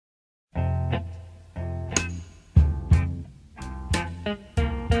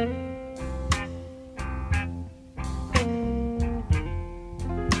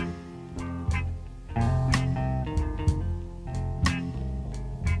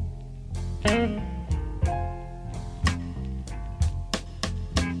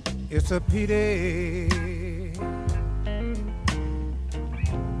It's a pity,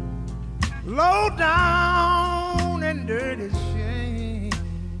 low down and dirty shame.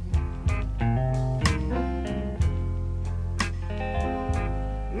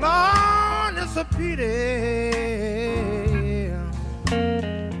 Lord, it's a pity,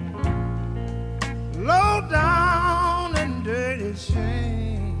 low down and dirty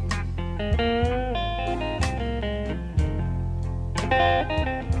shame.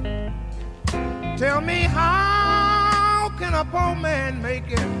 Tell me, how can a poor man make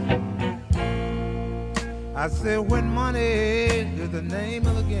it? I said, when money is the name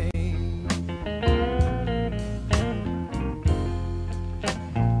of the game.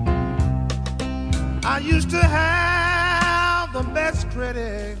 I used to have the best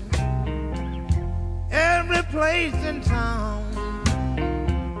critic every place in town.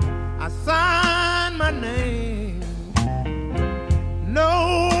 I signed my name,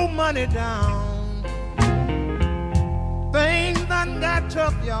 no money down. Things done got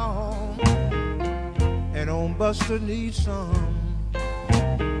tough, y'all, and old Buster needs some.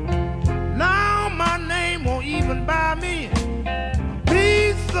 Now my name won't even buy me a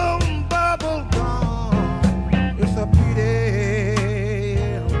piece of bubble gum. It's a pity,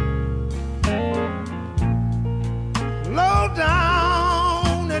 low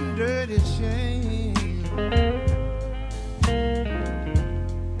down and dirty shame.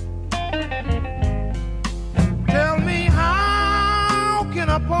 Tell me, how can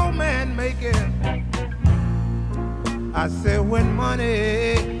a poor man make it? I said, when money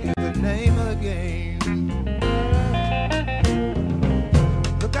is the name of the game.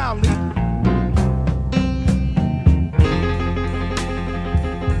 Look out, Lee.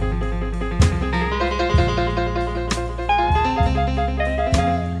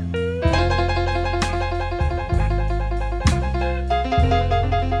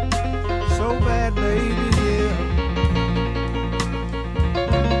 So bad, baby, yeah.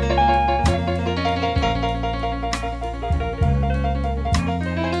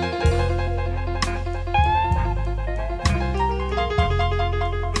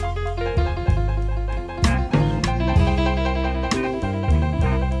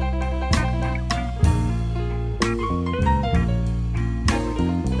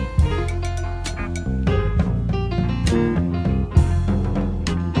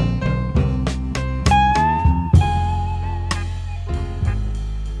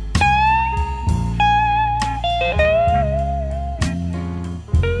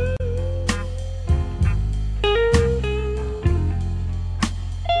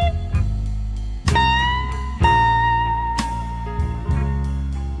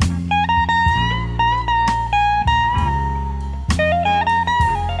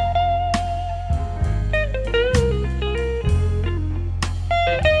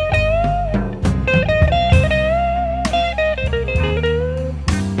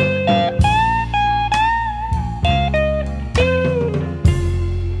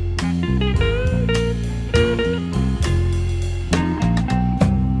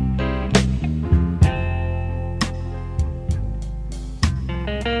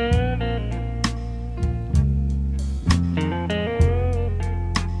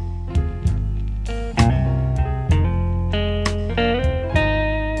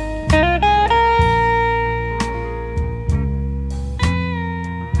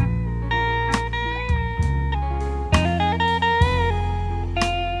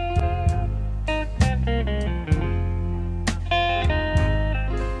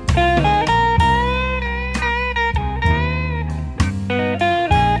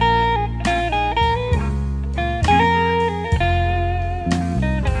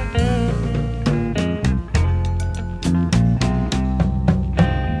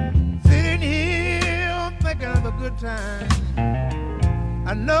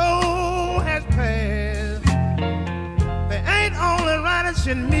 I know has passed. They ain't only riders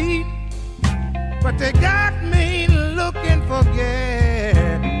in me, but they got me looking for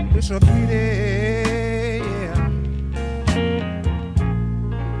gas. It's a pity, yeah.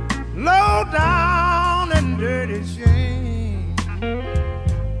 Low down and dirty shame.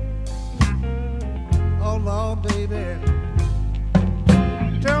 Oh Lord, baby,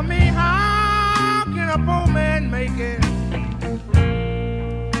 tell me, how can a poor man make it?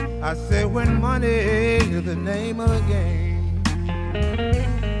 I said, when money is the name of the game.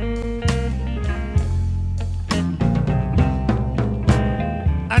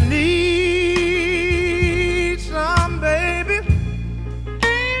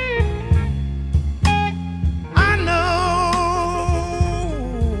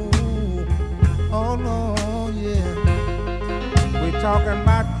 talking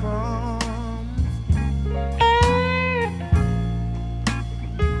about crumbs.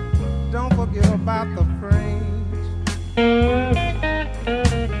 Don't forget about the frames.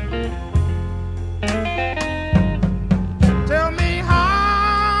 Tell me,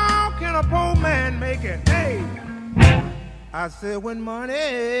 how can a poor man make it? Hey, I said when money,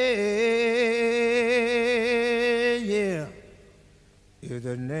 yeah, is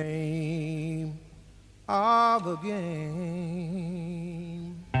the name of the game.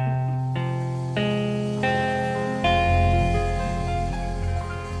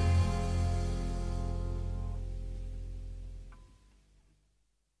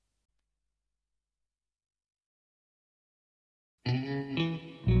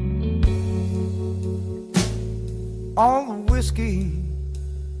 All the whiskey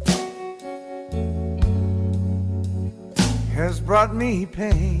has brought me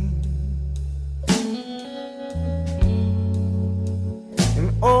pain,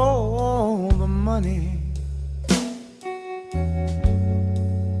 and all the money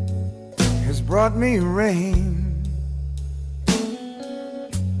has brought me rain.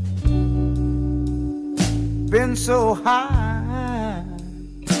 Been so high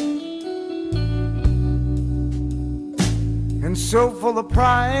and so full of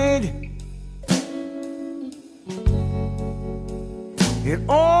pride, it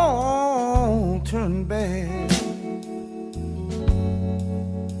all turned bad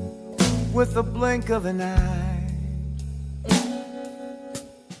with the blink of an eye.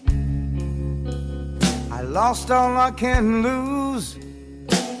 I lost all I can lose,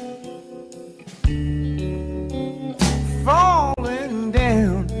 falling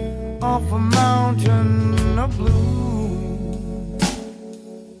down off a mountain of blue.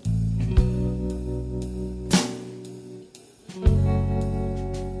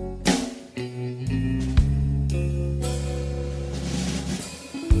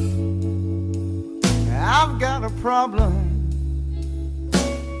 I've got a problem,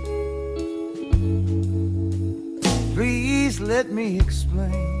 please let me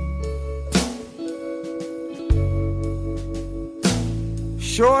explain.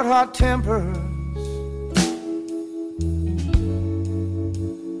 Short, hot tempers,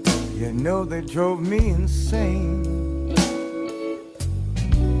 you know they drove me insane.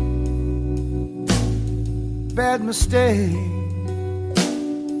 Bad mistake,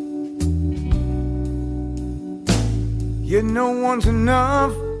 you know one's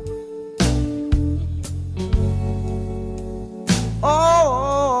enough.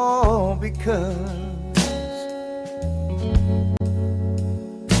 Oh, because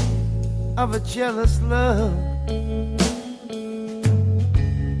of a jealous love,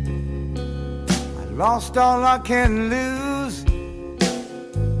 I lost all I can lose,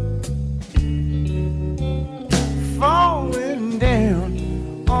 falling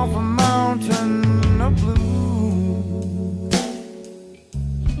down off a mountain of blue.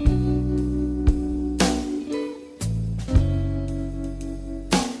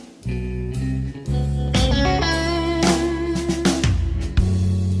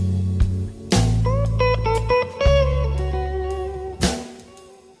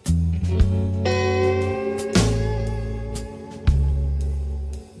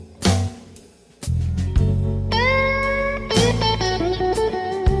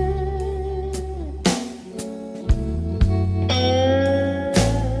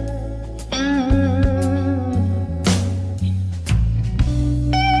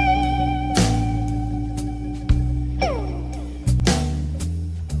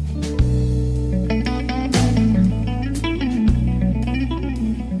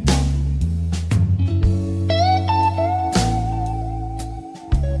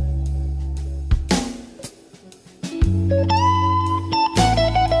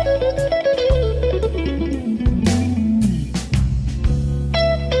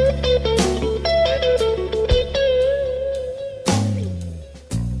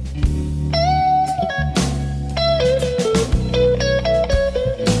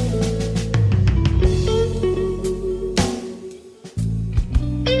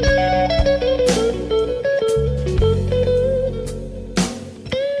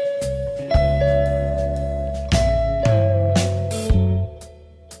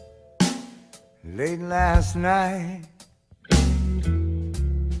 Late last night,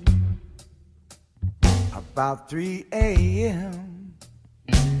 about 3 a.m.,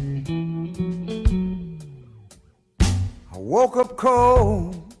 I woke up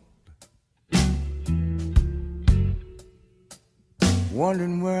cold,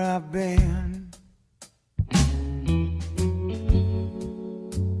 wondering where I've been.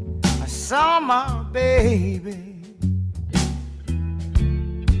 I saw my baby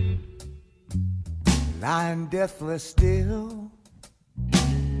lying deathless still.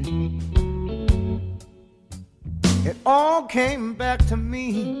 It all came back to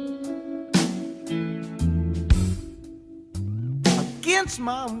me against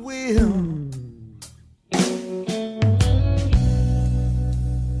my will.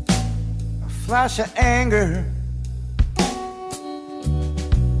 A flash of anger.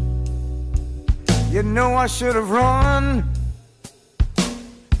 You know I should have run.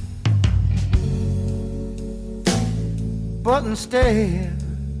 But instead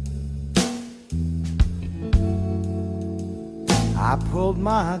I pulled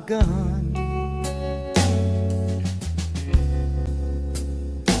my gun.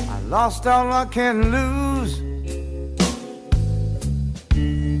 I lost all I can lose,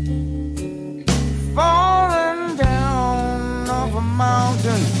 falling down off a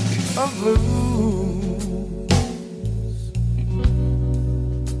mountain of blues.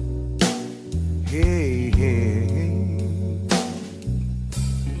 Hey, hey, hey.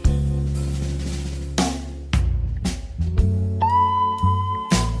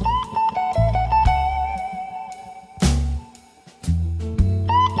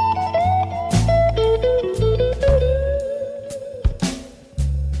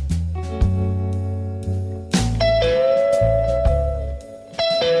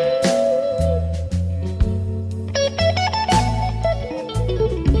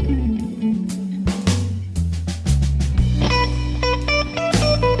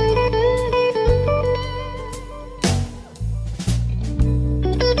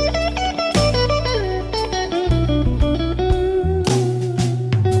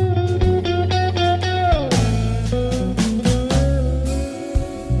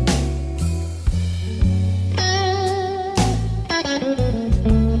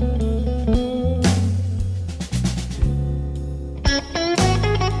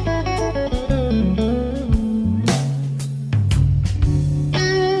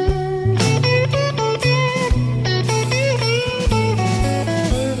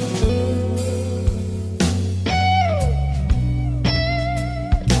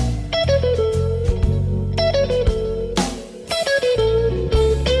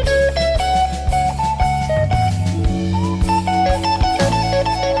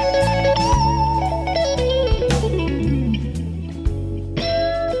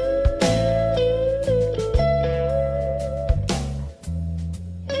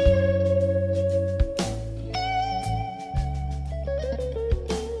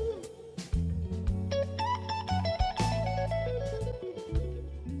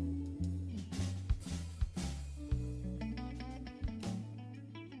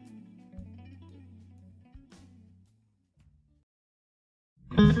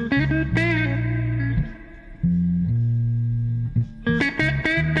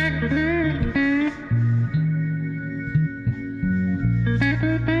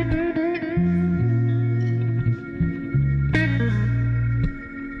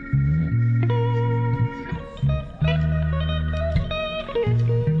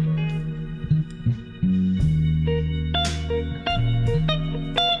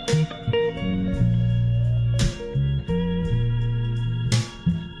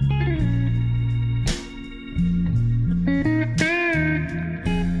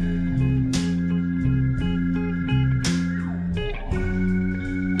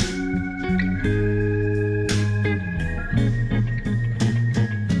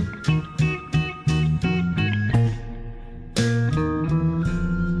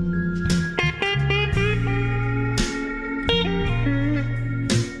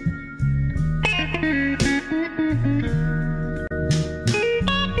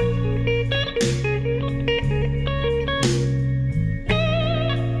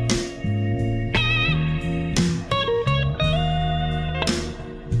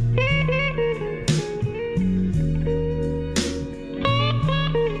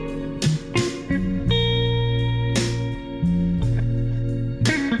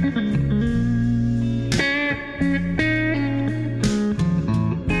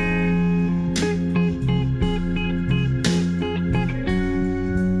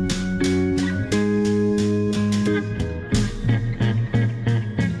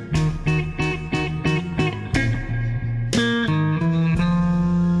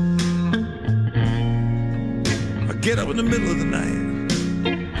 Get up in the middle of the night,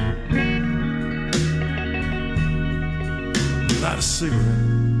 light a cigarette,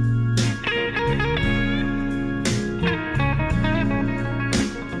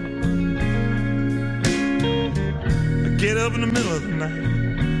 get up in the middle of the night,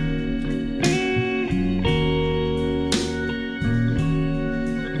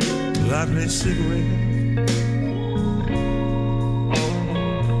 light me a cigarette.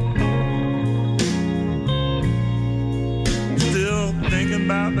 Still thinking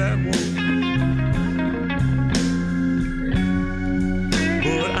about that woman.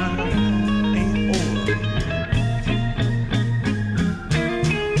 But I ain't over.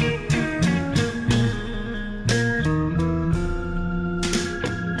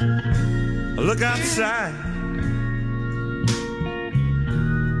 Look outside.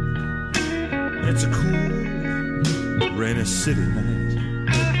 It's a cool, rainy city night.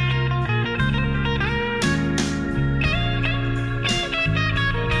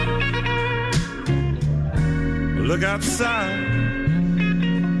 Look outside.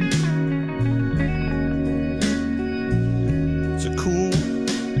 It's a cool,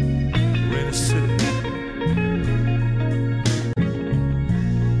 rainy city night.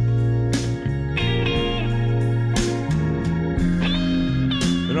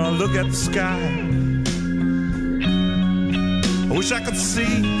 And I look at the sky. I wish I could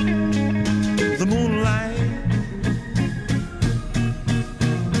see the moonlight.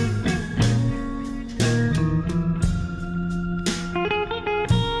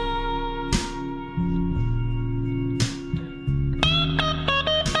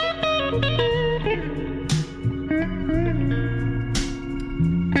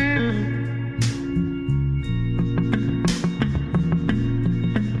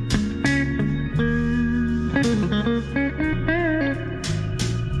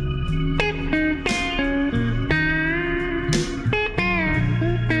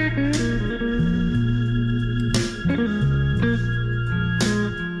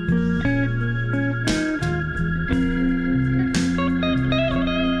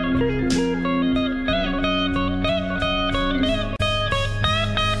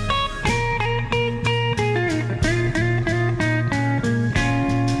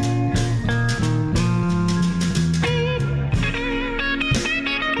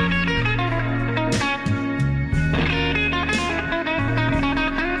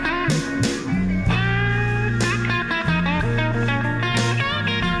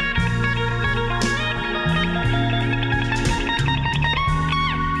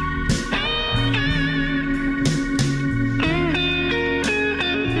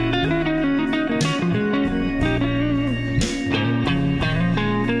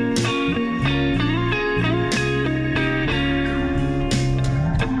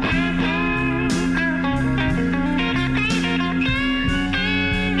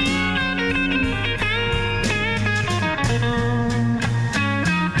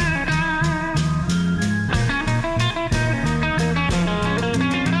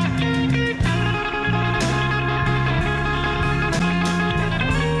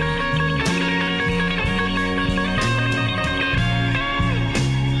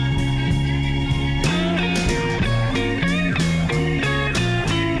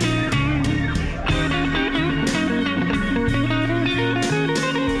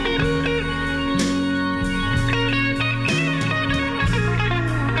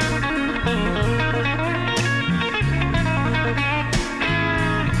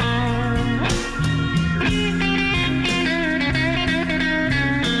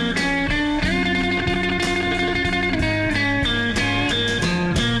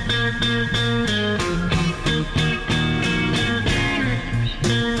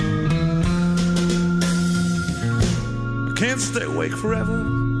 Can't stay awake forever.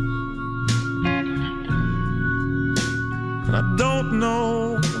 And I don't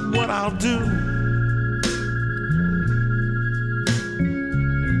know what I'll do.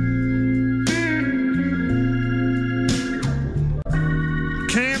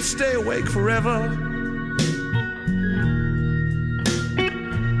 Can't stay awake forever.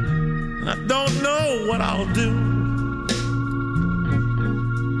 And I don't know what I'll do.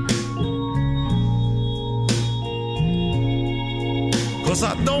 'Cause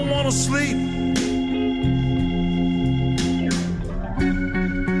I don't want to sleep.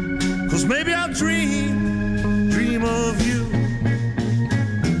 'Cause maybe I'll dream of you.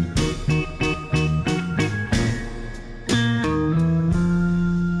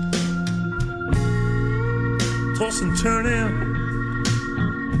 Toss and turning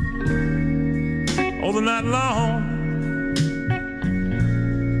all the night long.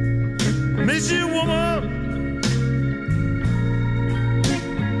 Miss you, woman.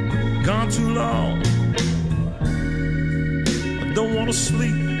 Gone too long. I don't want to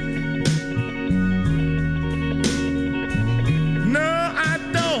sleep. No, I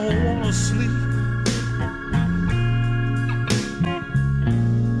don't want to sleep.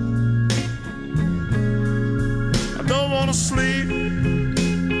 I don't want to sleep.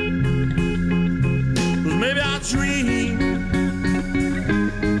 'Cause dream,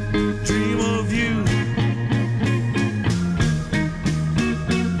 dream of you.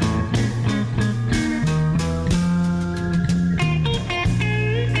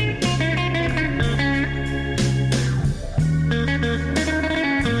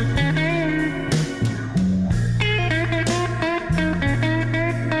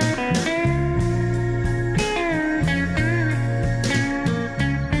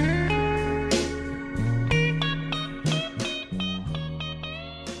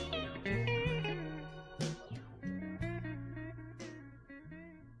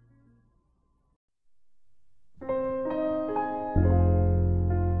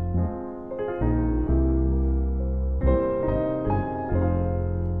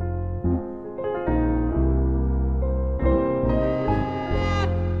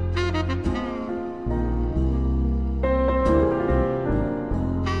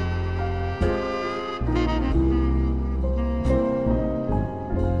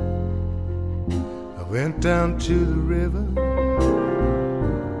 Went down to the river,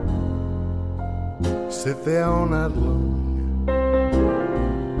 sit there all night long,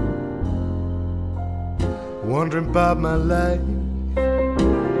 wondering about my life,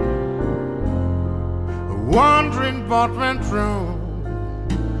 wondering what went wrong,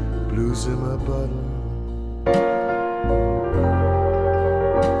 blues in my bottle.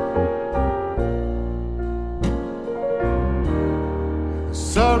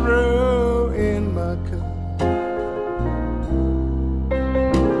 Sorrow in my cup,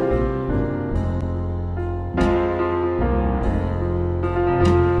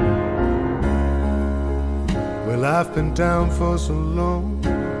 well, I've been down for so long,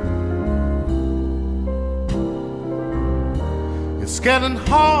 it's getting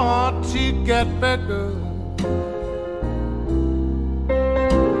hard to get better.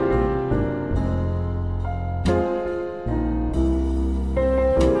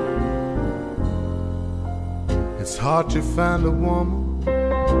 It's hard to find a woman,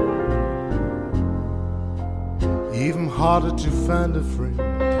 even harder to find a friend.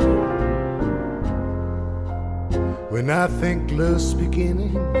 When I think love's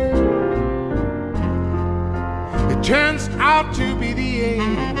beginning, it turns out to be the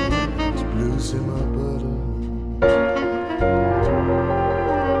end. It's blues in my bottle.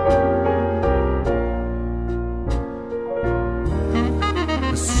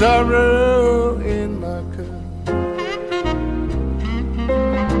 The sorrow in my cup.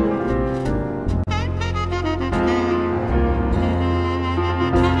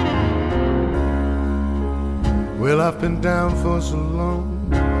 Well, I've been down for so long,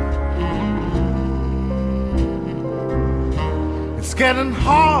 it's getting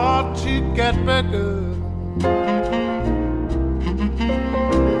hard to get better.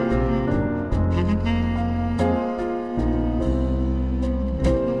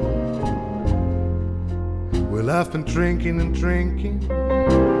 Well, I've been drinking and drinking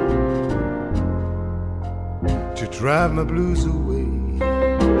to drive my blues away.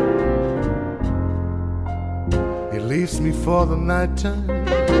 It leaves me for the night time,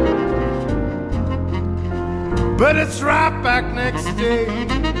 but it's right back next day.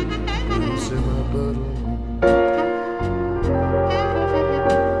 Blues in my bottle.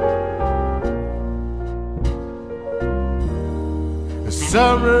 The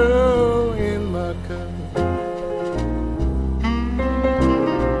sorrow in my cup.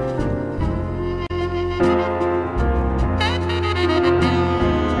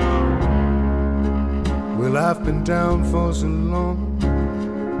 Well, I've been down for so long,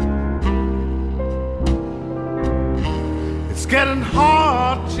 it's getting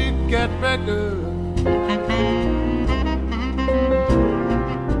hard to get better.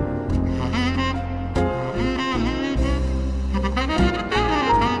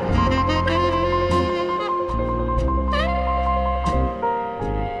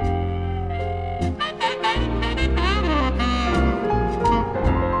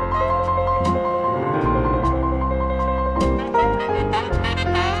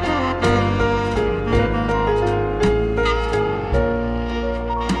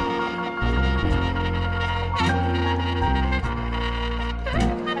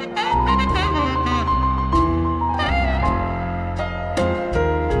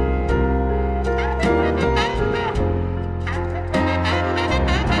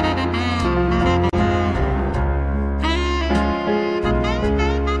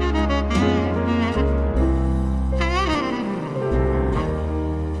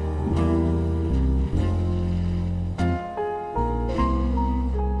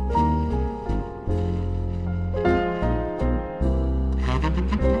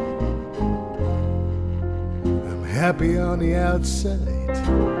 happy on the outside.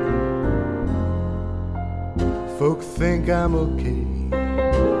 Folk think I'm okay,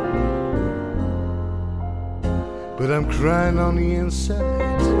 but I'm crying on the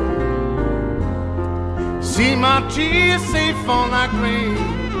inside. See my tears, they fall like rain.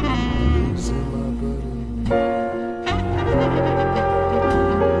 Losing my buddy.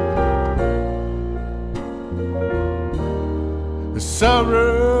 The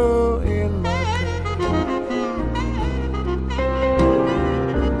sorrow in my heart.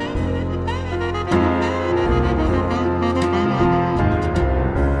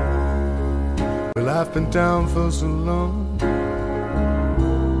 Well, I've been down for so long,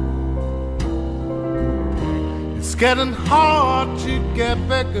 it's getting hard to get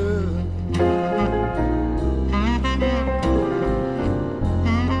back up.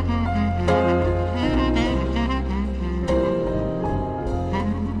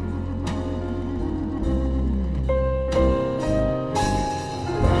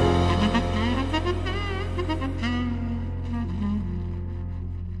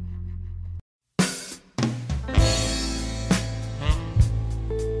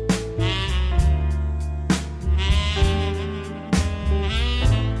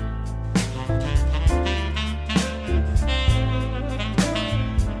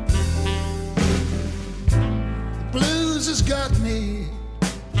 Got me,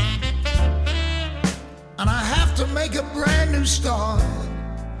 and I have to make a brand new start.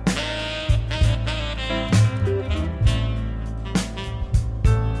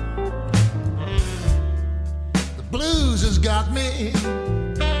 The blues has got me,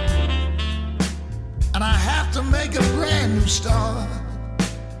 and I have to make a brand new start.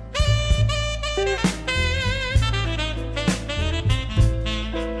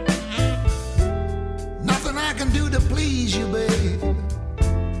 I can do to please you, babe,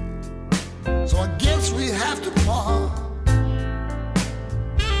 so I guess we have to part.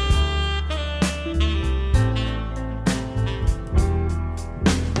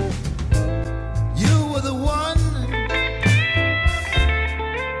 You were the one,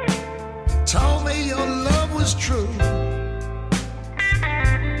 told me your love was true.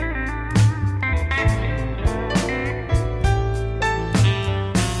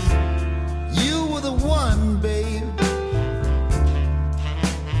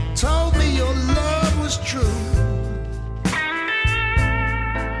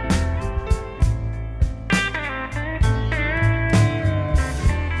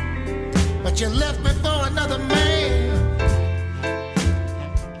 But you left me for another man,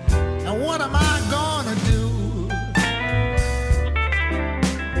 and what am I gonna do?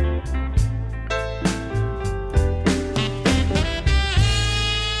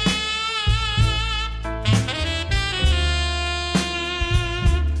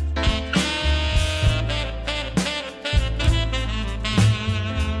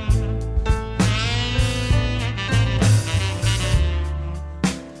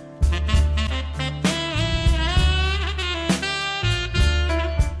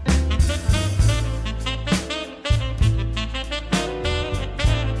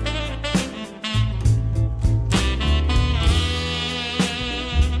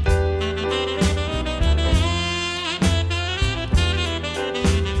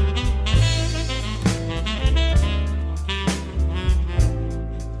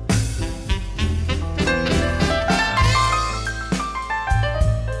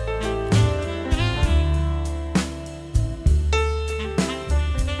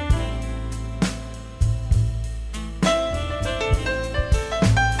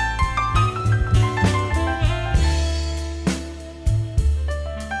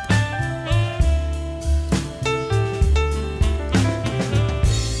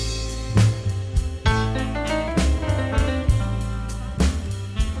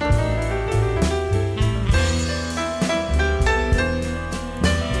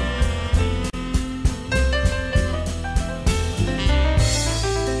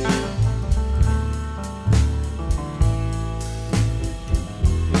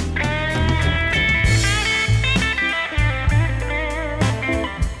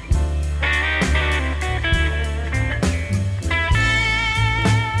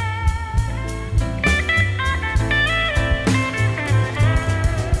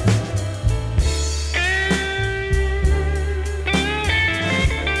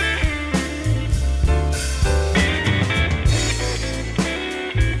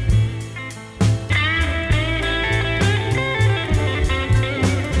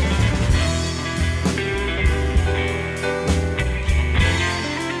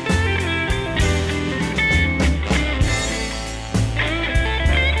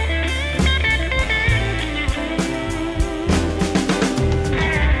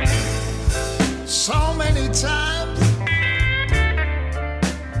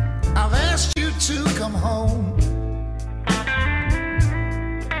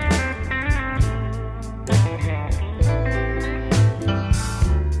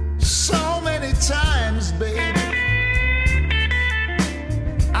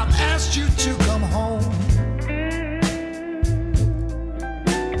 asked you to come home.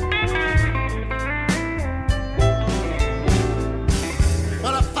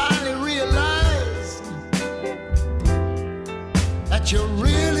 But I finally realized that you're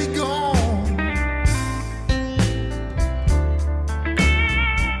really gone.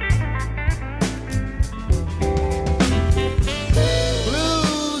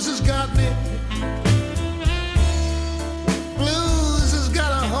 Blues has got me. Blues has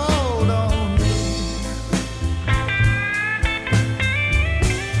got a hold on me.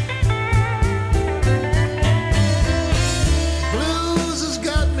 Blues has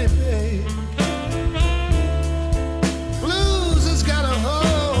got me, babe. Blues has got a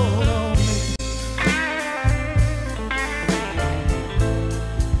hold on me.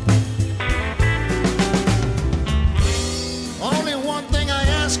 Only one thing I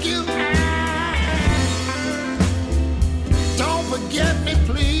ask you, don't forget me,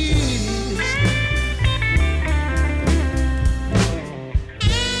 please.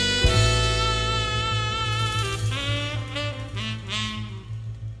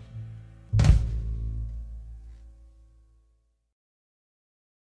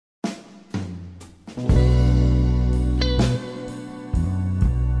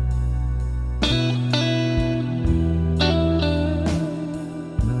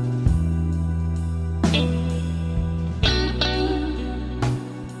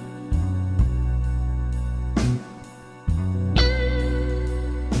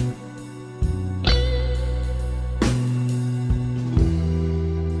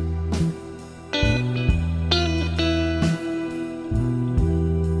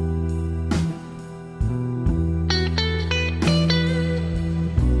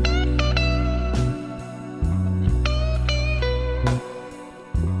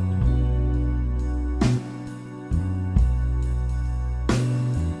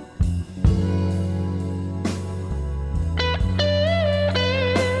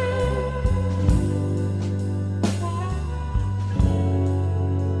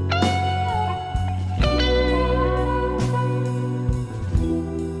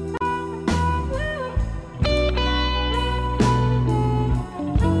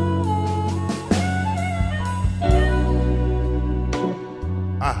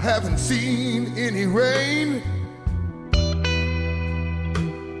 I haven't seen any rain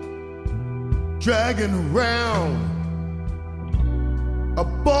dragging around a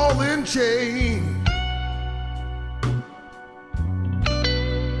ball and chain.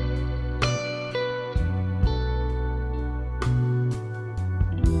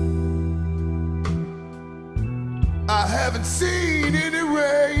 I haven't seen any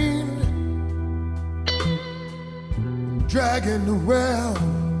rain dragging around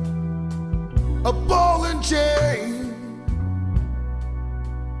a ball and chain.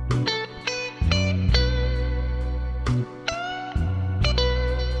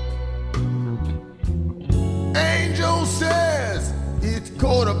 Angel says it's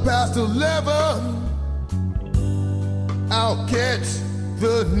 11:15. I'll catch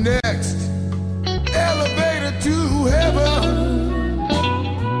the next elevator to heaven.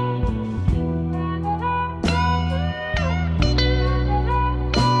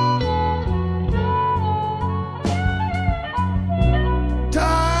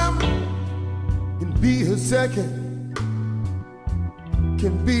 Be a second,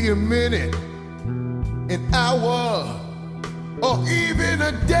 can be a minute, an hour, or even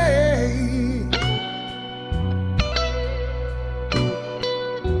a day.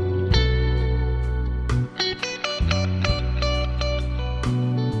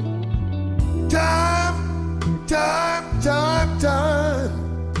 Time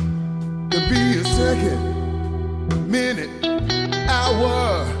can be a second, minute,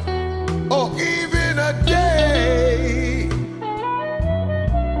 hour, or even a day.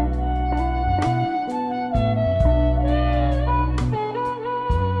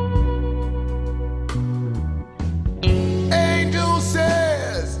 Angel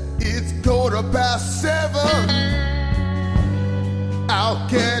says it's 7:15. I'll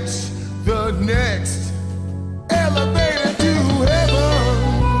catch the next elevator to heaven.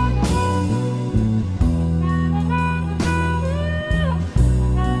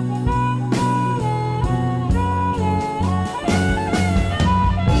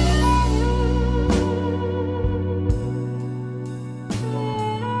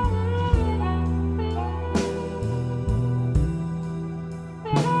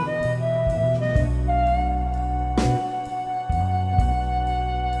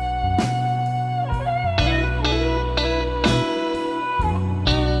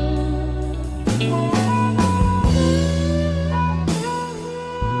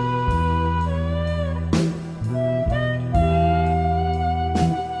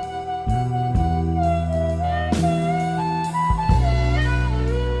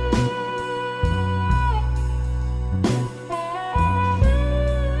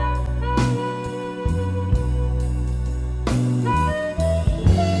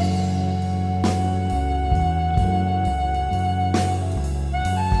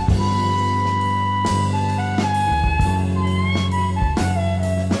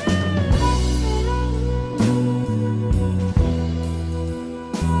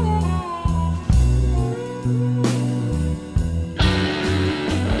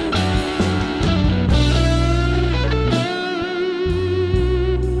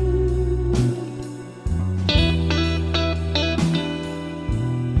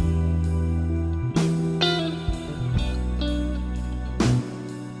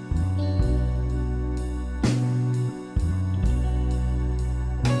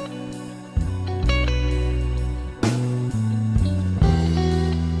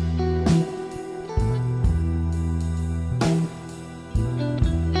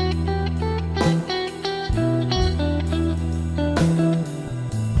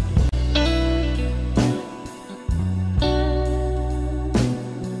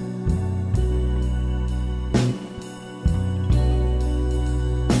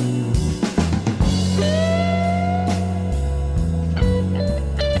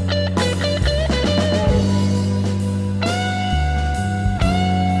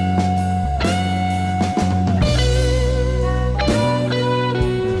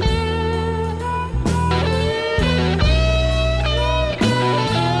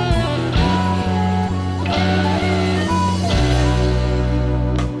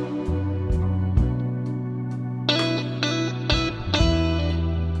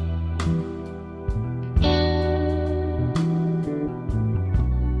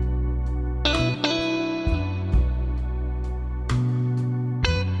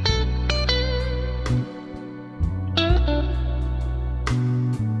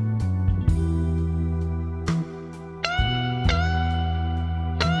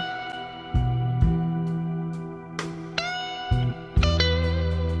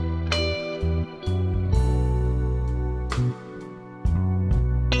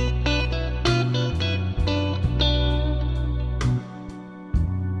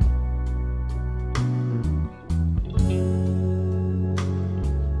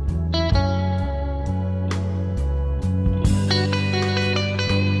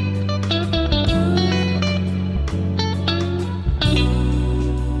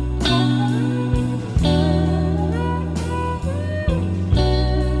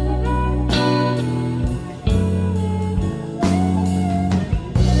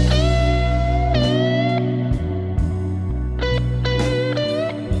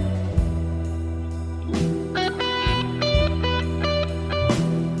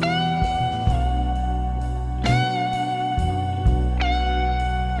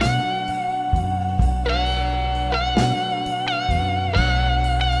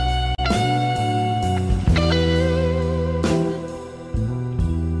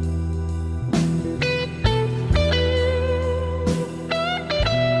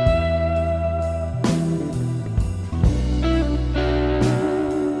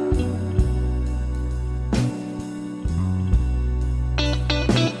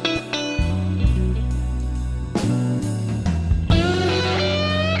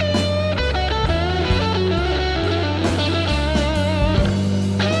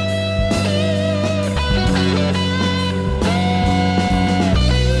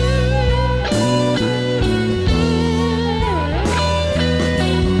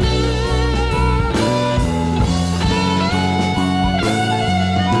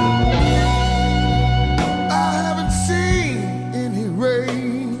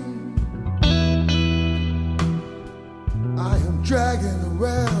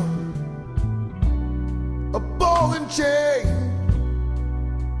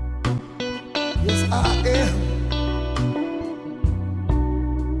 I am.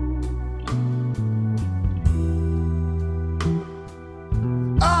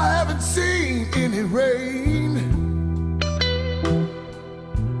 I haven't seen any rain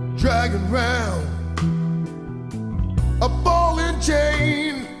dragging round a ball and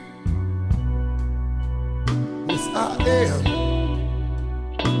chain. Yes, I am.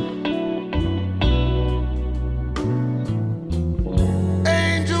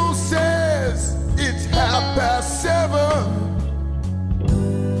 Angel says it's 7:30.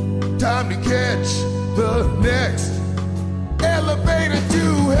 Time to catch the next elevator to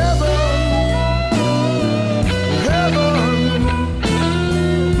heaven. Heaven.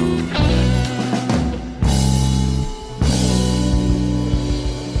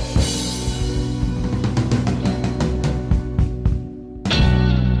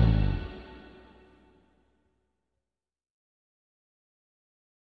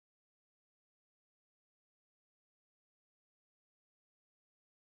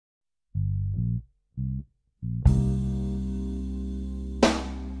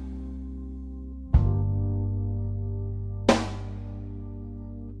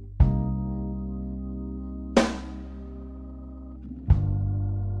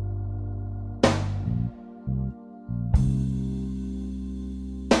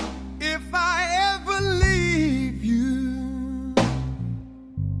 If I ever leave you,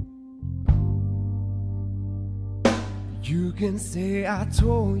 you can say I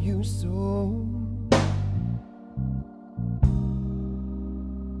told you so.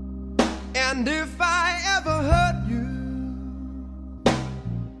 And if I ever hurt you,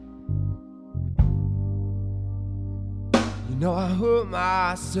 you know I hurt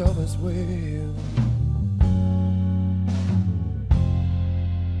myself as well.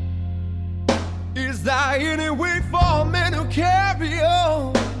 Is there any way for me to carry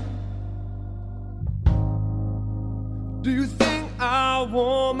on? Do you think I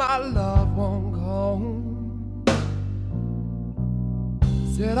want my loved one gone?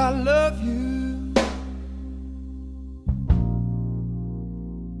 Said I love you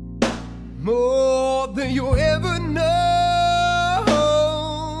more than you ever know,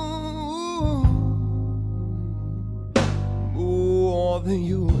 more than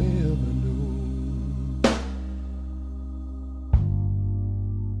you ever know.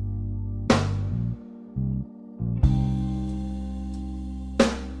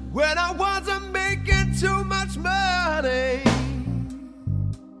 When I wasn't making too much money,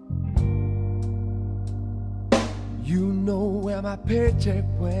 you know where my paycheck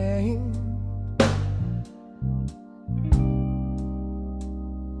went.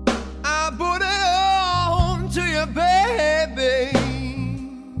 I put it on to you, baby,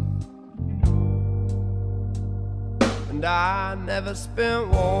 and I never spent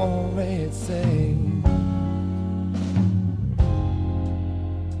one red cent.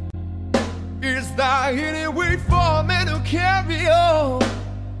 Is there any way for me to carry on?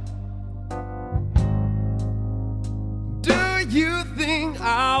 Do you think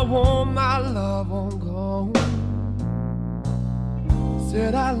I want my love one gone?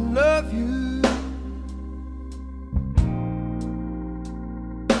 Said I love you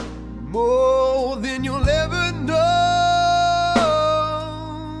more than you'll ever know,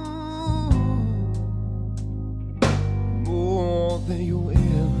 more than you'll ever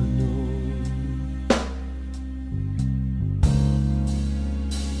know.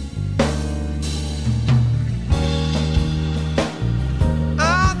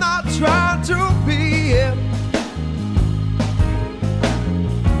 Try to be him,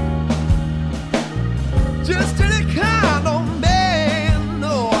 just any kind of man.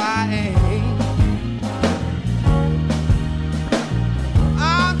 No, I ain't.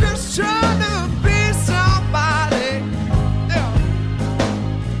 I'm just trying to be somebody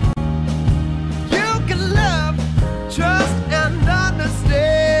you can love, trust, and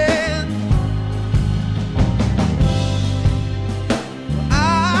understand. I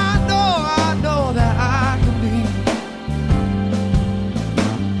know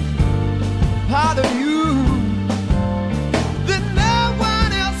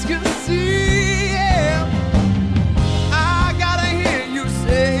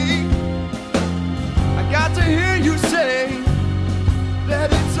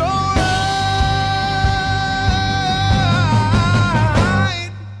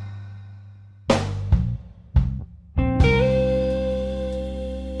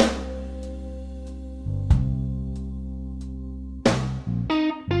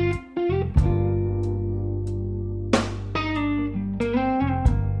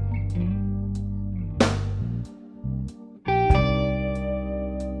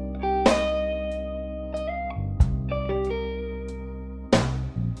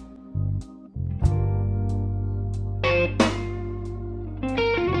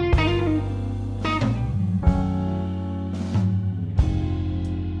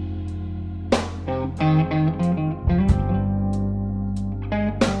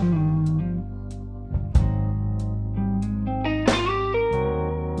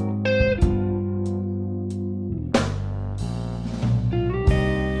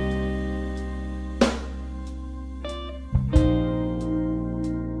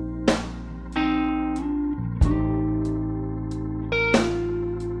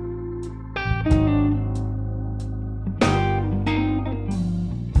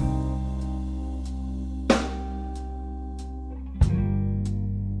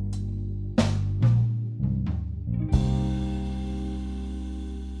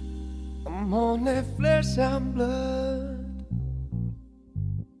only flesh and blood,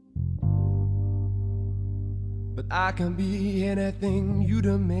 but I can be anything you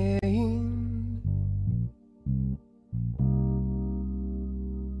demand.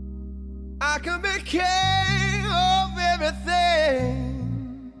 I can be king of everything.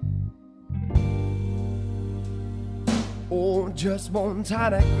 Oh, just one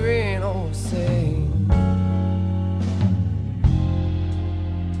tiny grain of sand.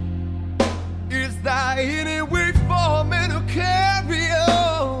 Is there any way for me to carry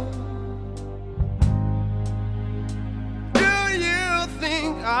on? Do you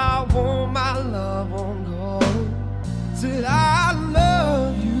think I want my love on God? Said I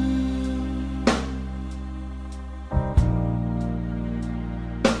love you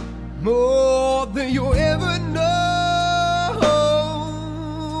more than you ever know.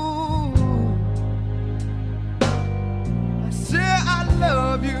 I say I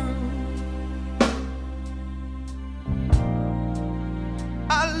love you.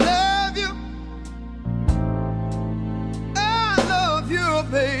 I love you. I love you,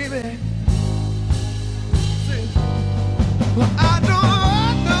 baby. See, well, I don't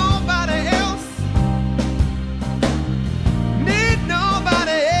want nobody else. Need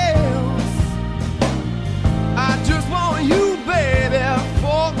nobody else. I just want you, baby,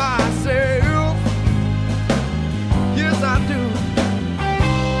 for myself. Yes, I do.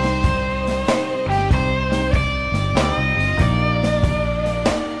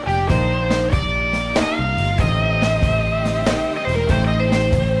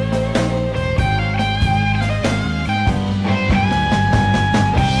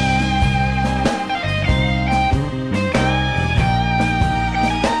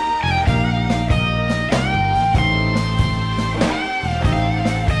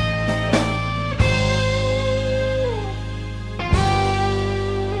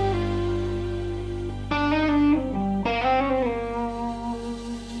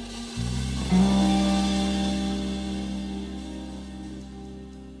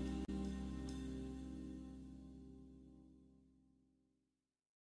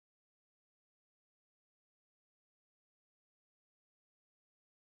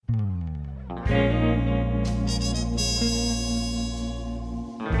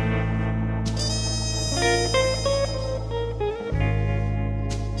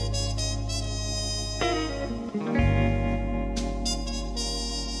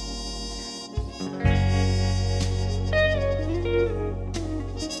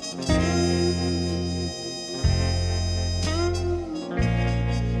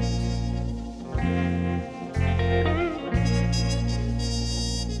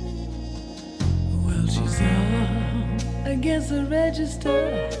 Against the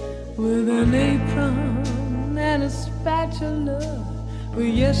register with an apron and a spatula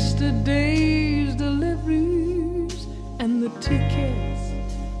with yesterday's deliveries and the tickets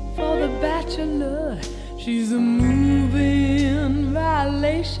for the bachelor. She's a moving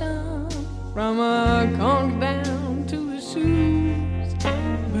violation from her conch down to her shoes,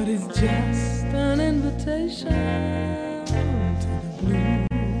 but it's just an invitation to the blues.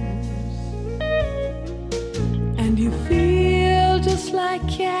 And you feel just like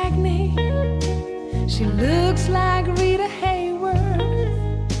Cagney. She looks like Rita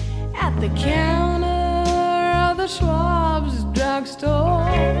Hayworth at the counter of the Schwab's drugstore.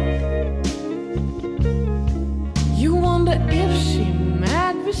 You wonder if she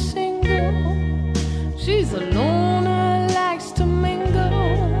might be single. She's a loner, likes to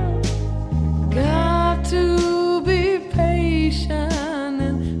mingle. Got to be patient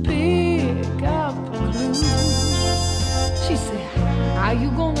and pick up a clue. She said, how you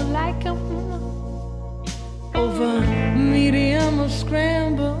gonna like him? Over medium or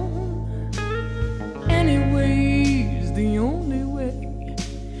scramble. Anyways, the only way.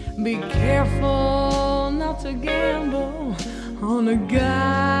 Be careful not to gamble on a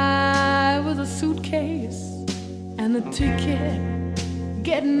guy with a suitcase and a ticket,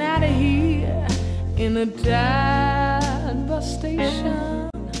 getting out of here in a tight bus station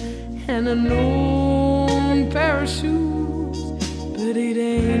and a known pair of shoes. But it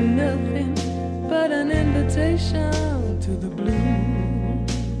ain't nothing but an invitation to the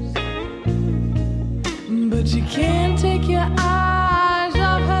blues. But you can't take your eyes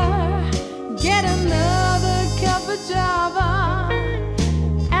off her. Get another cup of java,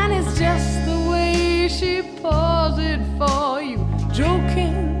 and it's just the way she pours it for you,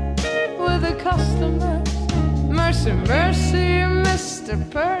 joking with the customers. Mercy, mercy, Mr.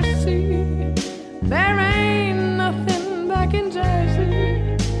 Percy, there ain't nothing back in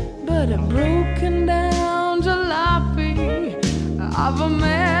Jersey but a broken down jalopy of a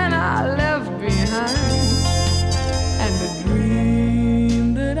man I left behind.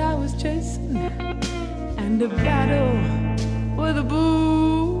 to battle with the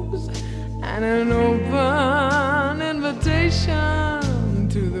booze and an open invitation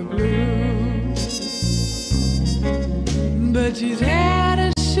to the blues. But she's had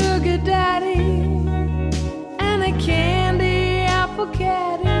a sugar daddy and a candy apple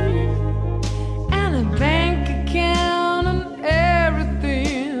caddy and a bank account and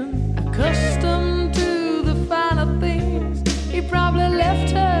everything. Accustomed to the finer things, he probably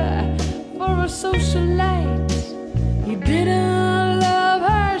left her for a socialite. He didn't love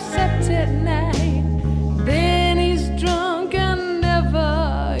her except at night. Then he's drunk and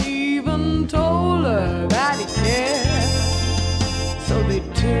never even told her that he cared. So they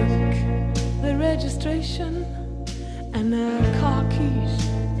took the registration and her car keys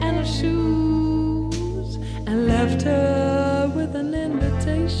and her shoes and left her with an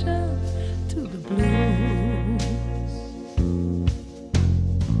invitation to the blues.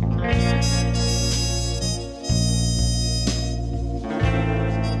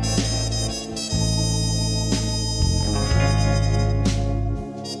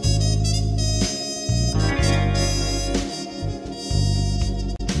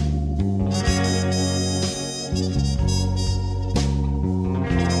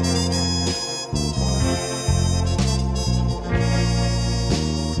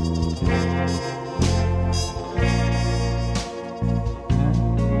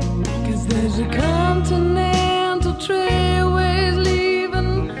 There's a continental trailways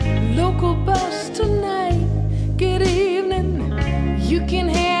leaving local bus tonight. Good evening, you can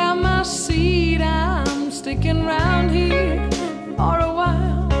have my seat. I'm sticking around here for a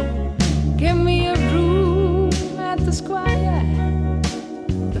while. Give me a room at the Squire.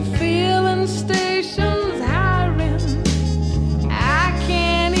 The filling station's hiring. I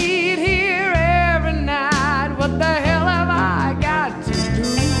can't eat here every night. What the hell have I got to do?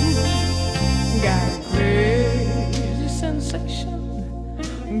 Got a crazy sensation.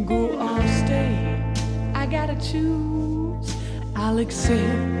 Go or stay, I gotta choose. I'll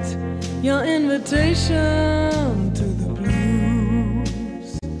accept your invitation to the blues.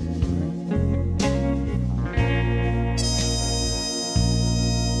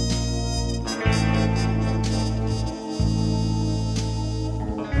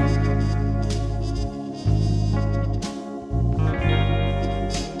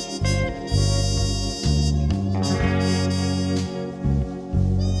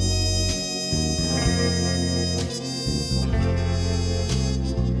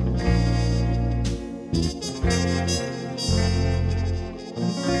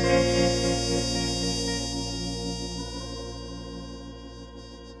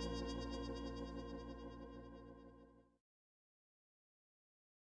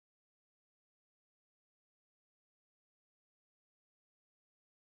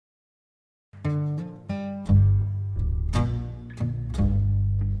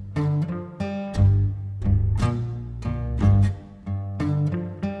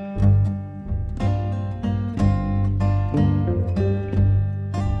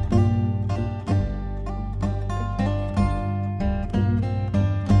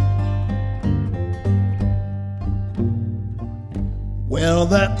 Well,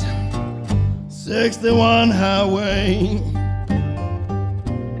 that 61 highway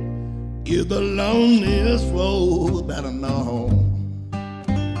is the loneliest road that I know.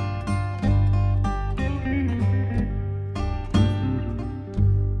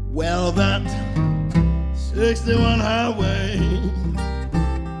 Well, that 61 highway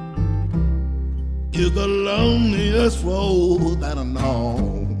is the loneliest road that I know.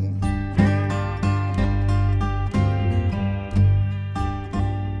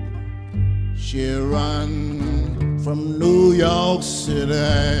 She run from New York City,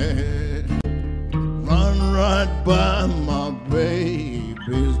 run right by my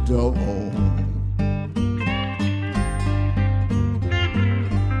baby's door.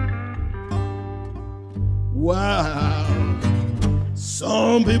 Wow,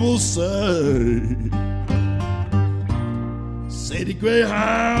 some people say the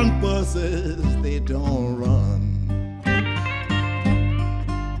Greyhound buses, they don't run.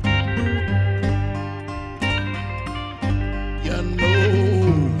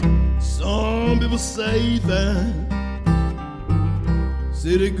 Some people say that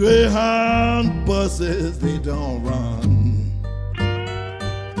city Greyhound buses, they don't run.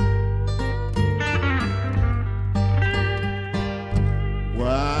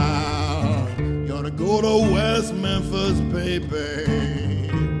 Wow, you ought to go to West Memphis, baby.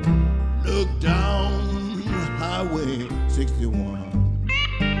 Look down Highway 61.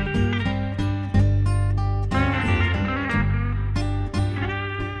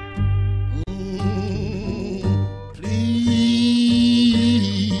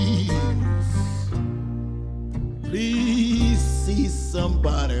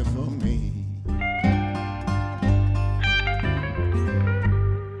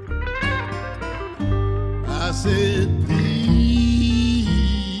 I said,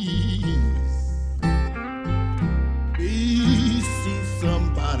 please see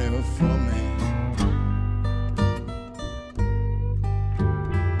somebody for me.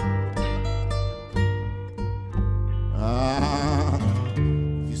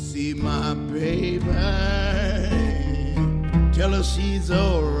 If you see my baby, tell her she's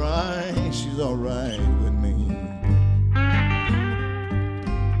all right with me.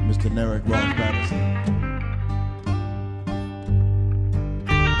 Mr. Derek Ross Patterson.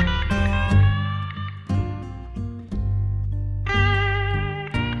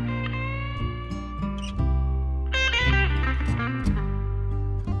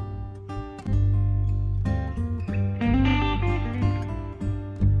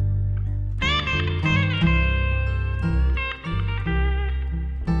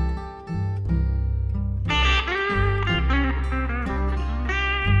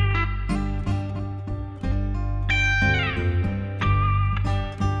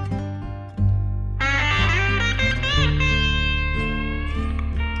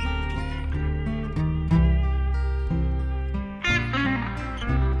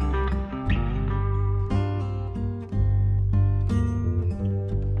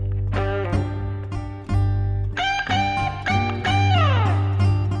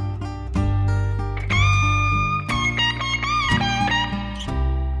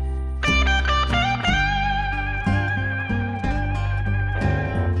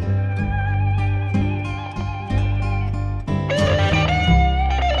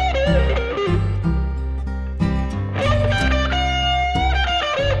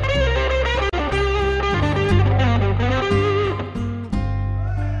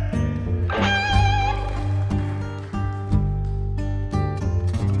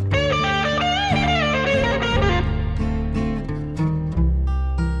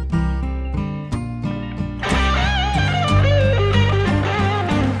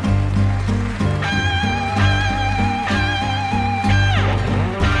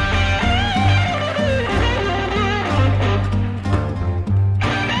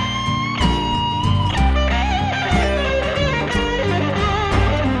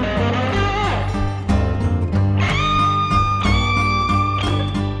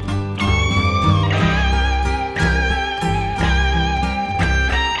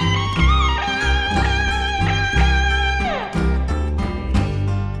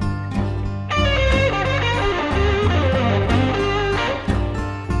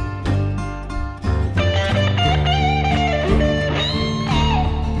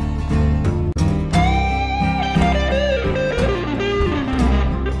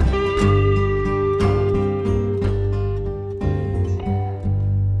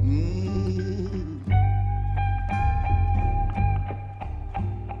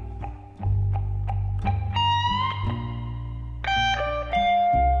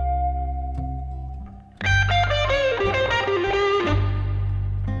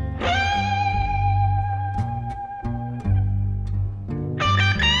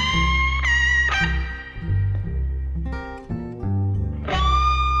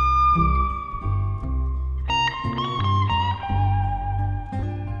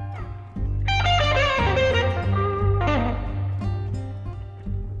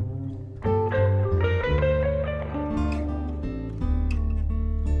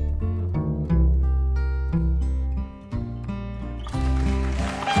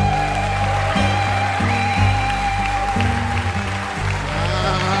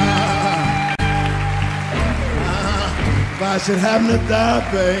 I should happen to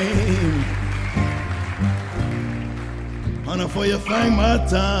die, babe, honey, for you think my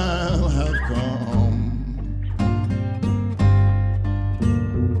time have come.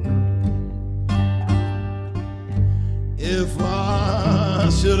 If I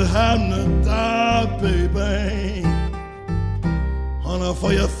should happen to die, baby, honey,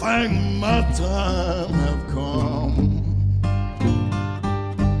 for you think my time have come.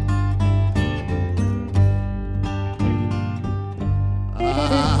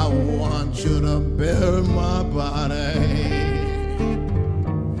 I want you to bury my body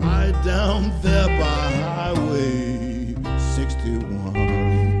right down there by Highway 61.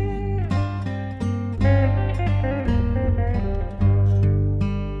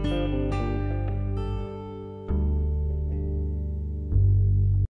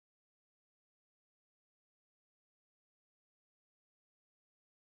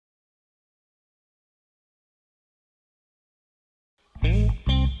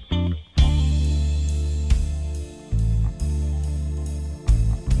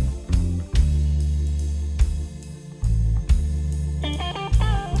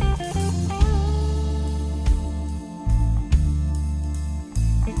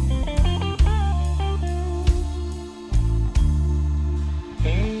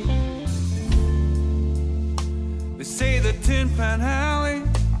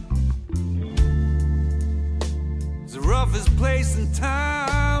 shortest place in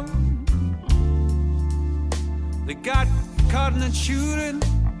town. They got cutting and shooting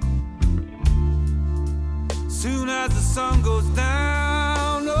soon as the sun goes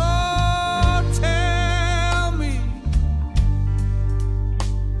down. Oh, tell me,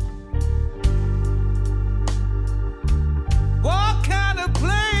 what kind of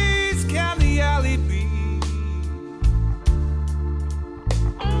place can the alley be?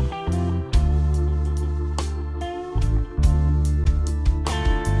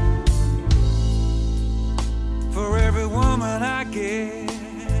 For every woman I get,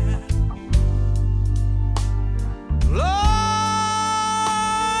 Lord,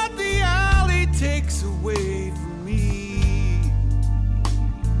 the alley takes away from me.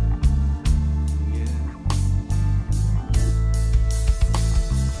 Yeah.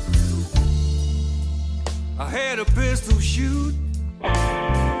 I had a pistol shoot,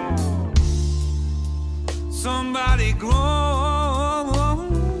 somebody grown,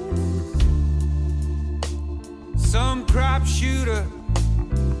 some crap shooter,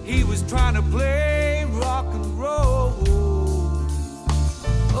 he was trying to play rock and roll.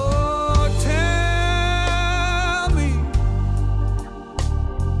 Oh, tell me,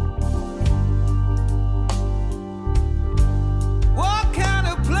 what kind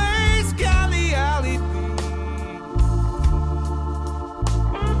of place can the alley be?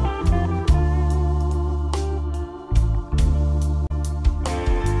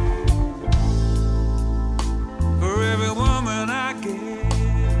 For every woman I get,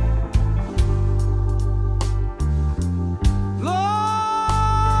 Lord,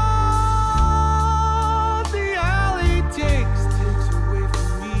 the alley takes away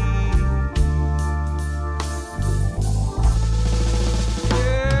from me.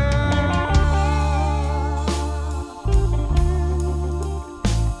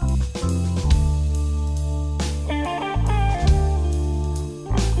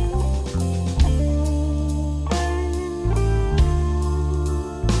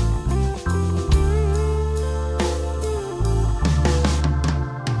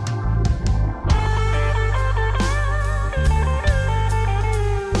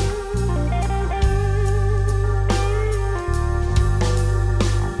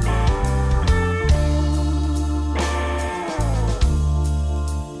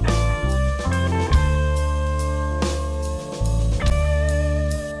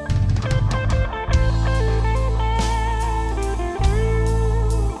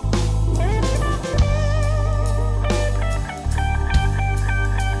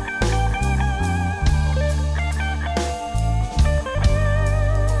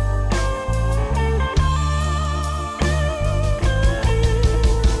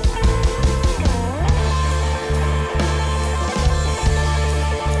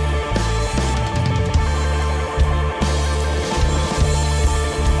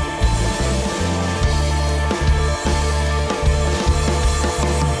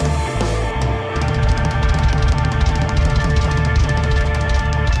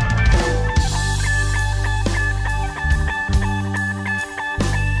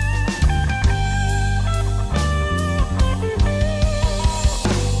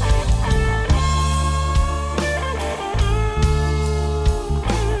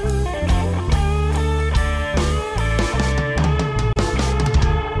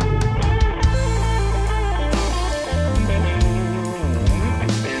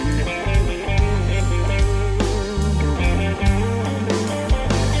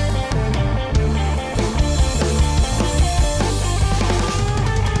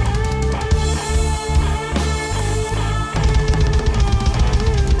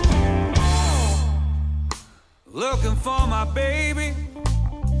 Looking for my baby,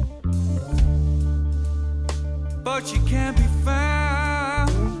 but she can't be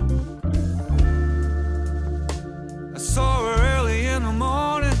found. I saw her early in the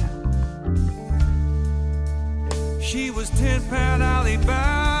morning. She was 10-pound alley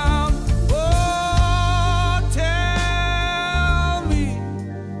bound. Oh, tell me,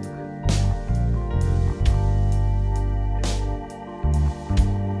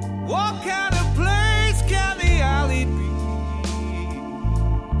 what kind of place can the alley be?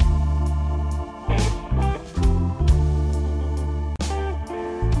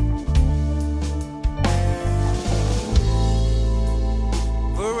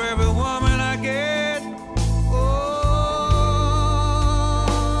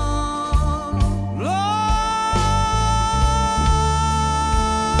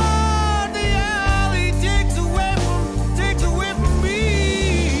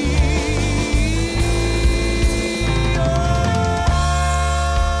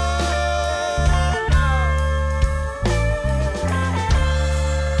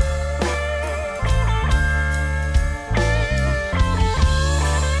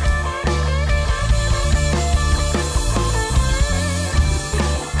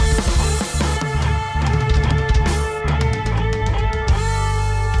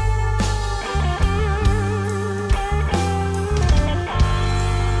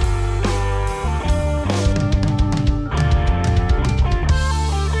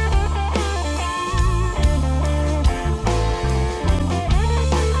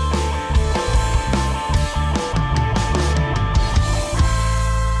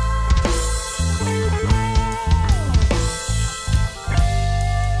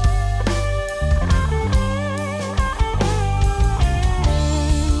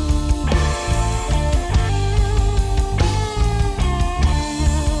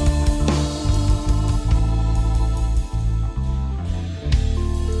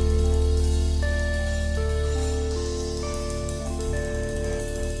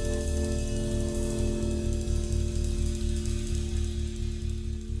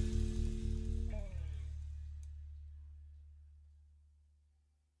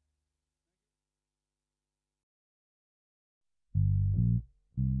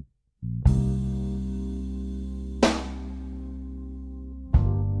 If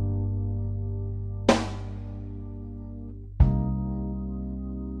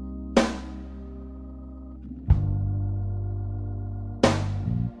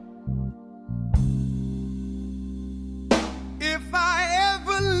I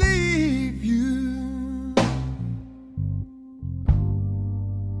ever leave you,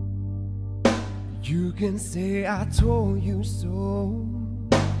 you can say I told you so.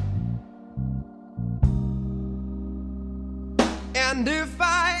 And if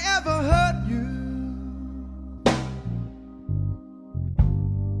I ever hurt you,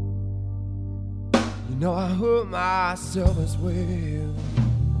 you know I hurt myself as well.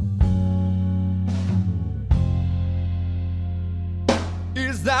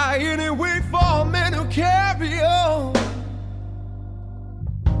 Is there any way for me to carry on?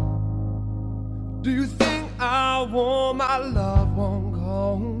 Do you think I want my loved one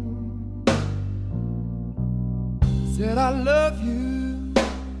gone? Said I love you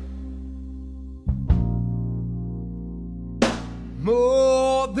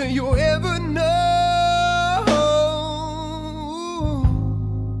more than you ever know,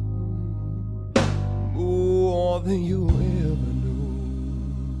 more than you ever know.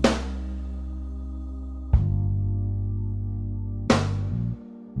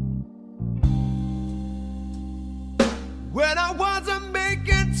 When I wasn't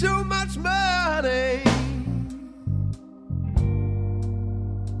making too much money,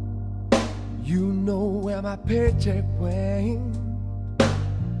 you know where my paycheck went.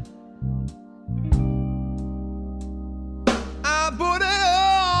 I put it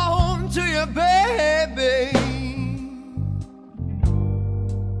on to you, baby,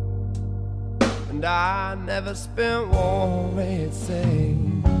 and I never spent one red cent.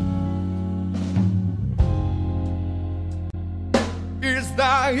 Is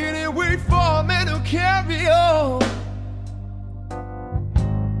there any way for me to carry on?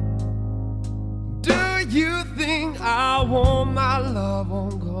 Do you think I want my love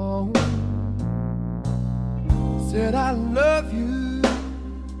one gone? Said I love you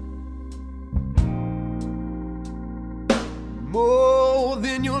more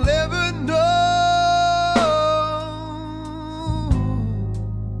than you'll ever know,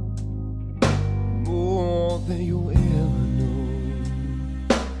 more than you'll ever know.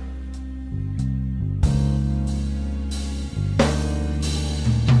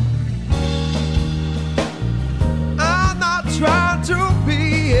 Try to be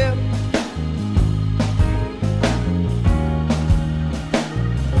him,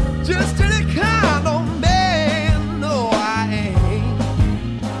 just any kind of man. No, I ain't.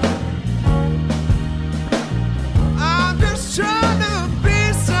 I'm just trying to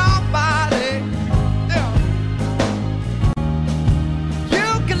be somebody, yeah, you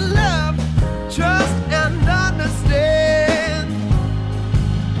can love, trust, and understand.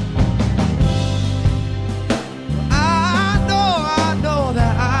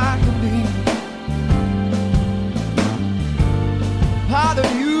 Part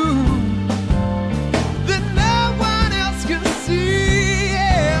of you that no one else can see,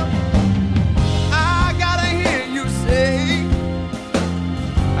 yeah. I gotta hear you say,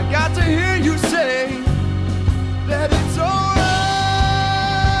 I got to hear you say that it's alright.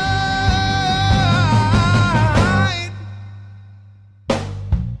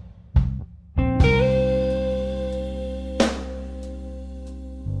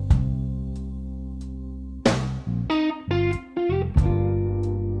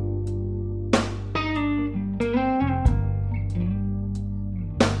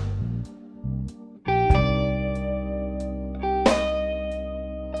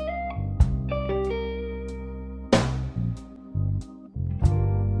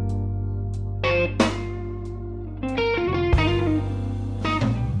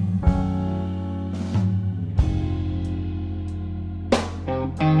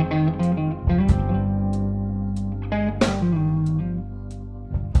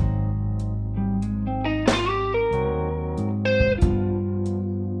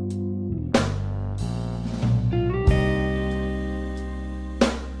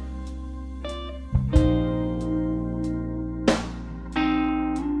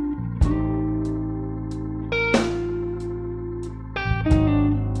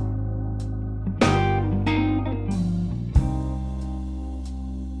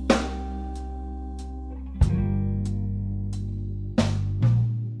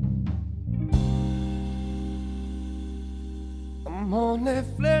 I'm only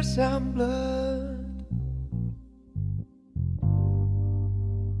flesh and blood,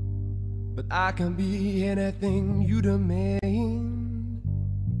 but I can be anything you demand.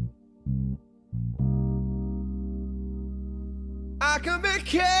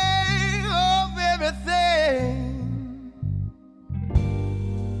 became of everything.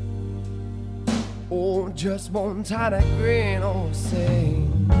 Oh, just one tiny grain of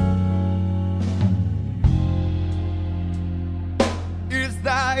sand. Is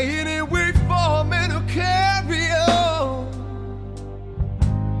there any way for me to carry on?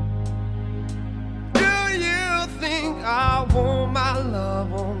 Do you think I want my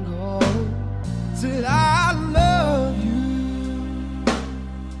love on God? Said I love you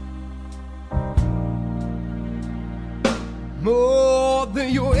more than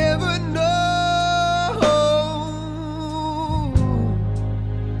you ever know.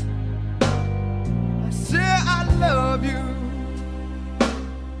 I said I love you.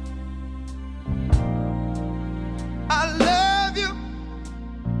 I love you.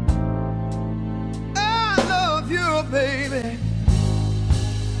 I love you, baby.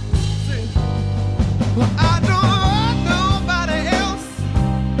 See, well, I don't want nobody else.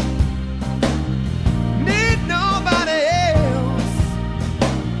 Need nobody else.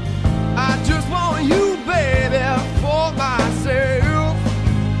 I just want you, baby, for myself.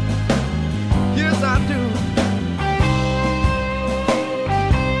 Yes, I do.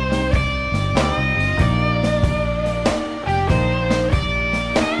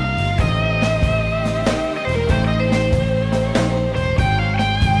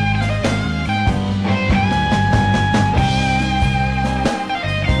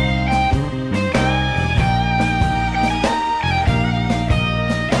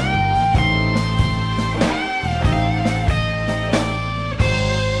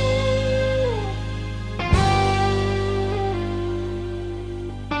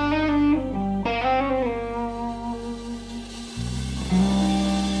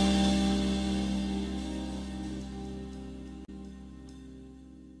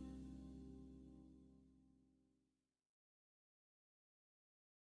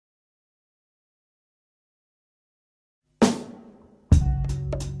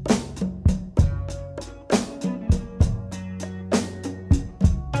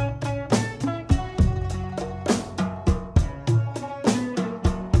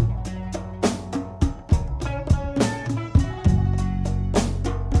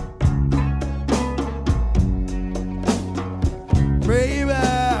 Baby,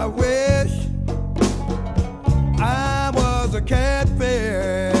 I wish I was a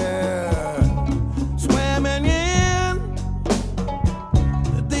catfish swimming in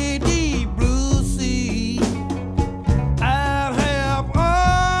the deep blue sea. I'd have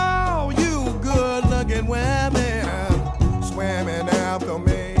all you good-looking women swimming after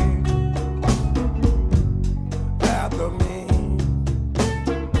me, after me.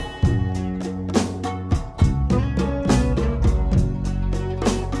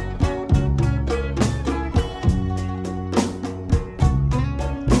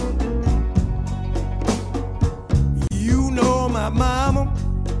 My mama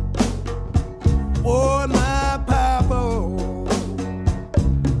or my papa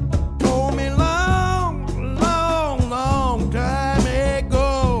told me long, long, long time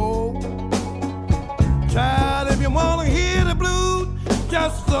ago, child, if you wanna hear the blues,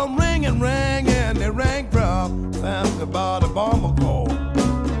 just some ringing, they rang from Zanzibar to Bamako,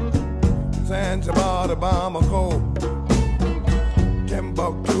 Zanzibar to Bamako,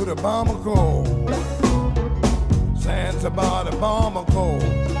 Timbuktu to Bamako, Zanzibar to Bamako.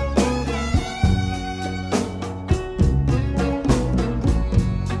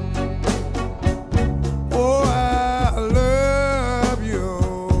 Oh, I love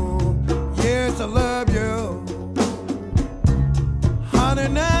you. Yes, I love you. Honey,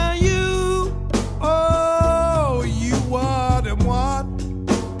 now you, oh, you are the one.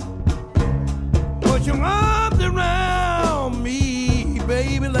 Put your arms around me,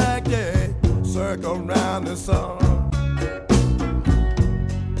 baby, like that. Circle around the sun.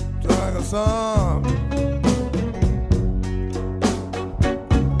 Song.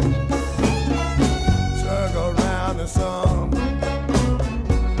 Circle around the sun.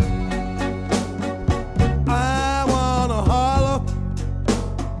 I wanna holler,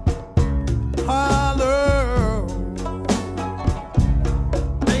 holler.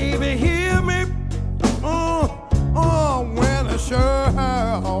 Baby, hear me, when I sure.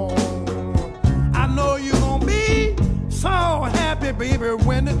 I know you gon' be so happy, baby,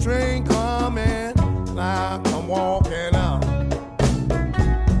 when the train coming. Now I'm walking out,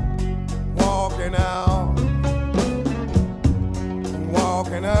 walking out,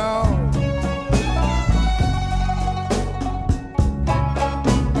 walking out.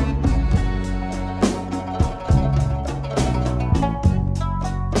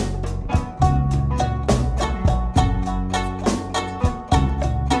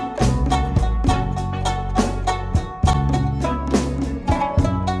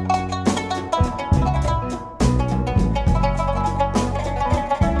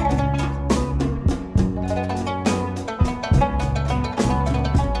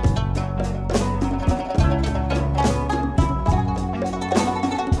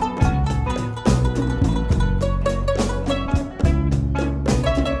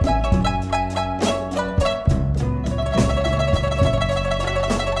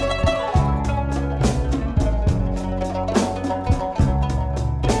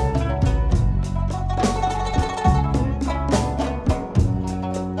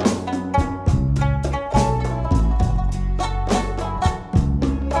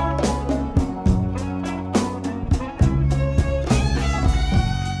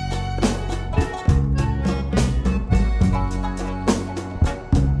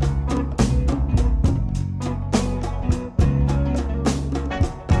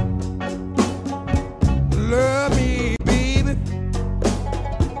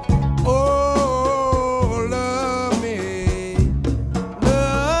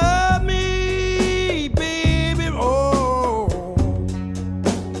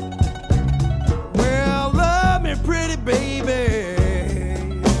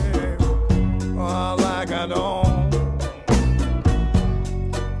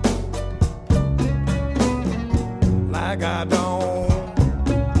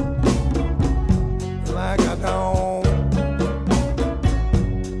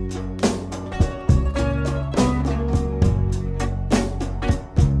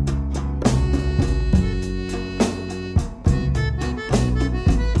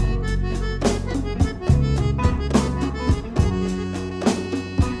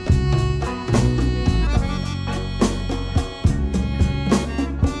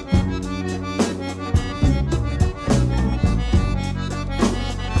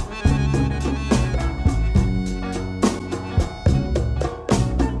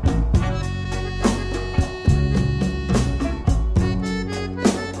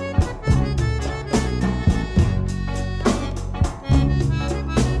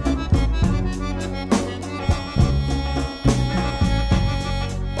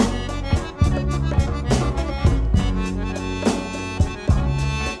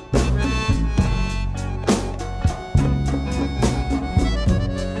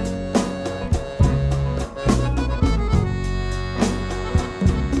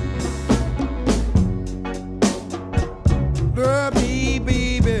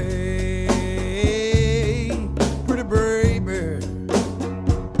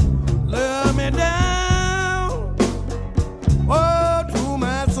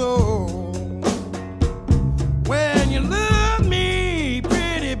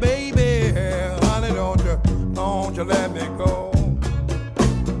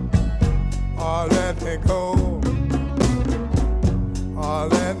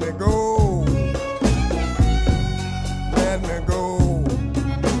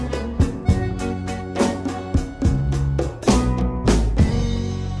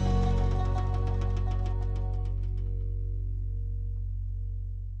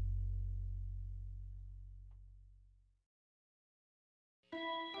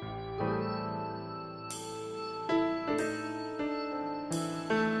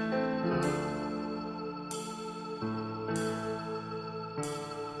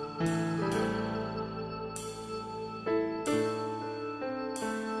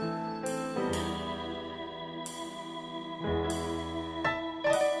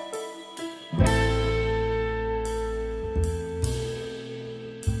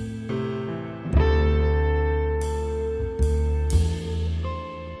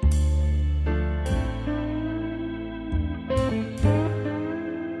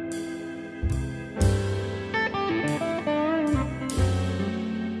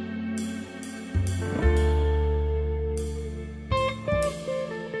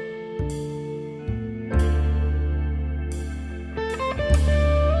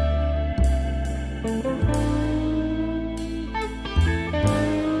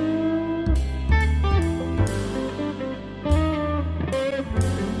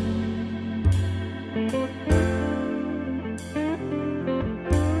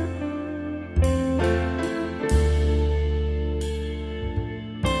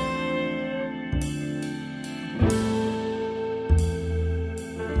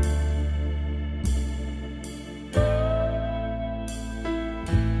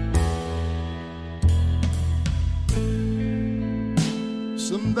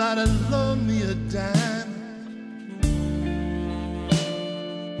 Somebody loan me a dime.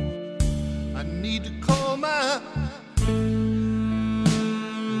 I need to call my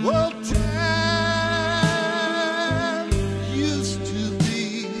old time used to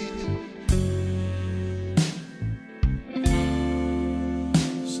be.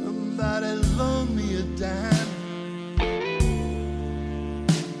 Somebody loan me a dime.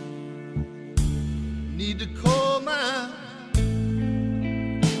 Need to call my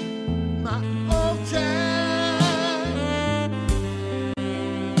old time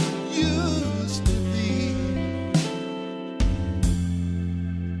used to be.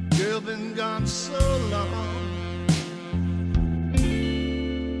 Girl, been gone so long.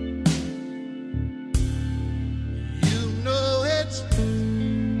 You know it's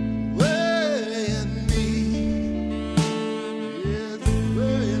worrying me. It's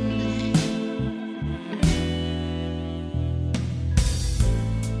worrying me.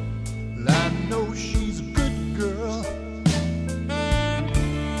 I know she's a good girl,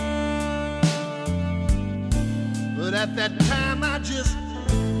 but at that time I just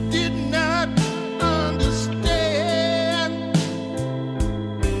did not understand.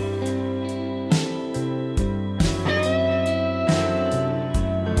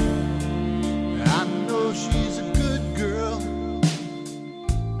 I know she's a good girl,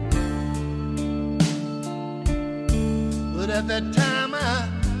 but at that time I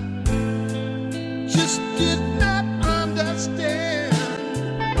just did not understand.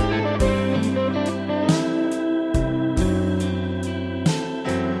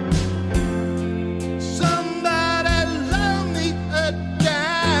 Somebody loan me a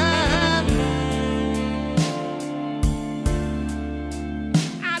dime.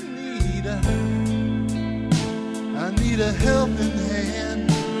 I need a helping hand.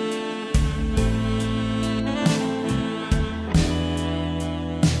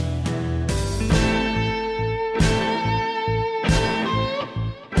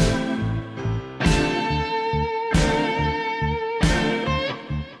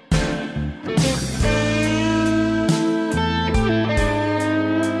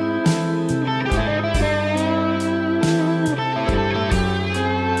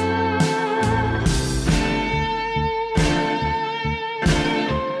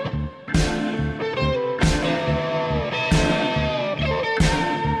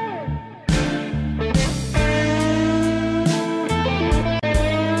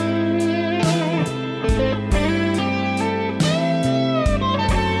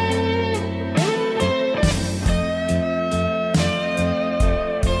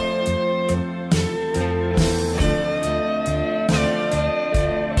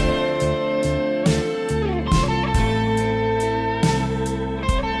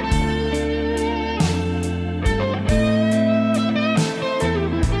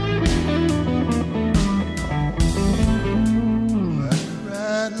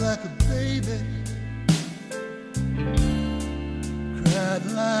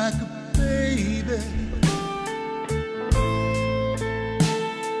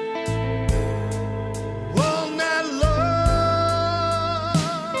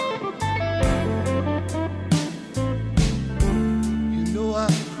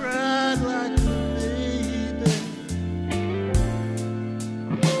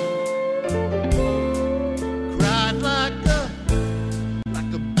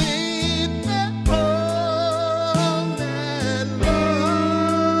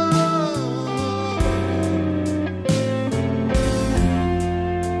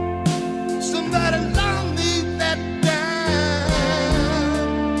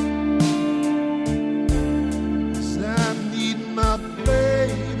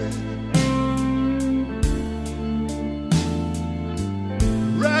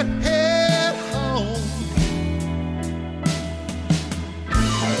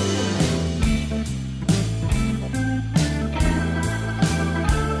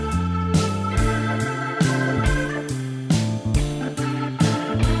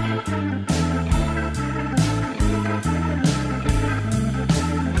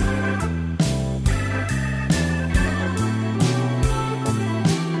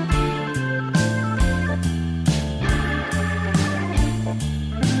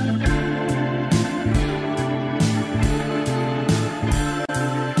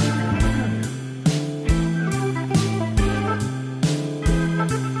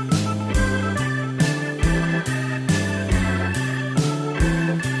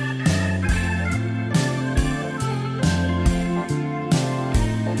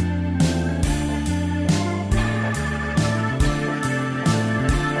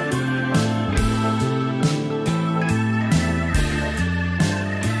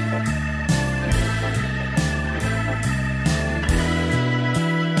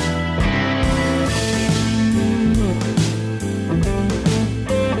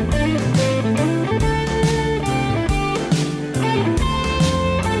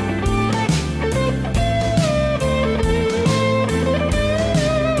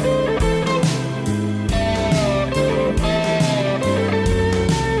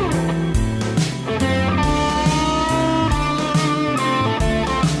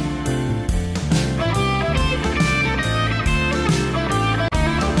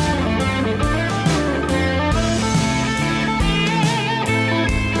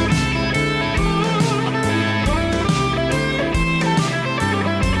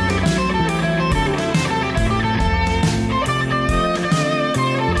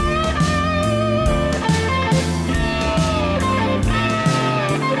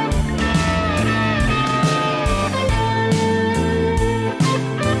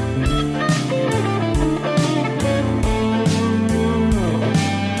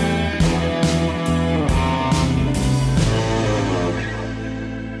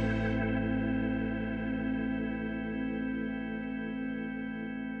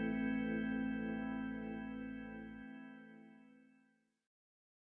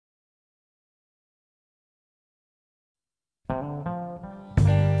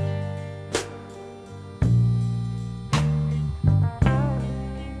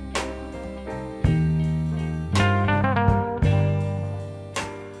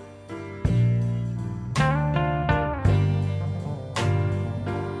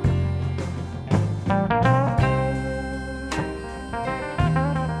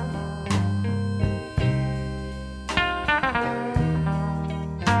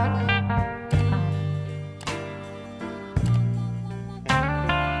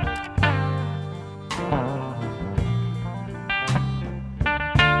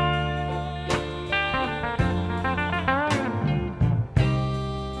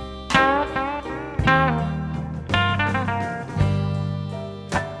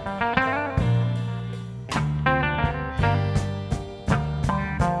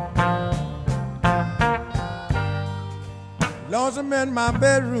 Lonesome in my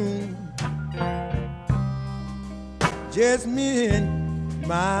bedroom, just me and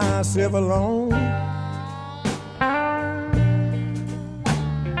myself alone.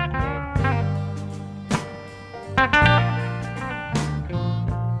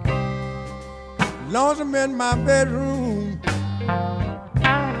 Lonesome in my bedroom,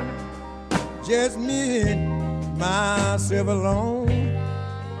 just me and myself alone.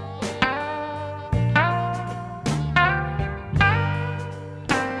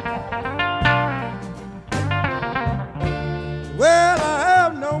 Well, I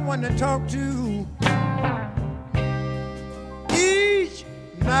have no one to talk to each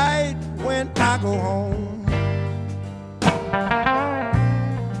night when I go home.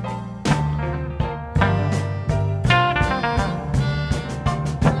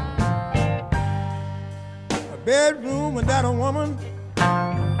 Bedroom without a woman,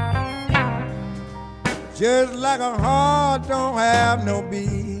 just like a heart don't have no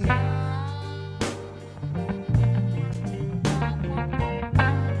beat.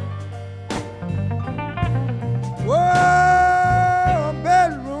 Whoa, a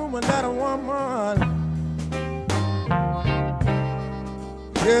bedroom without a woman,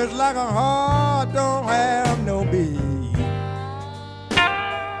 just like a heart don't have no beat.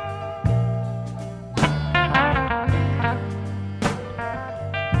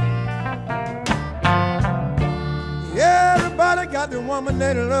 Everybody got the woman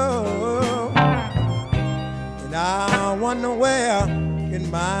they love, and I wonder where can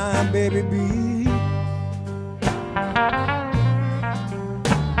my baby be?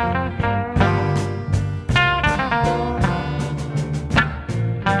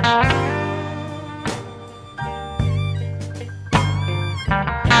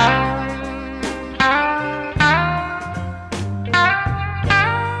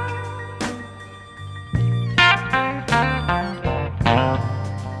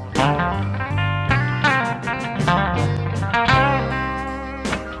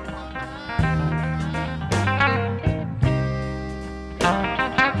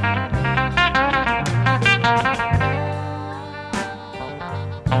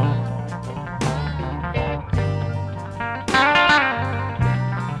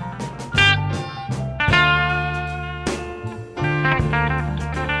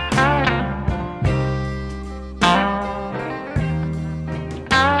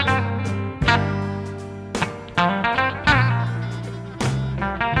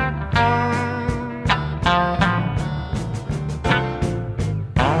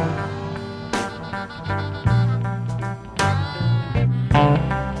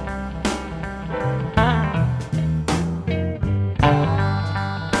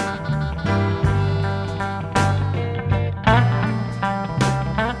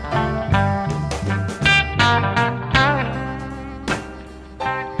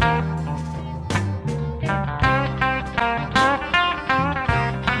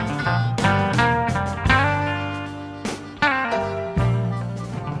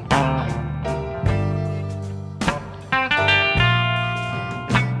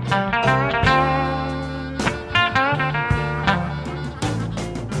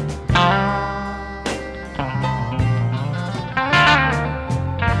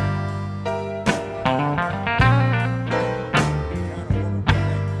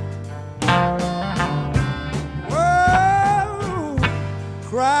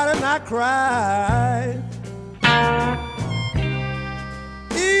 Cried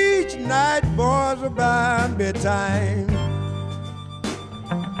each night, boys, about bedtime.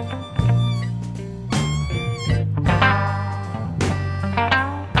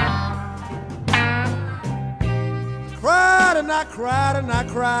 Cried and I cried and I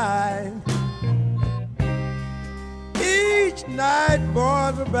cried each night,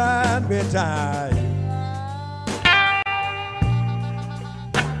 boys, about bedtime.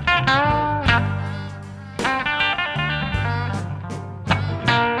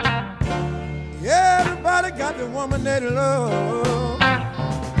 Everybody got the woman they love,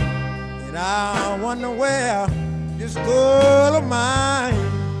 and I wonder where this girl of mine.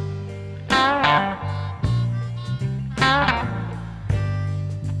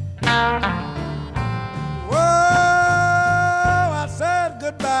 Whoa, I said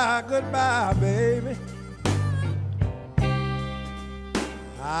goodbye, goodbye, baby.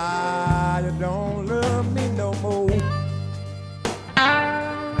 You don't love me no more.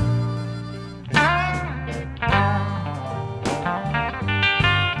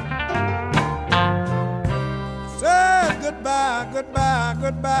 Say goodbye, goodbye,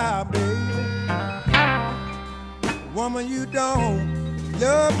 goodbye, baby. Woman, you don't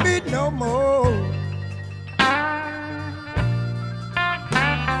love me no more.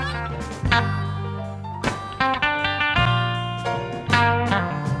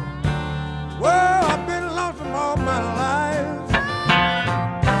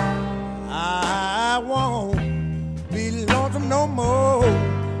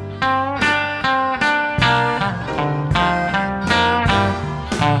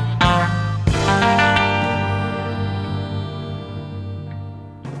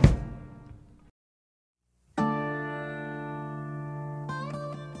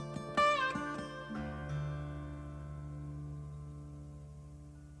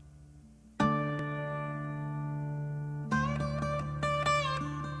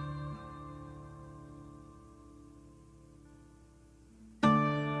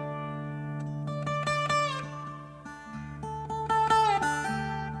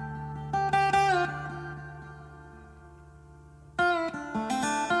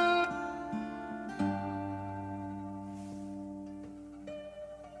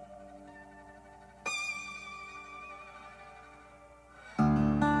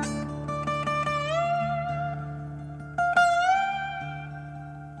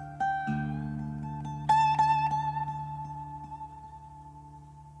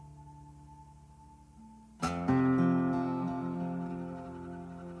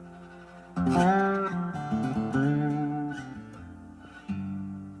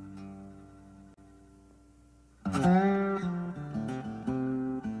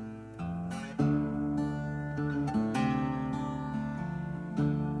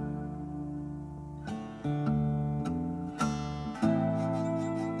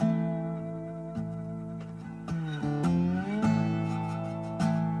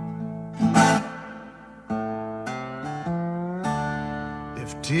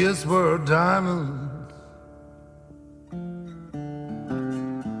 tears were diamonds,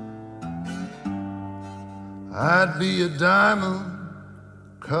 I'd be a diamond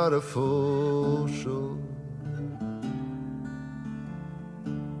cutter for sure.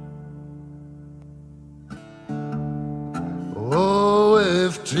 Oh,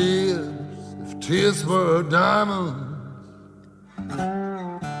 if tears were diamonds,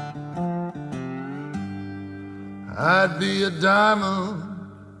 I'd be a diamond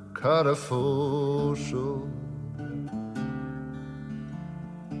cutter for sure.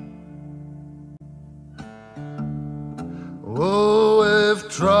 Oh, if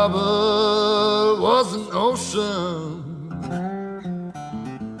trouble was an ocean,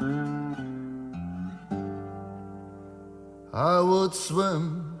 I would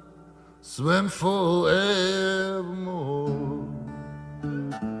swim forevermore.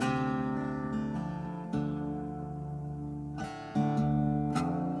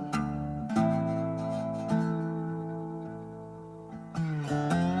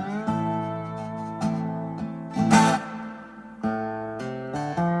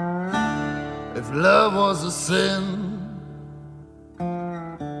 If love was a sin,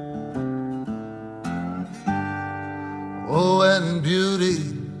 oh, and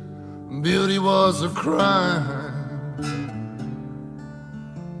beauty was a crime.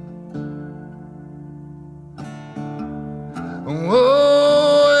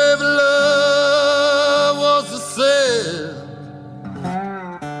 Oh, if love was a sin,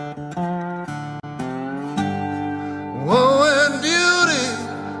 oh, and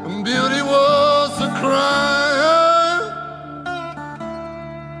beauty was a crime.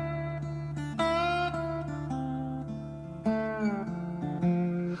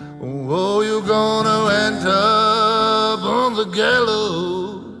 Oh, you're gonna end up on the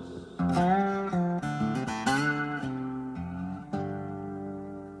gallows,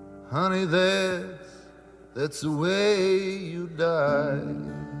 honey, that's the way you die.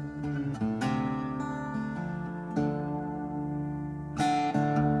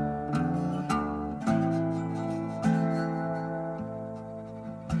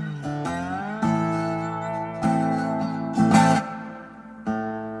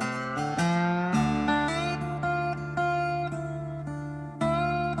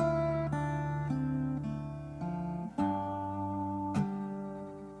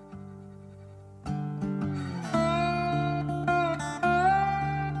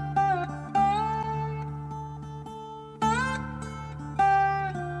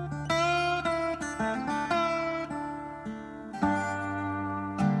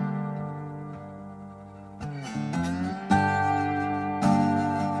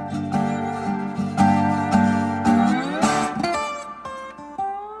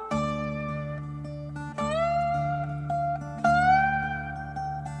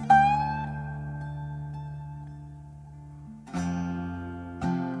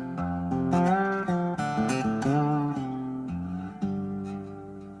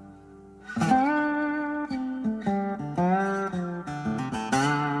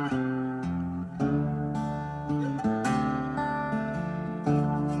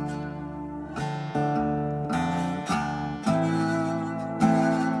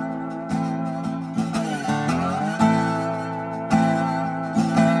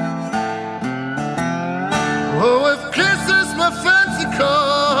 Oh, if kisses my fancy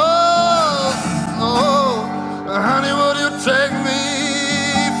cause, oh, honey, would you take me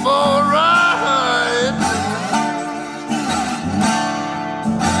for a ride?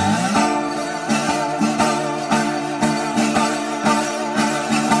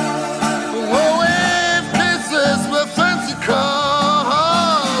 Oh, if kisses my fancy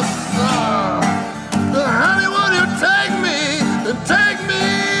cause, honey, would you take me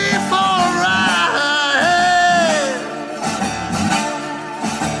for a ride?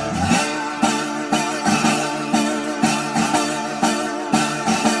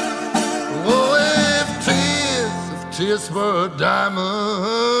 Oh, if tears were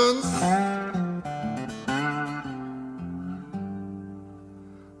diamonds,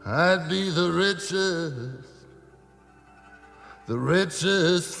 I'd be the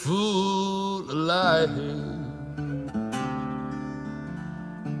richest fool alive.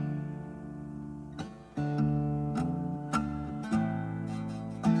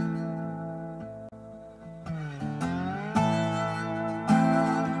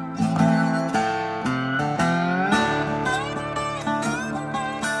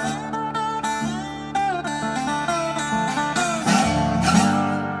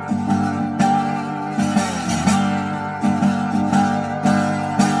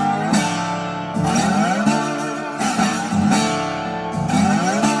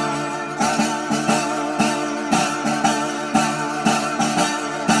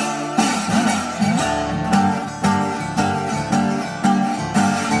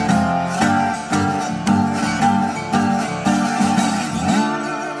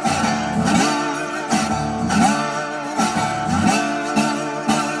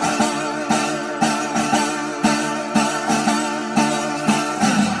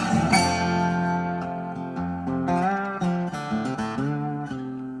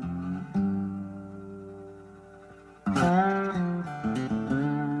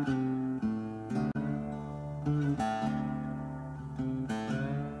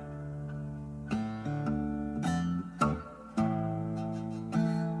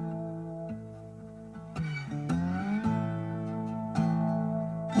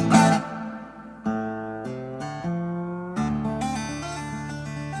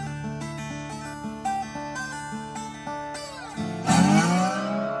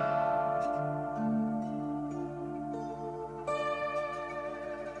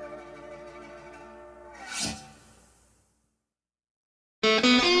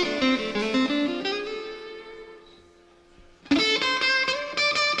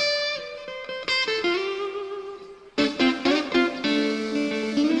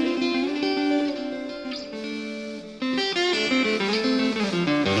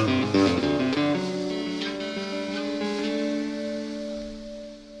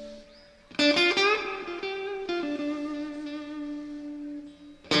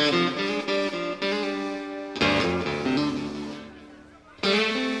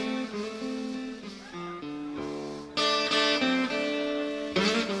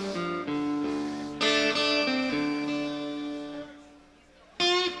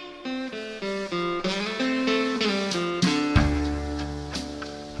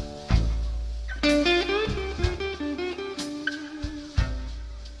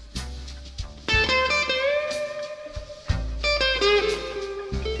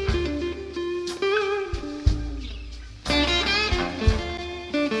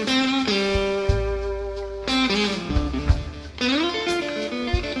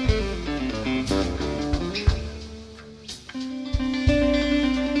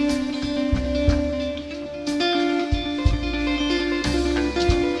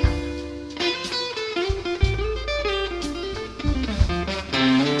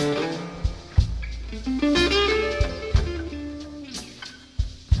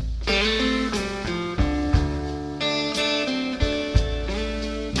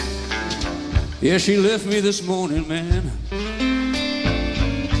 Yeah, she left me this morning, man.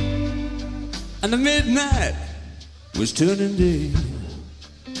 And the midnight was turning day.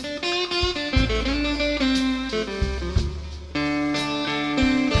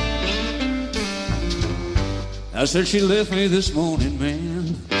 I said she left me this morning,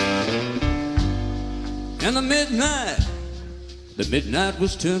 man. And the midnight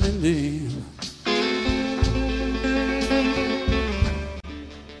was turning day.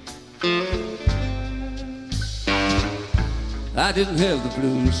 I didn't have the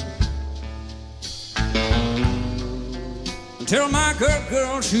blues until my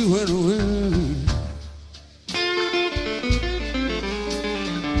girl, she went away.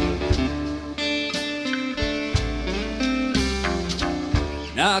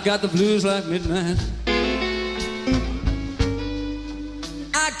 Now I got the blues like midnight.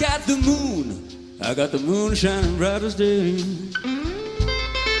 I got the moon shining bright as day.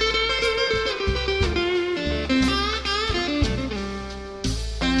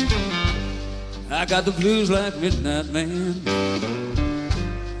 I got the blues like midnight, man.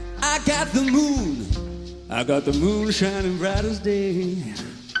 I got the moon shining bright as day.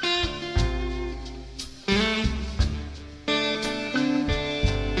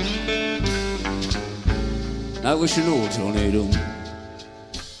 I wish an old tornado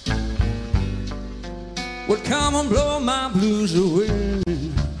would come and blow my blues away.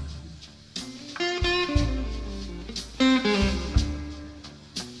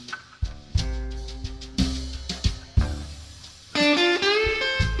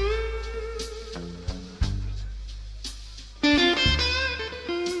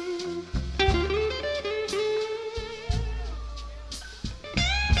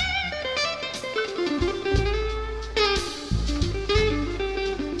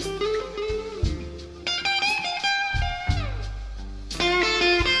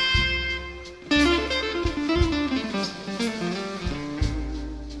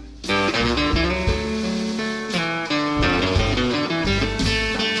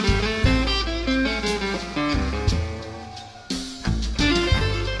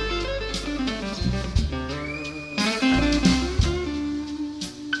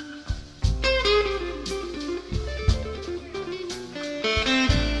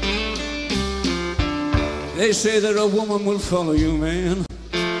 They say that a woman will follow you, man,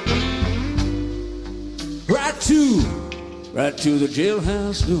 right to the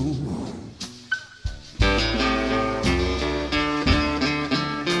jailhouse door.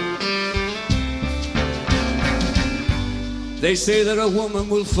 They say that a woman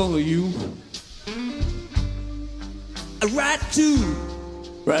will follow you right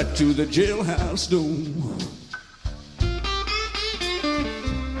to the jailhouse door.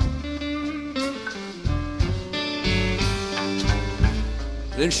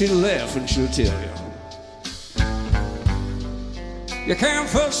 Then she'll laugh and she'll tell you, you can't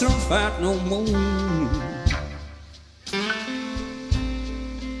fuss and fight no more.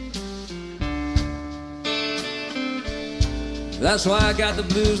 That's why I got the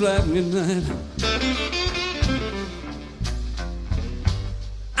blues like midnight.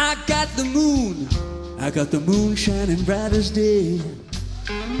 I got the moon shining bright as day.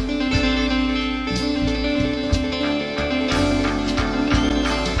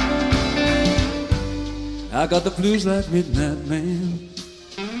 I got the blues like midnight, man.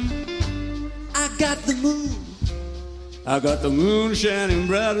 I got the moon shining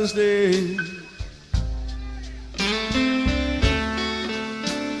bright as day.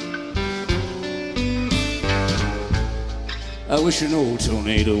 I wish an old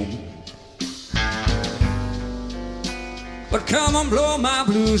tornado would come and blow my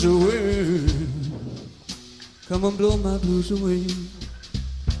blues away. Come and blow my blues away.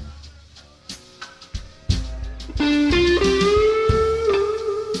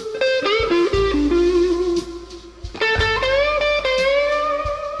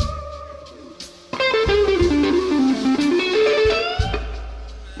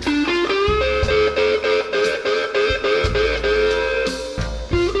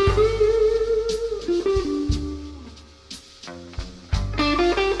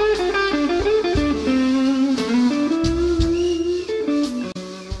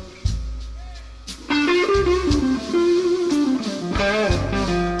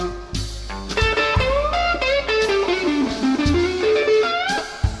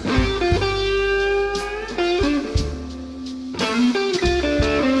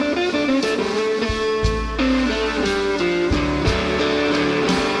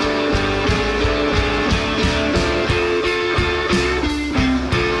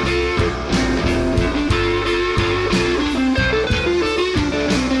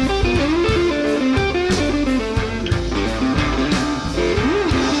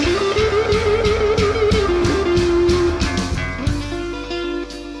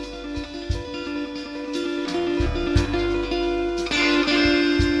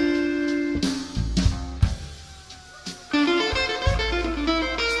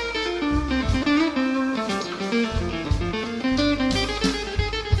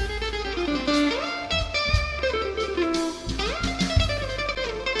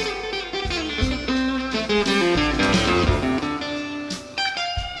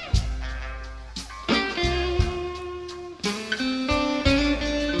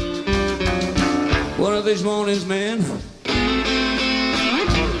 of these mornings, man,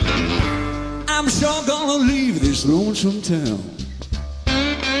 I'm sure gonna leave this lonesome town.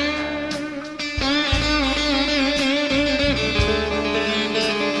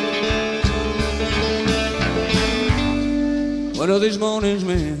 One of these mornings,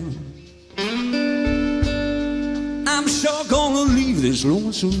 man, I'm sure gonna leave this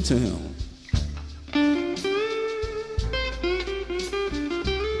lonesome town.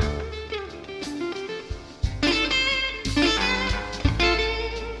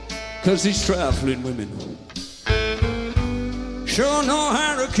 'Cause these trifling women sure know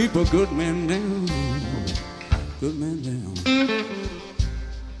how to keep a good man down. Good man down.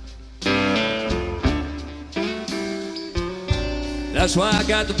 That's why I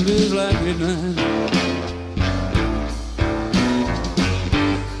got the blues like midnight.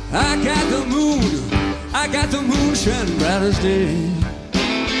 I got the moon shining bright as day.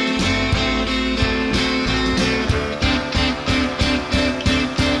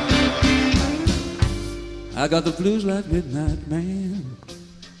 I got the blues like midnight, man.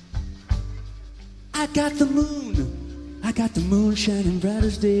 I got the moon shining bright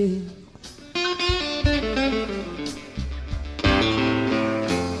as day.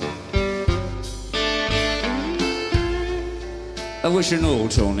 I wish an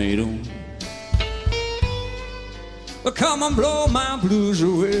old tornado would come and blow my blues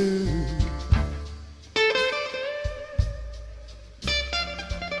away.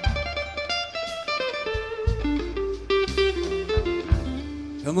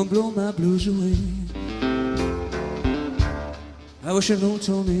 Come and blow my blues away. I wish an old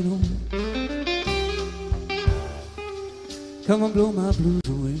tornado come and blow my blues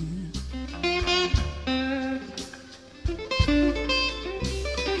away.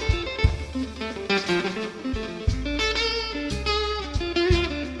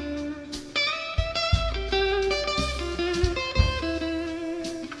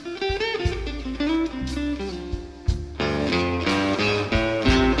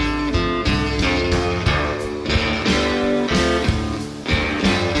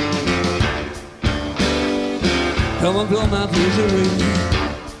 Come and blow my blues away.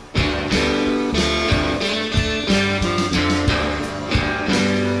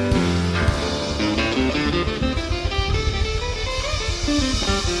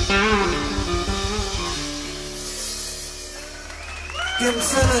 Jim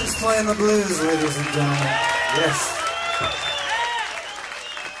Simmons playing the blues, ladies and gentlemen. Yes.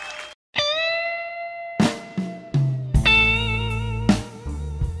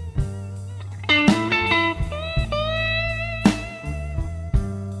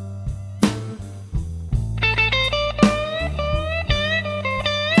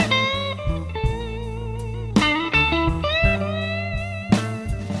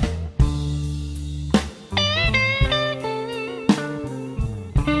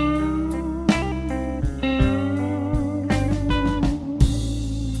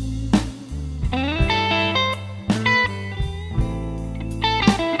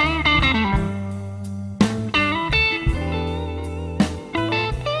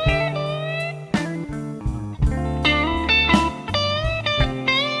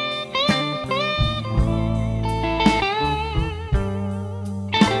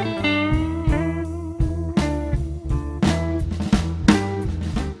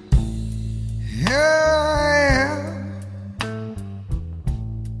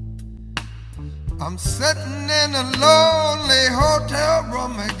 I'm sitting in a lonely hotel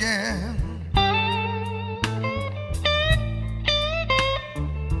room again.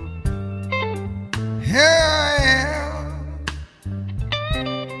 Here I am.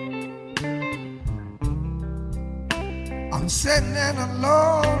 I'm sitting in a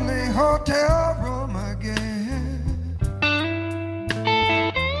lonely hotel room again.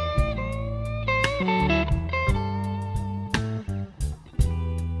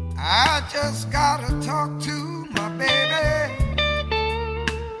 I just gotta talk to my baby.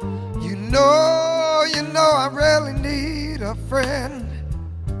 You know I really need a friend.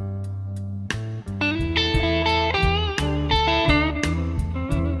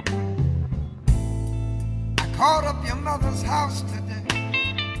 I called up your mother's house today.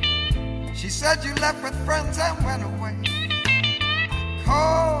 She said you left with friends and went away. I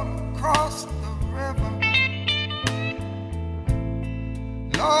called across the river,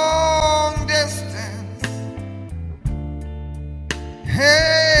 long distance.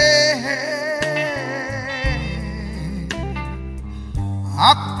 Hey, hey,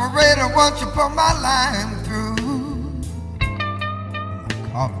 operator, won't you put my line through?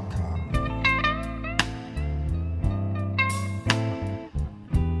 Call a car.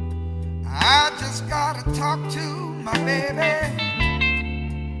 I just gotta talk to my baby.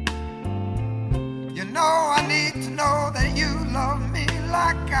 You know I need to know that you love me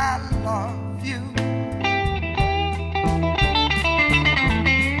like I love you.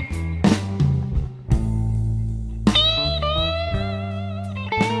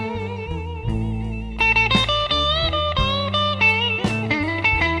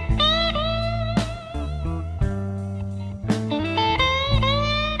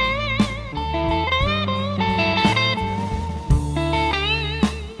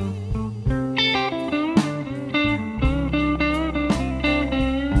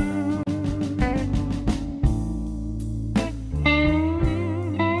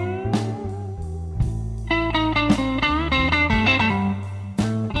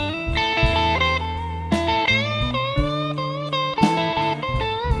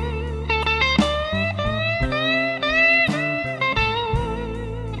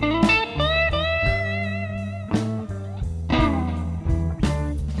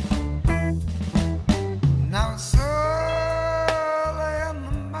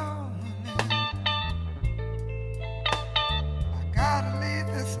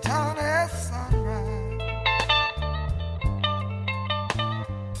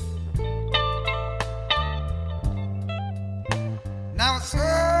 Now it's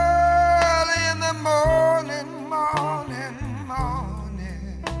early in the morning.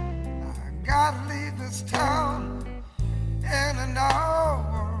 I gotta leave this town in an hour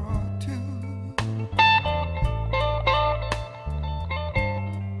or two.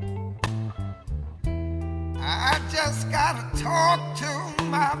 I just gotta talk to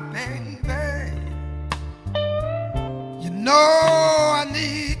my baby. You know I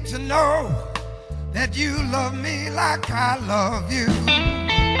need to know that you love me like I love you.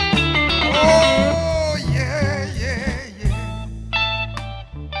 Oh, yeah, yeah, yeah.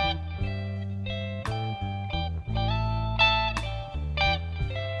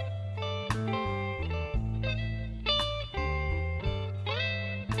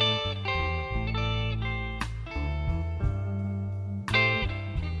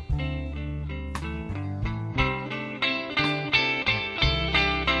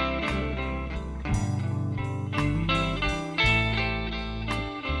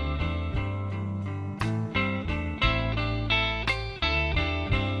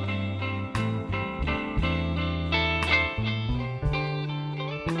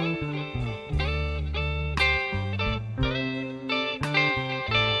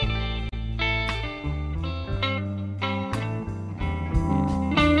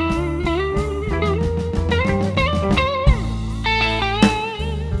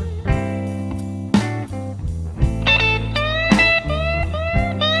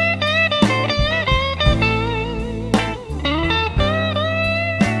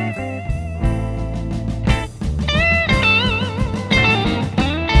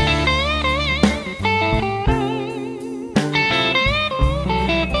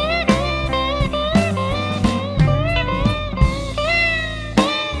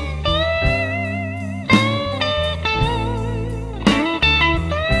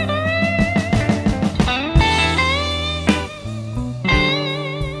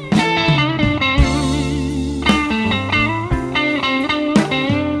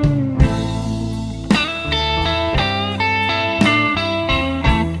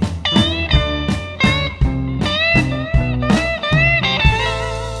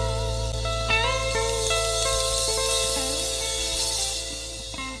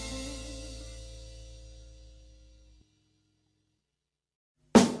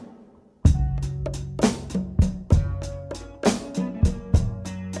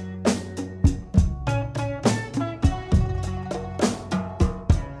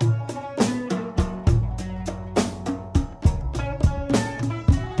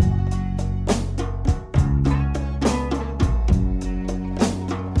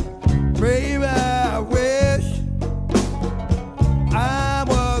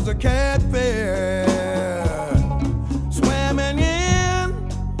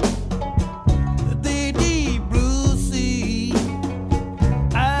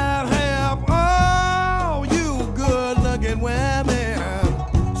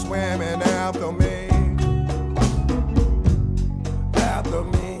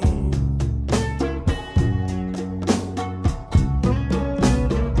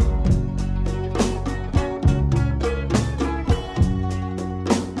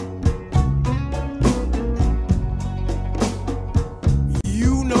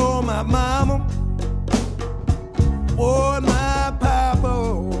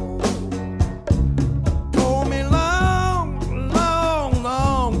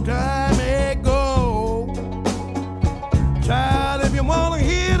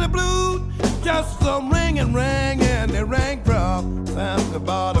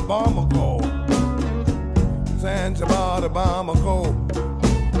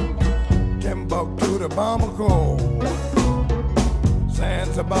 to Bamako,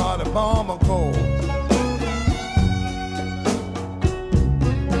 Zanzibar to Bamako.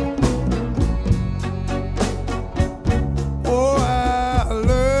 Oh, I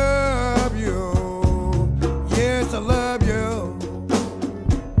love you, yes, I love you,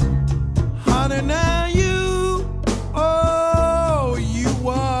 honey. Now you, oh, you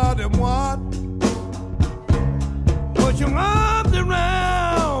what and what? Put your arms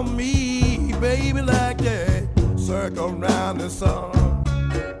around me, baby, like that. Circle around the sun,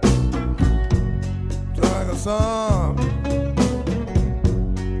 circle sun.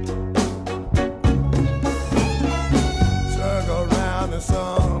 Circle around the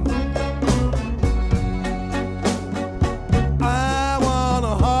sun. I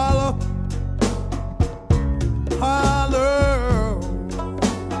wanna holler, holler.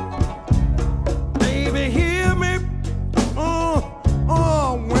 Baby, hear me.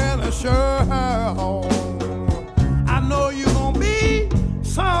 When I shout, I know you gon' be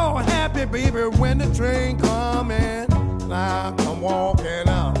so happy, baby, when the train comin'. Now I'm walking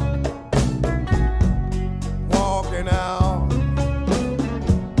out, walking out,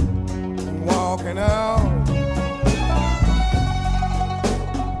 walking out.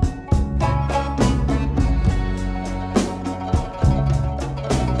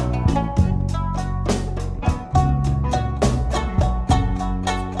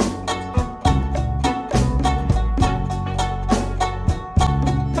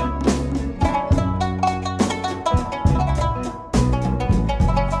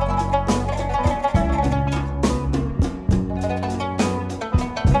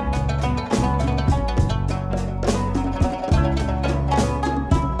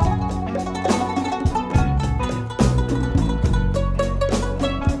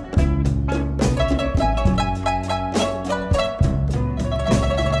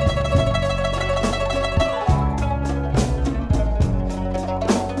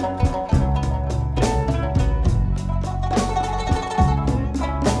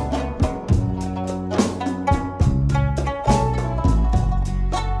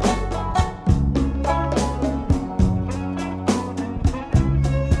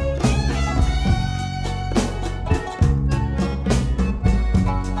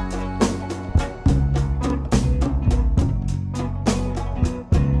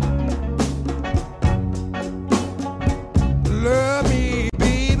 Love me,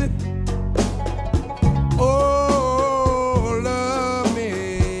 baby. Oh, love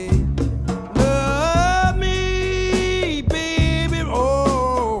me. Love me, baby.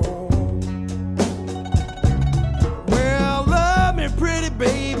 Oh. Well, love me, pretty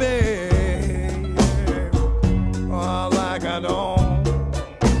baby. Oh, like I don't.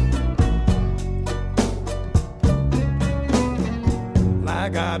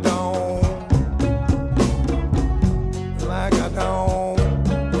 Like I don't. Like I don't.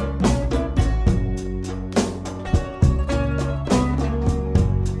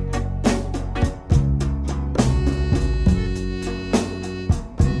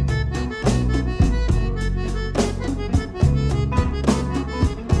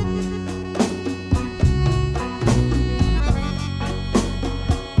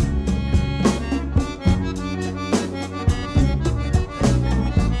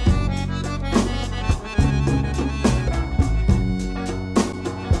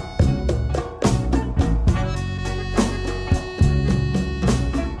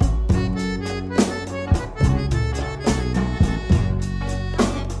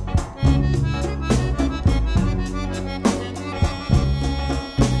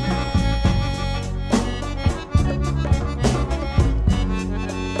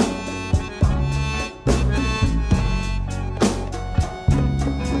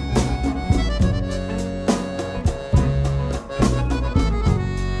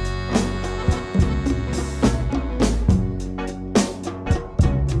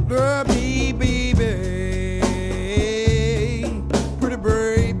 Love me, baby, pretty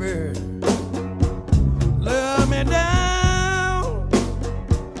baby. Love me down,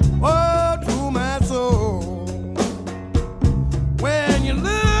 oh, to my soul. When you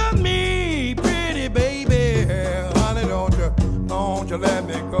love me, pretty baby, honey, don't you let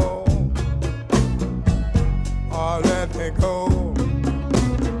me go. Oh, let me go.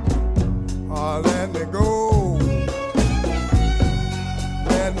 Oh, let me go.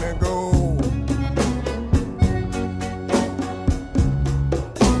 Let me go.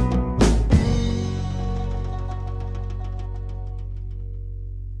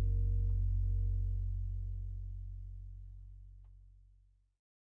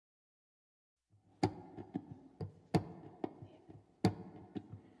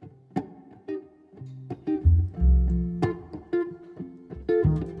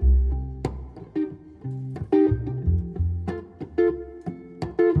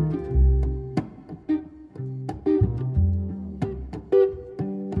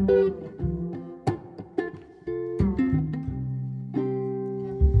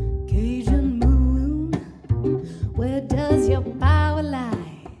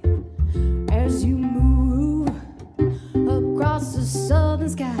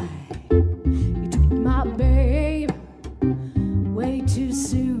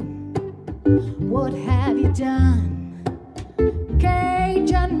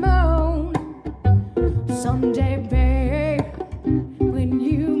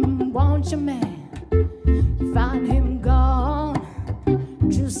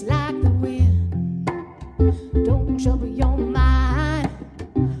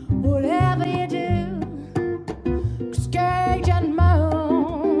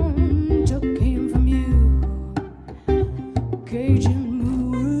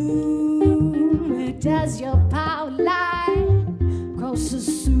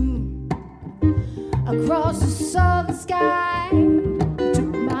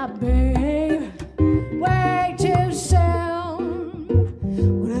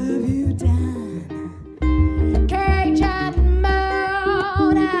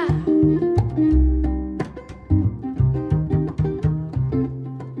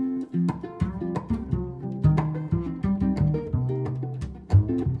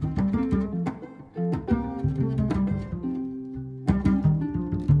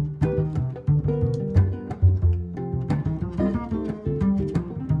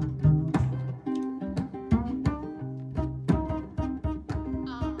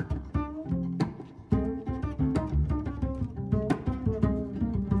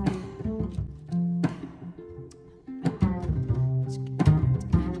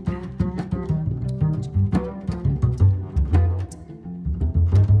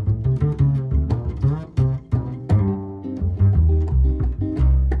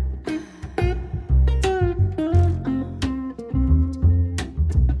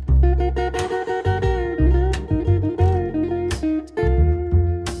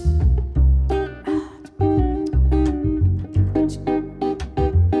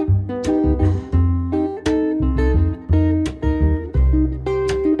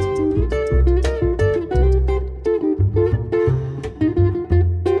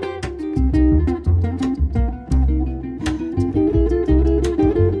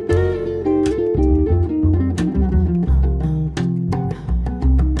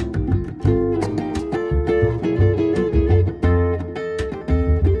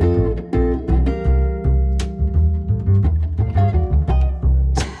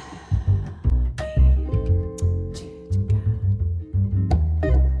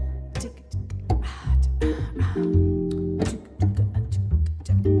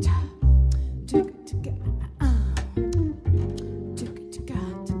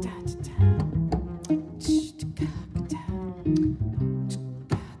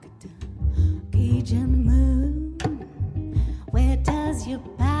 Cajun moon, where does your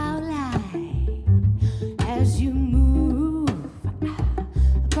power lie as you move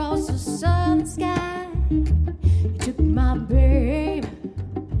across the southern sky? You took my babe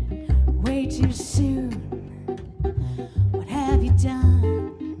way too soon. What have you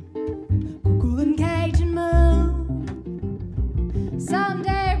done? Cuckoo and Cajun moon,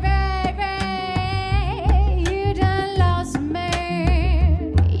 someday, baby, you done lost me.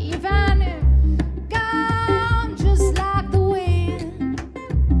 You find it gone just like the wind.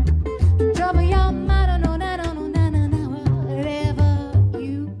 Trouble your mind, no, no, no, no, no, no, no. Whatever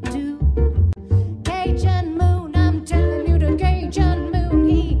you do, Cajun moon, I'm telling you, the Cajun moon,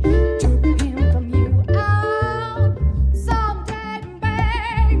 he took him from you. Oh, someday,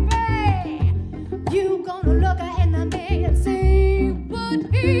 baby, you gonna look her in the mirror and see what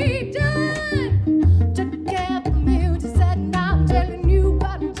he done. Took care from you, just said, now I'm telling you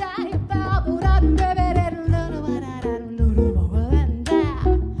what I'm telling you about, but I'm baby, I don't know what I don't know what I'm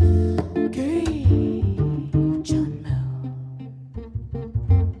down. Cajun moon,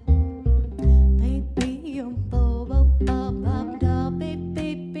 baby, you're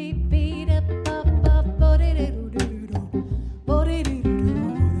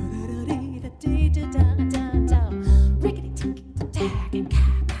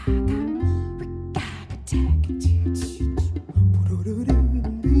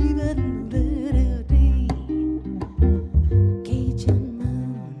Cajun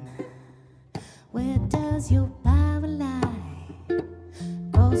moon, where does your power lie?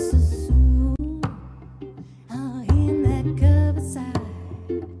 Across the zoo, in that cover side.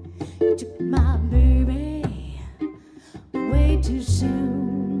 You took my baby way too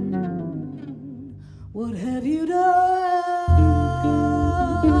soon. What have you done,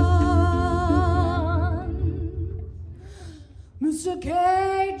 Mr.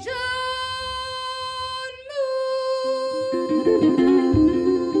 Cajun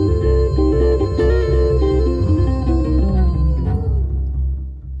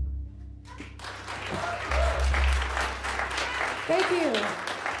Thank you.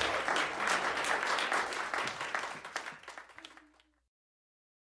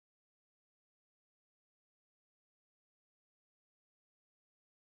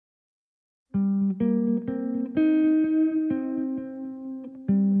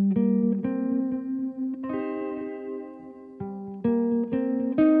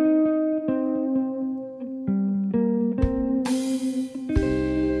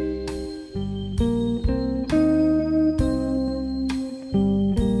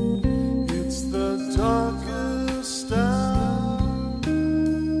 It's the darkest hour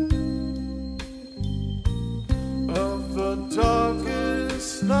of the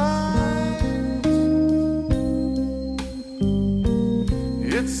darkest night.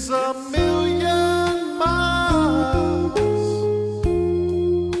 It's a million miles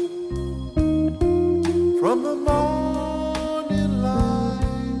from the morning light.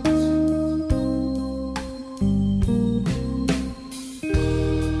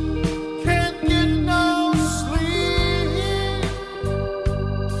 Can't get no sleep,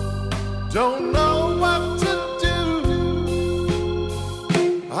 don't know what to do.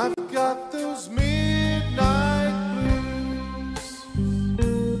 I've got those midnight blues.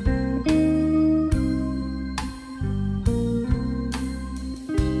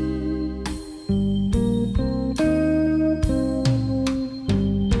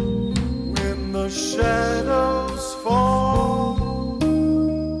 When the shadows fall,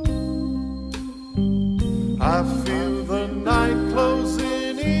 I feel the night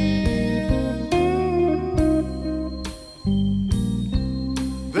closing in.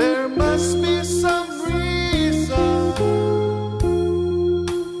 There must be some reason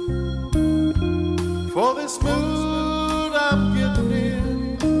for this mood I'm getting in.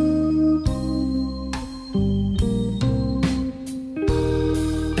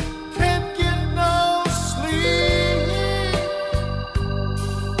 Can't get no sleep,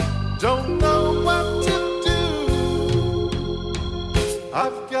 don't know what to do.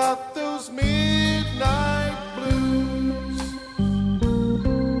 I've got those midnight blues.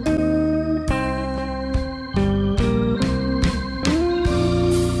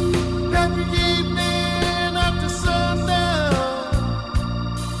 Every evening after sundown,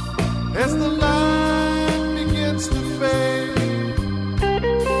 as the light begins to fade,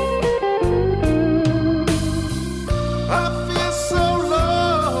 I feel so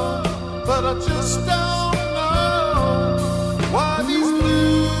low, but I just don't know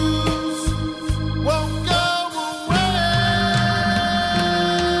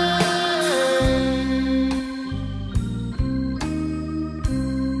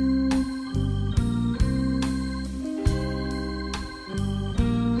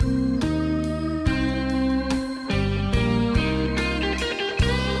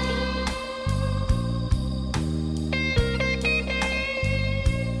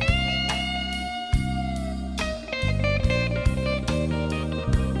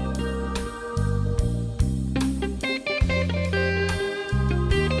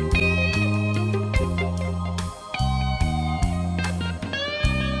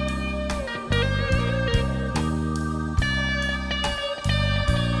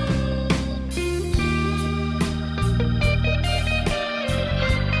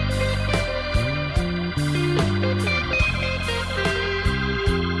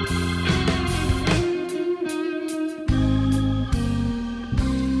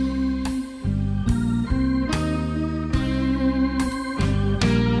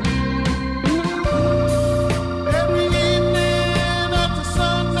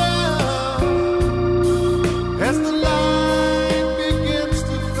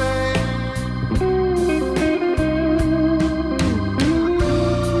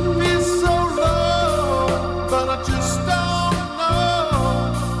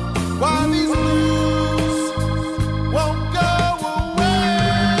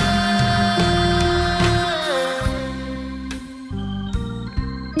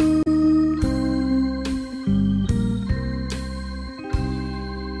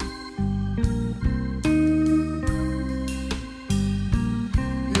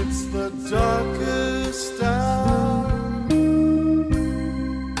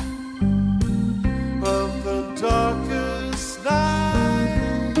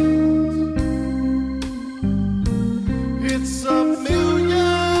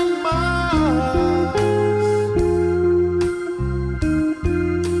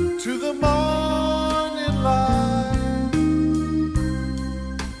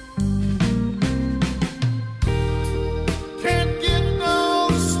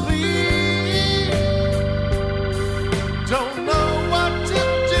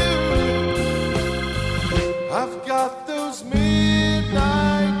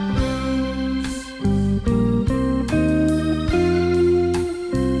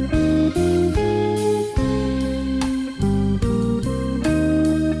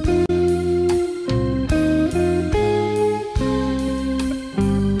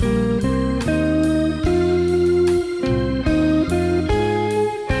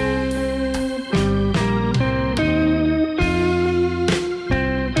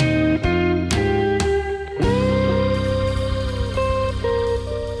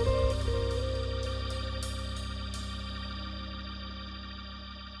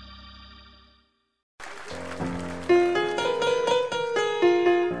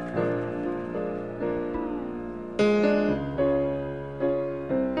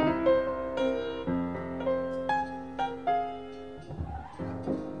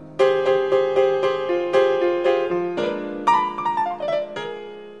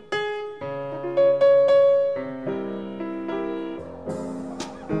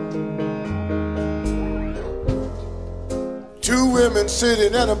Two women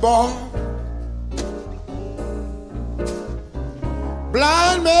sitting at a bar.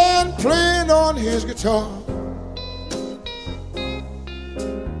 Blind man playing on his guitar.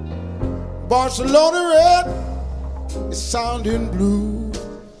 Barcelona red is sounding blue.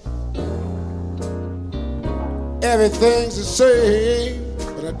 Everything's the same,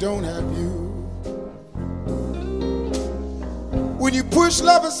 but I don't have you. When you push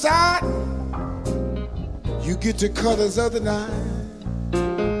love aside, you get the colors of the night.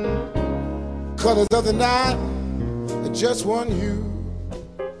 Colors of the night, just one hue.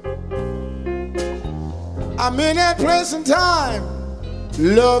 I'm in that place and time.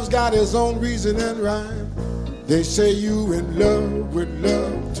 Love's got its own reason and rhyme. They say you in love with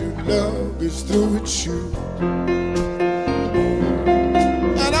love. To love is through with you.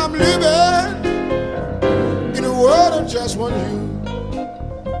 And I'm living in a world of just one hue.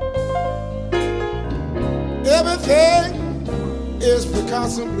 Everything is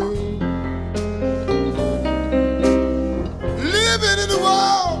Picasso blue. Living in the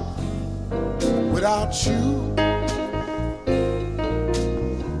world without you.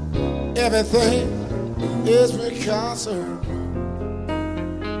 Everything is Picasso.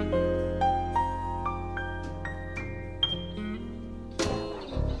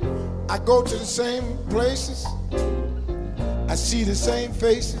 I go to the same places, I see the same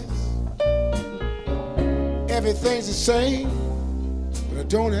faces. Everything's the same, but I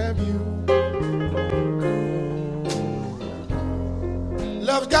don't have you.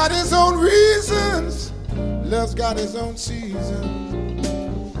 Love's got its own reasons, love's got its own seasons.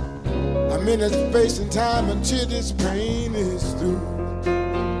 I'm in this space and time until this pain is through.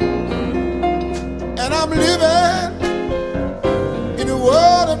 And I'm living in a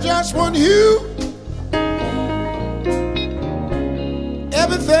world of just one hue.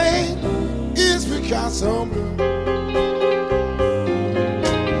 Everything is Picasso blue.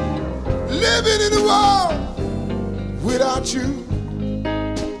 Living in a world without you.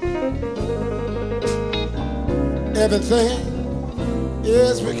 Everything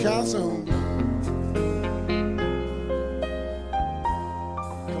is Picasso.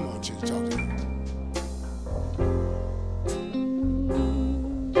 Come on, chicks, talk to me.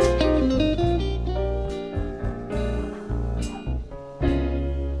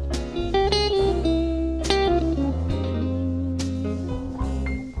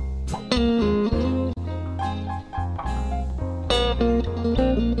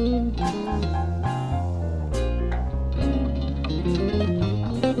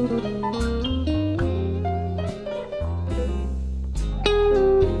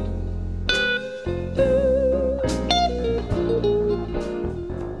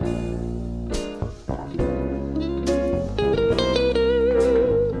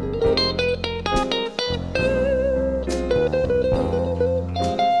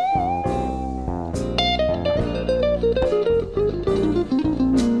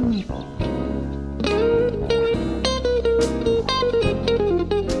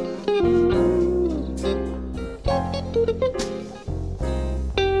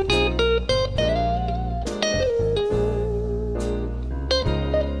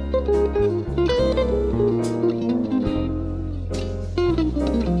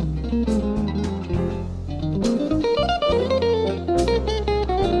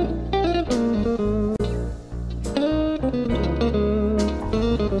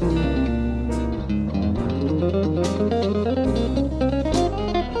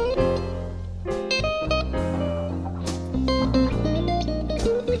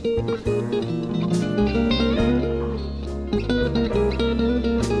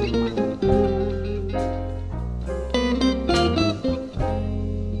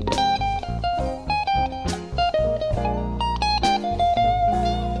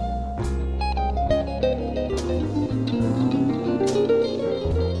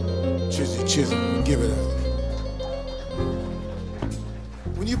 Give it up.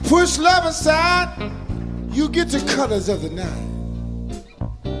 When you push love aside, you get the colors of the night.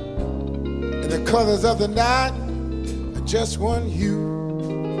 And the colors of the night are just one hue.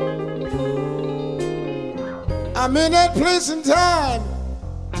 I'm in that place and time.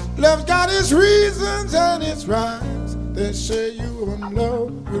 Love's got its reasons and its rhymes. They say you are in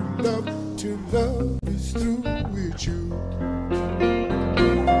love with love. To love is through with you.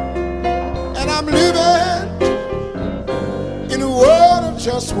 And I'm living in a world of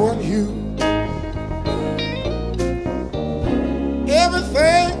just one hue.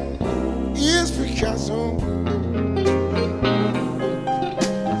 Everything is Picasso.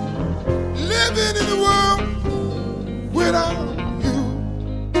 Living in a world without you.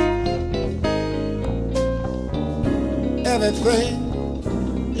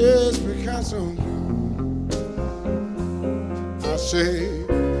 everything is Picasso. I say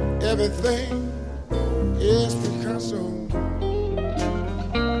everything is Picasso.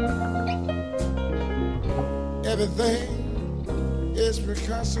 Everything is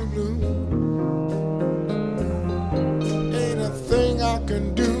Picasso blue. Ain't a thing I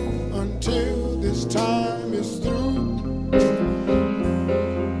can do until this time is through.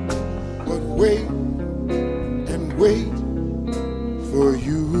 But wait and wait for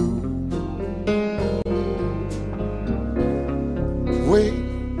you. Wait,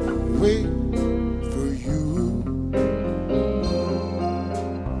 wait for you.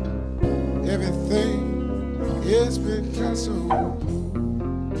 Everything is Picasso.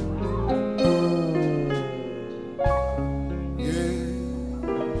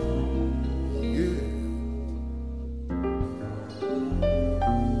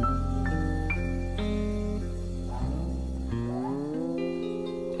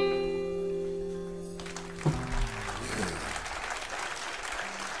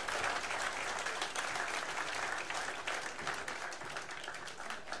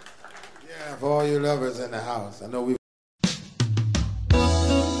 For all you lovers in the house, I know we.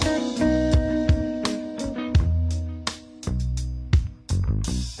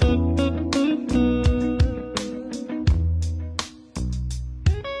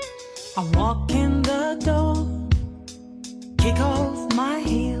 I walk in the door, kick off my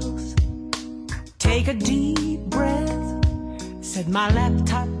heels, take a deep breath, set my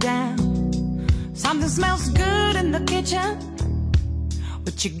laptop down. Something smells good in the kitchen.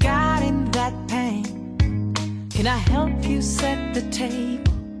 What you got in that pan? Can I help you set the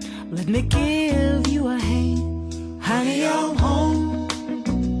table? Let me give you a hand. Honey, I'm home.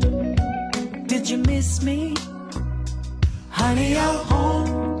 Did you miss me? Honey, I'm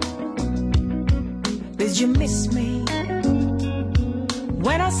home. Did you miss me?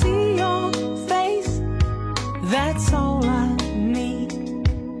 When I see your face, that's all I need.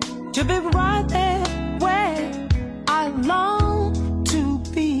 To be right there where I long to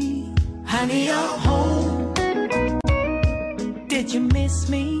be. Honey, I'm home. Did you miss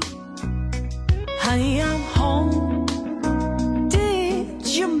me? Honey, I'm home. Did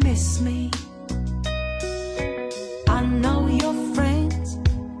you miss me? I know your friends,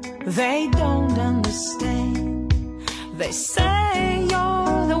 they don't understand. They say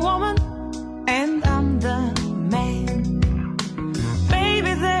you're the woman and I'm the man.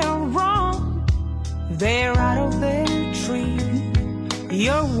 Baby, they're wrong. They're out of their tree.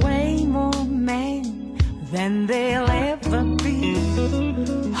 You're way more man than they'll ever be.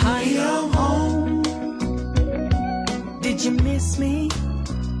 Honey, I'm home. Did you miss me?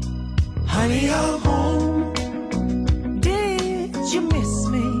 Honey, I'm home. Did you miss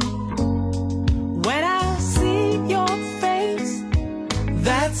me? When I see your face,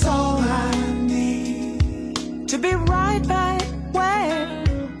 that's all I need. To be right back where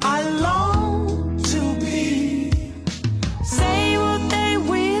I long to be. Say what they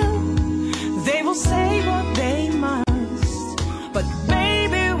will say what they must. But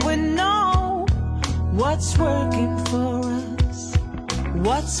baby, we know what's working for us.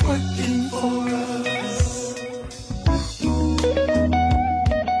 What's working for us.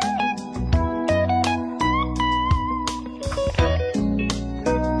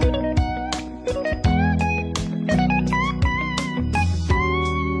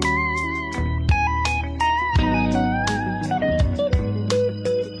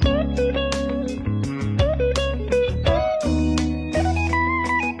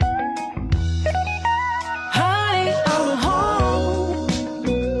 Honey, I'm home.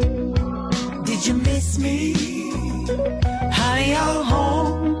 Did you miss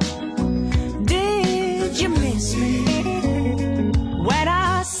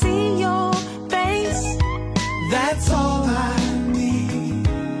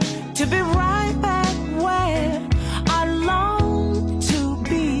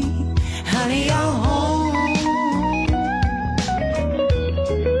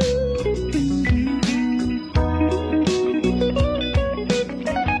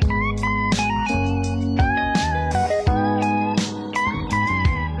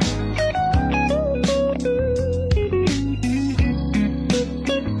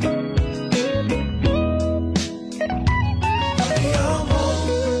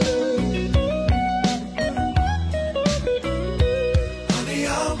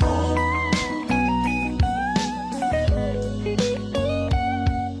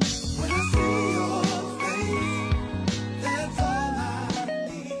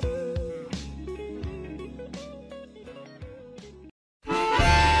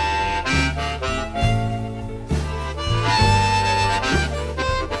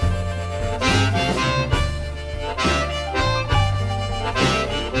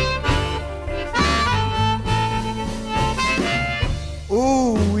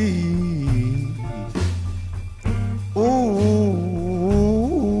Ooh-wee. Ooh-wee.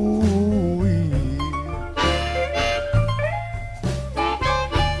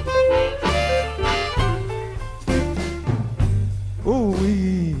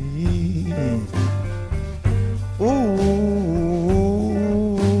 Ooh-wee. Ooh-wee.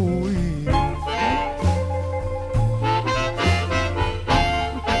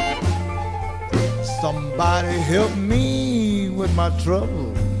 Somebody help me with my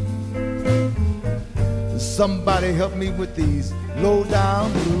trouble. Somebody help me with these low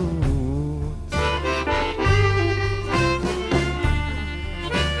down blues.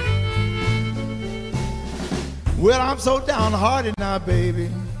 Well, I'm so downhearted now, baby.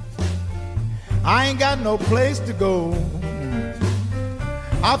 I ain't got no place to go.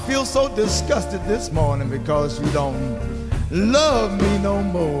 I feel so disgusted this morning because you don't love me no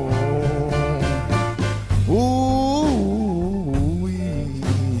more. Ooh-wee.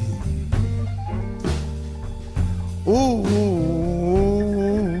 Ooh-wee.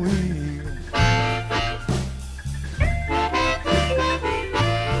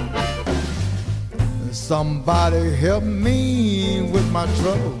 Somebody help me with my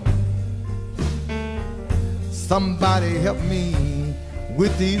trouble. Somebody help me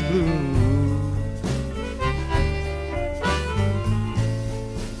with these blues.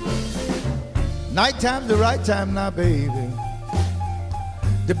 Nighttime's the right time now, baby,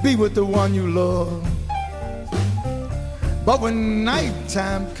 to be with the one you love. But when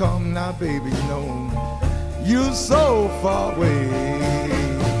nighttime come now, baby, you know you're so far away.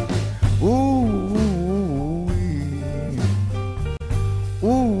 Ooh-wee.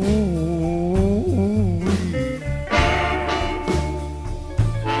 Ooh-wee.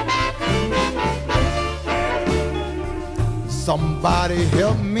 Somebody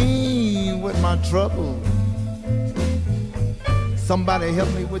help me with my trouble. Somebody help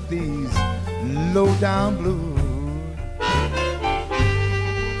me with these low down blues.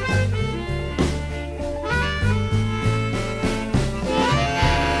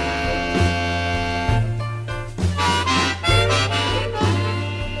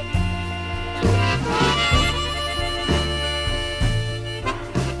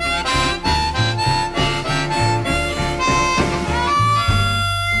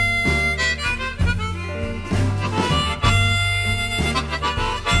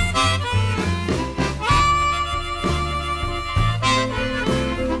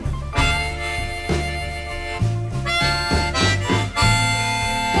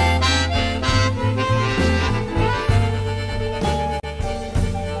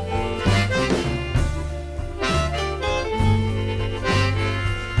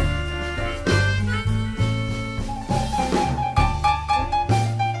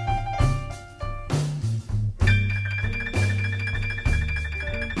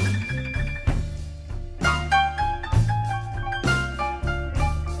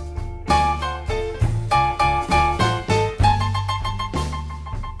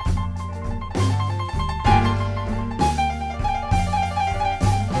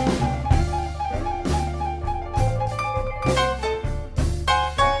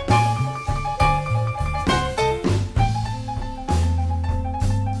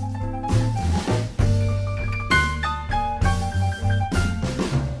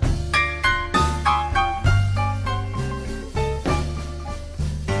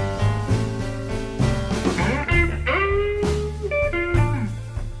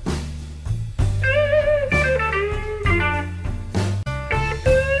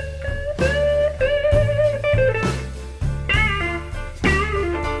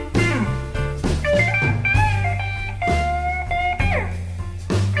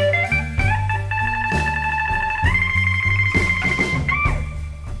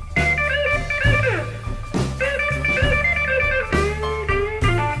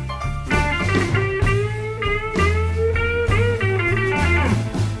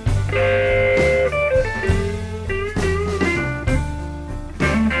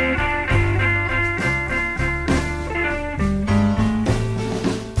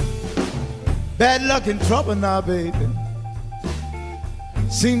 Bad luck and trouble now, baby,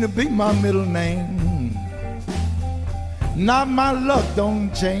 seem to be my middle name. Now my luck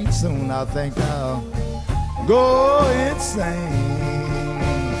don't change soon, I think I'll go insane.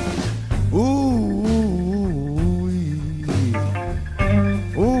 Ooh-wee.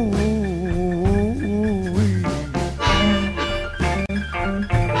 Ooh-wee.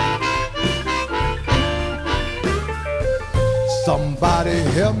 Somebody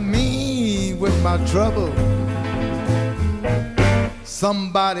help me with my trouble.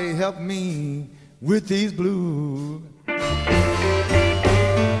 Somebody help me with these blues.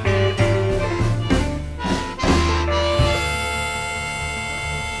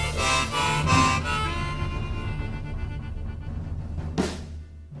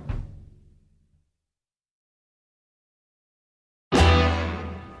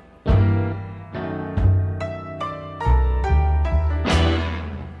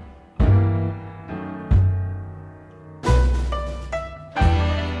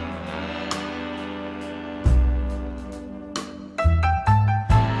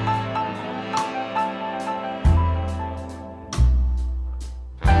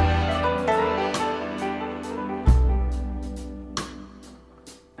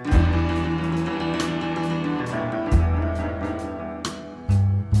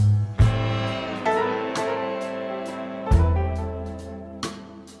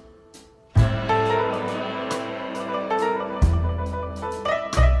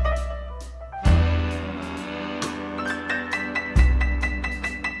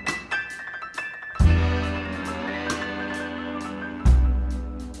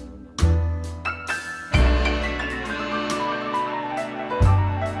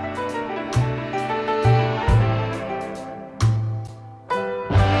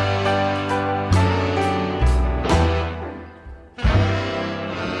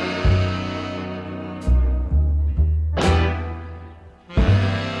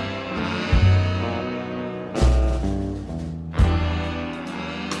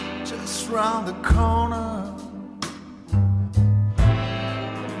 just round the corner.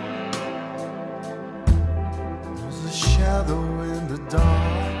 There's a shadow in the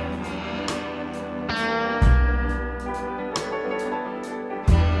dark.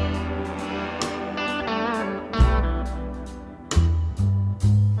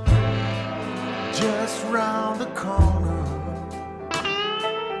 Just round the corner.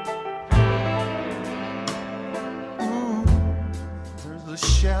 There's a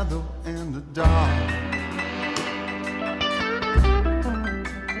shadow in the dark.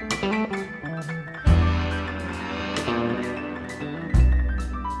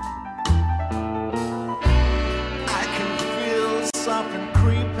 I can feel something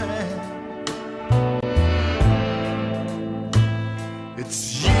creeping. It's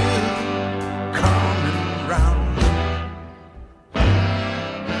you coming round.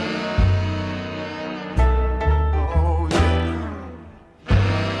 Oh yeah.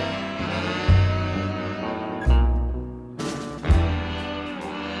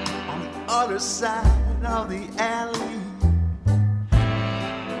 On the other side of the alley,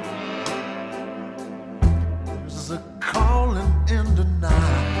 there's a calling in the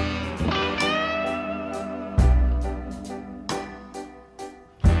night.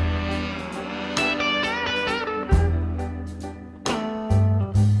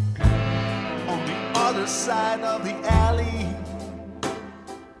 Other side of the alley,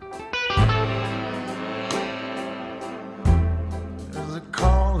 there's a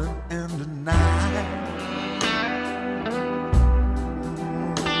calling in the night.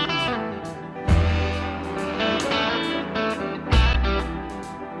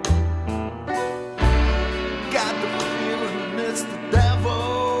 Got the feeling it's the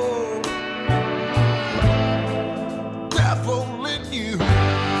devil, devil in you.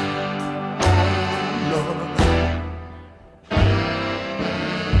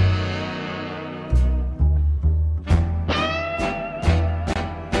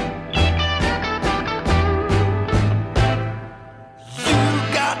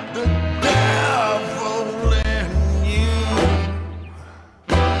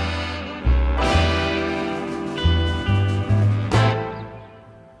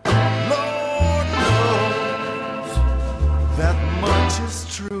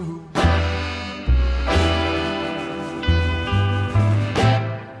 True.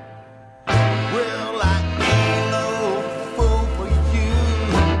 Well, I ain't no fool for you.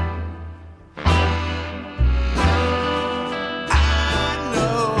 I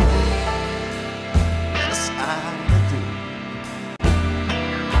know, yes I do.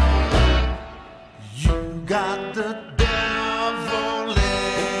 You got the devil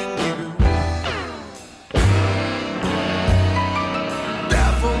in you.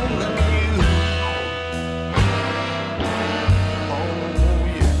 Devil in you. Oh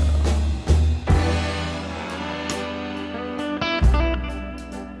yeah.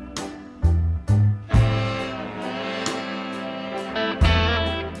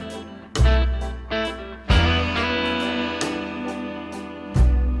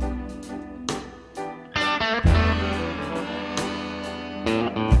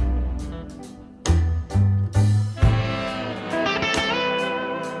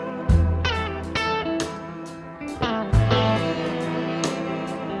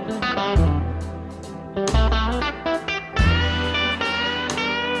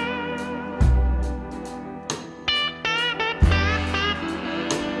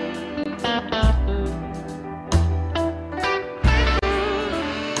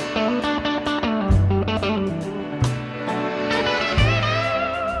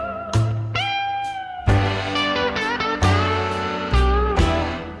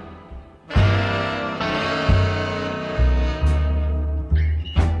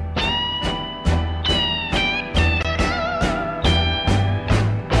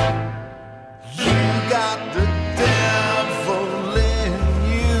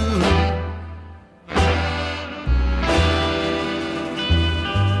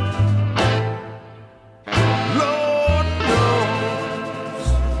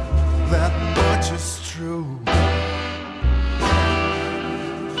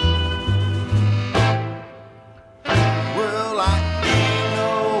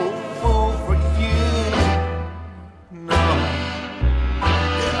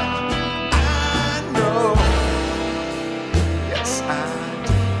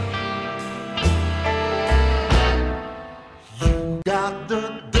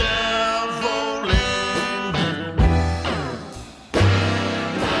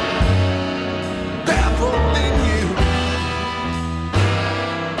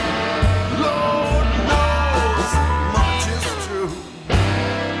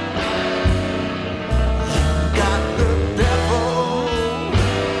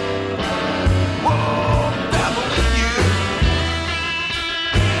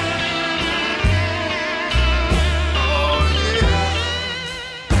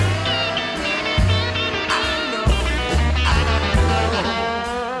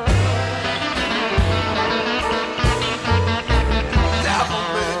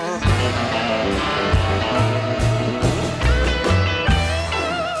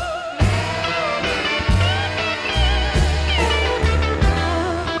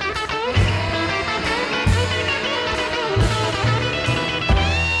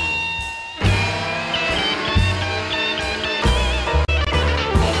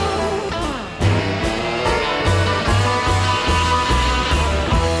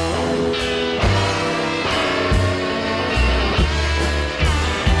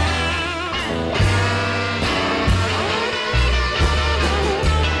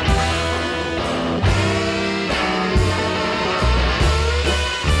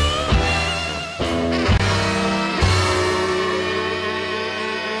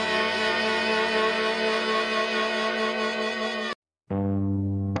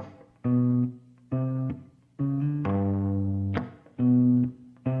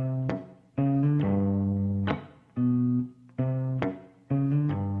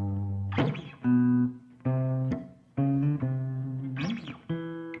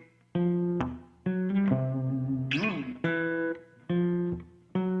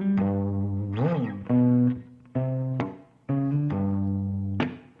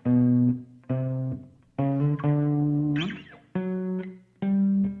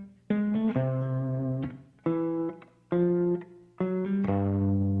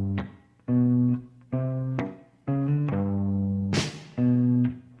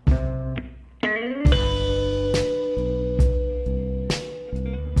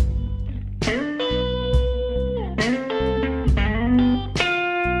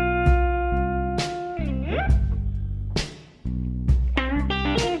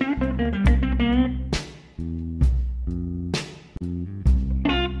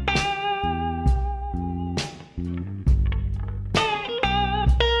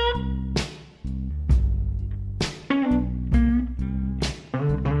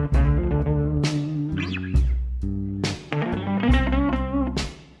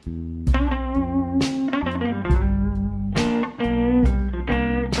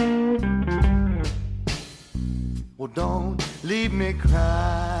 me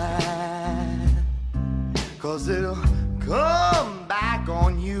cry, 'cause it'll come back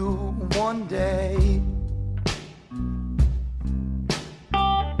on you one day.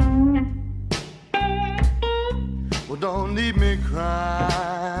 Well, don't leave me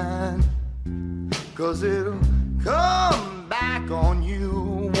crying, 'cause it'll come back on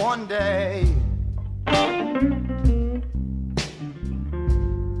you one day.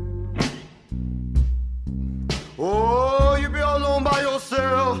 Oh, you'll be alone by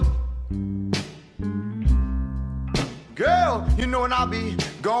yourself, girl, you know, and I'll be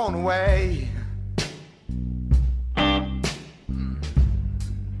gone away.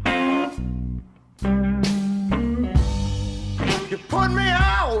 You put me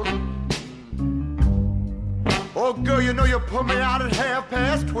out, oh girl, you know you put me out at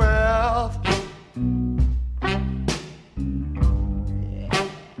 12:30.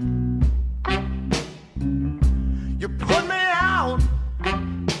 You put me out,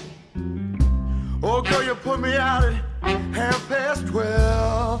 oh girl, you put me out at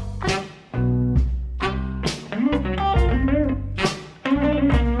 12:30.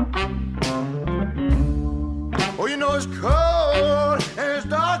 Oh, you know it's cold and it's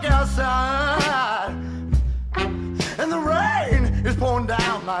dark outside, and the rain is pouring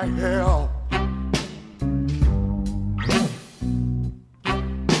down like hell.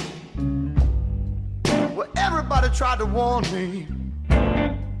 Well, everybody tried to warn me.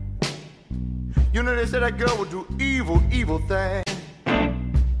 You know, they said that girl would do evil, evil things.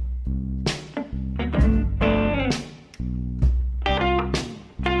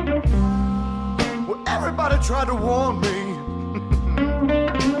 Well, everybody tried to warn me.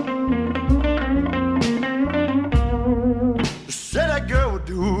 Said that girl would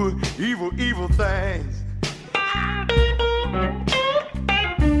do evil, evil things.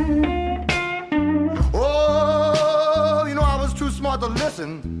 Oh, you know, I was too smart to listen,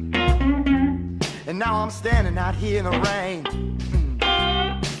 and now I'm standing out here in the rain.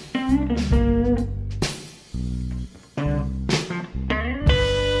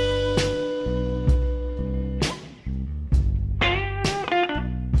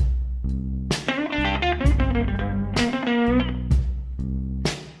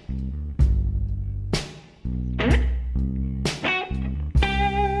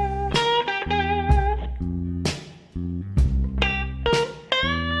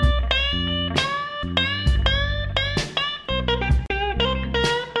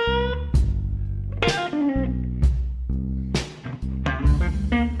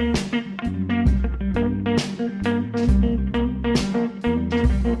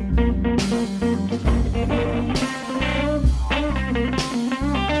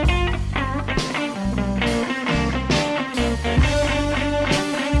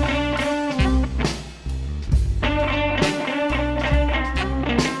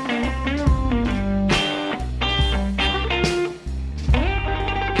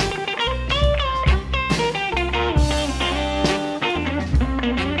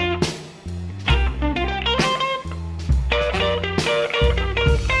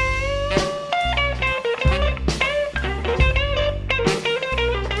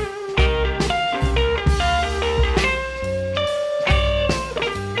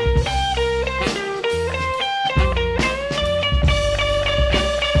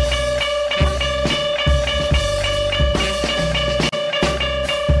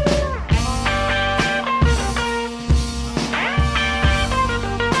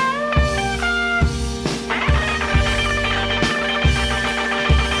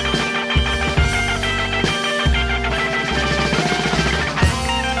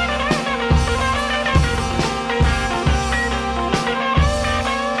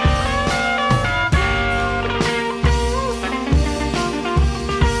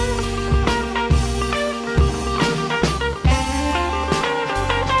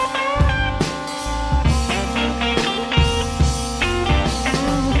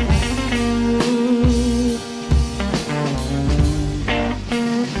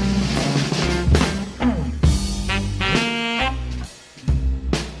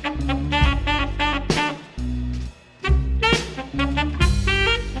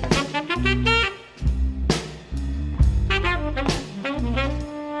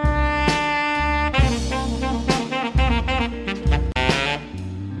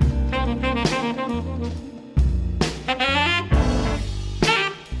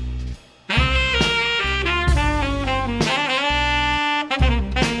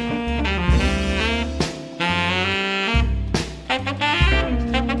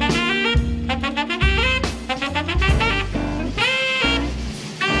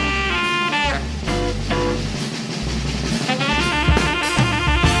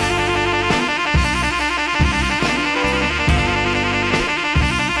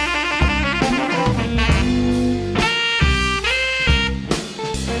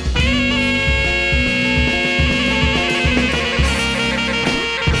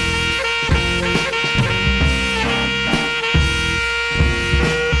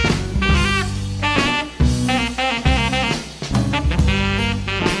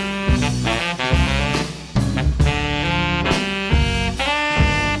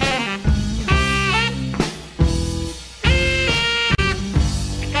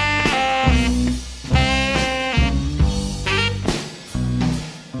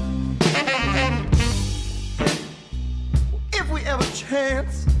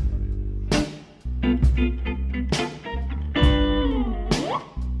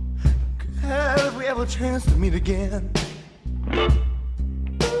 ever chance to meet again,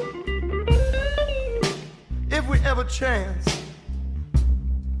 if we ever chance,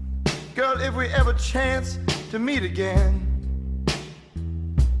 girl, if we ever chance to meet again.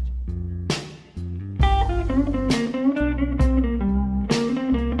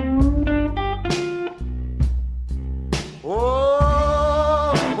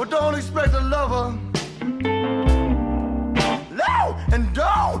 Oh, well, don't expect a lover. No, and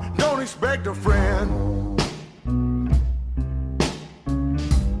don't expect a friend.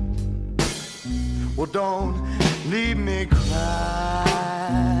 Well, don't leave me crying,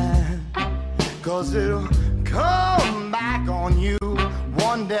 'cause it'll come back on you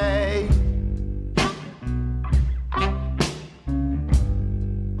one day.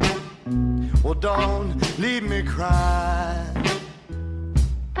 Well, don't leave me crying,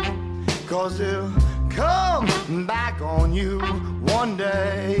 'cause it'll come back on you one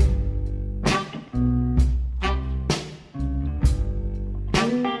day.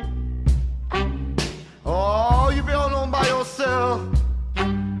 Oh, you be all alone by yourself,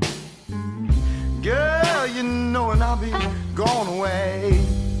 girl, you know, and I'll be gone away.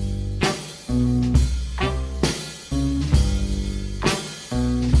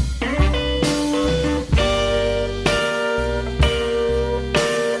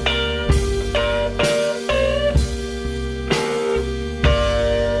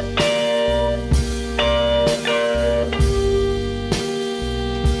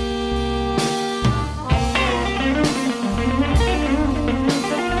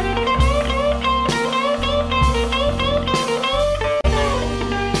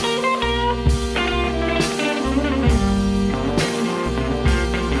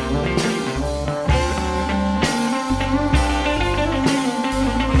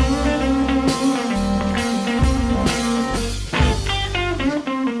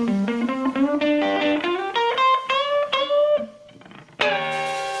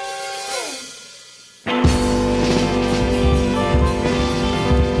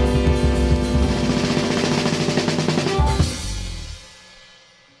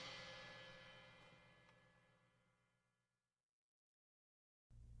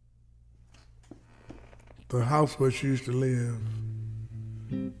 The house where she used to live,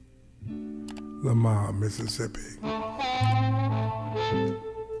 Lamar, Mississippi.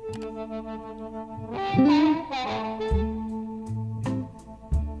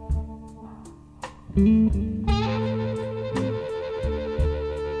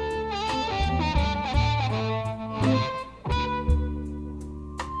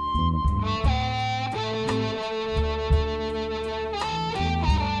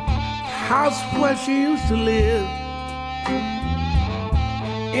 House where she used to live,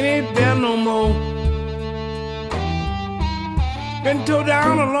 it ain't there no more. Been tore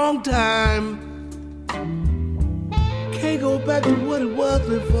down a long time, can't go back to what it was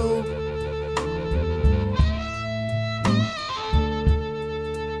before.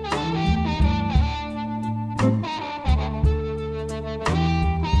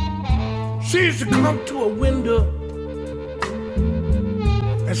 She used to come to a window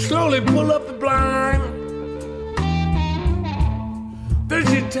and slowly pull up the blind. Then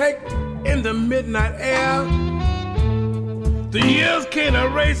she'd take in the midnight air. The years can't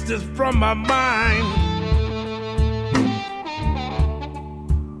erase this from my mind.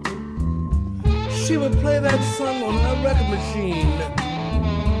 She would play that song on her record machine.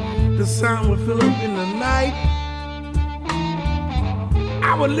 The sound would fill up in the night.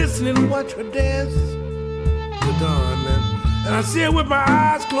 I would listen and watch her dance the dawn, and I see her with my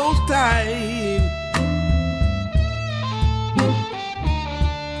eyes closed tight.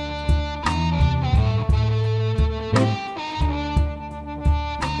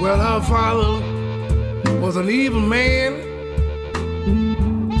 Well, her father was an evil man.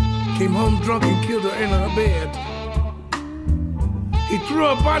 Came home drunk and killed her in her bed. He threw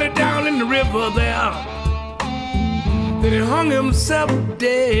her body down in the river there. Then he hung himself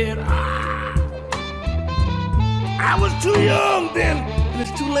dead. I was too young then, and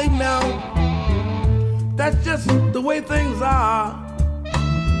it's too late now. That's just the way things are.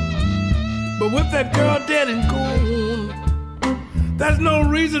 But with that girl dead and gone, there's no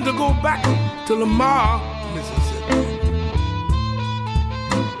reason to go back to Lamar, Mississippi.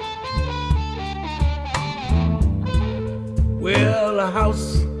 Well, the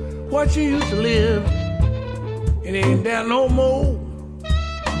house where she used to live, it ain't there no more.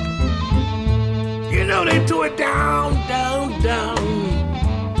 You know they tore it down, down, down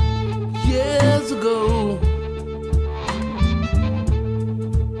years ago.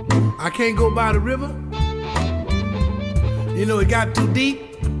 I can't go by the river. You know it got too deep.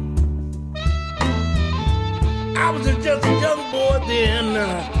 I was just a young boy then,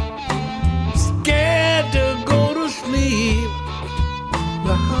 scared to go to sleep.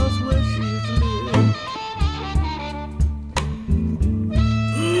 The house where she used to live,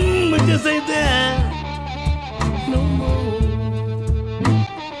 but just ain't there no more.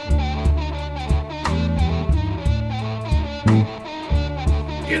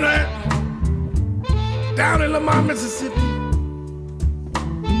 You know, down in Lamar, Mississippi,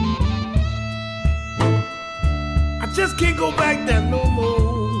 I just can't go back there no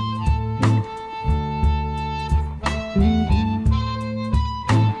more.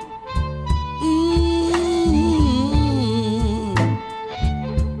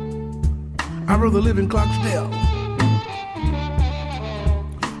 I'd rather live in Clarksdale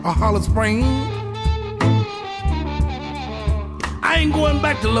or Hollis Springs. I ain't going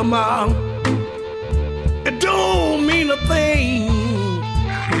back to Lamar. It don't mean a thing.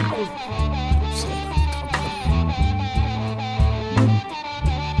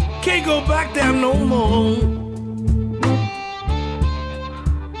 Can't go back there no more.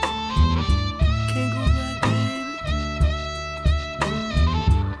 Can't go back, baby.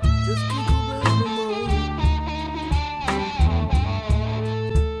 Just can't go back no more.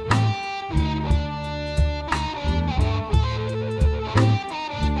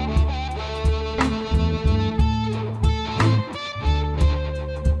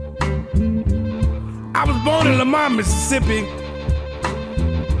 I was born in Lamar, Mississippi.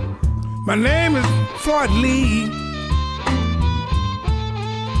 My name is Floyd Lee.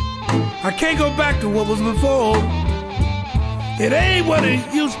 I can't go back to what was before. It ain't what it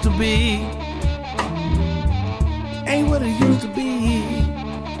used to be. Ain't what it used to be.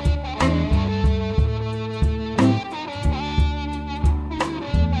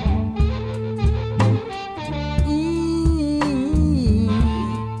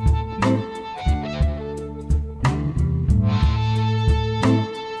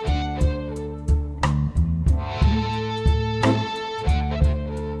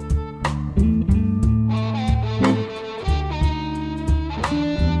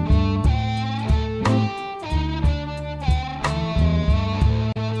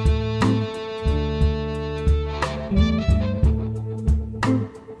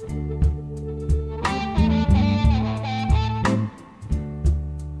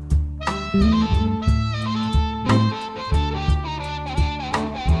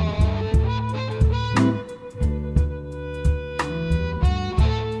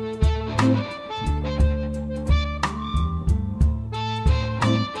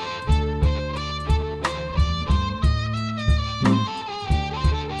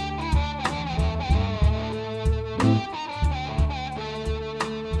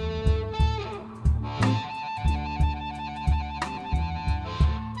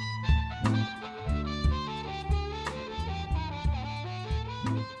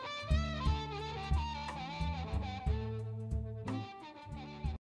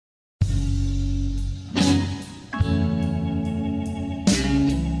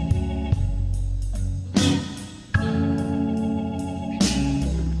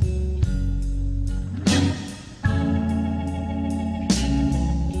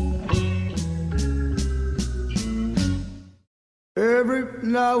 Every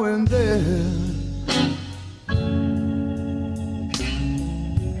now and then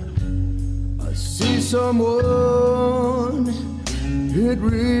I see someone, it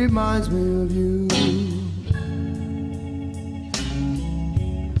reminds me of you.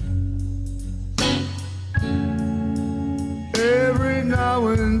 Every now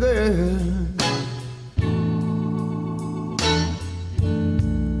and then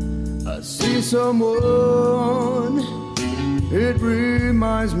I see someone, it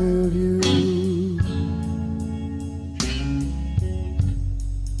reminds me of you.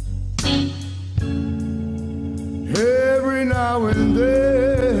 Every now and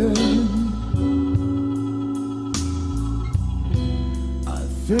then I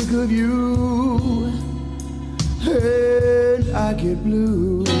think of you and I get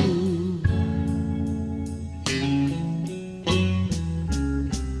blue.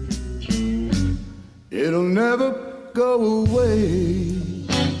 It'll never go away.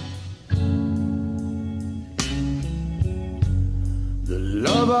 The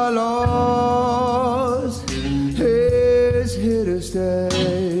love I lost is here to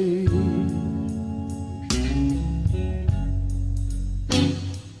stay.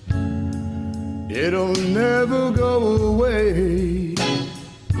 It'll never go away.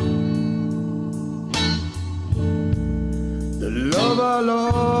 The love I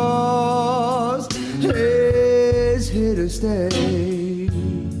lost is here to stay.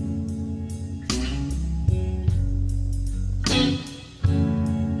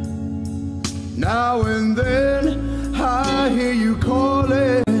 now and then I hear you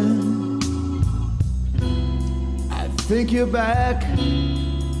calling. I think you're back,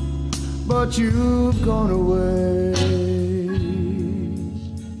 but you've gone away.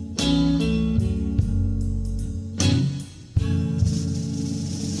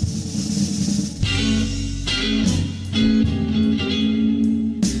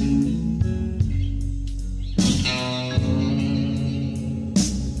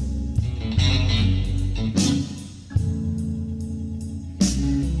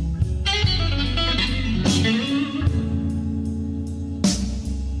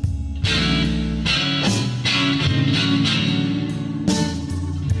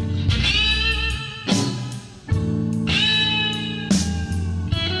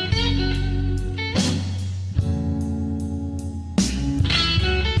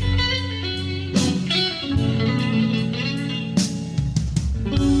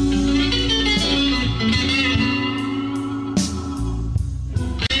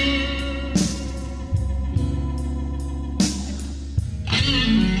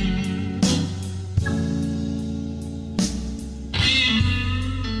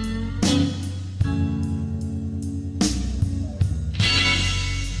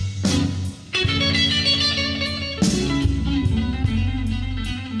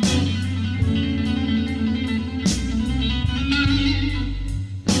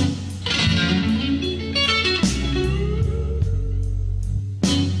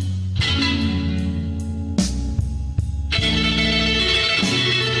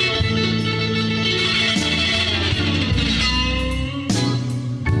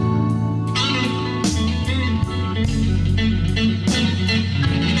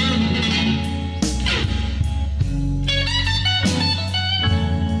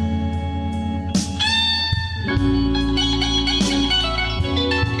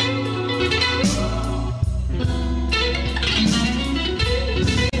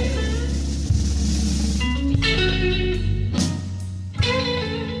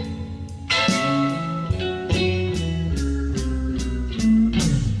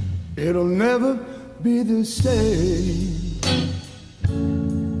 It'll never be the same.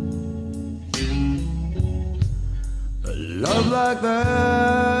 A love like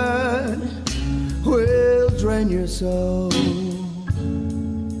that will drain your soul.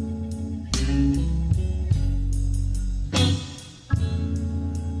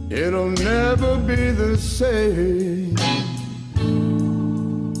 It'll never be the same.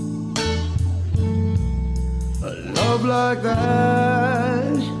 A love like that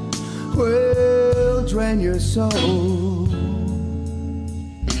will drain your soul.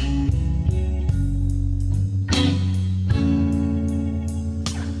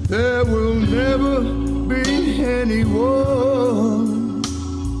 There will never be anyone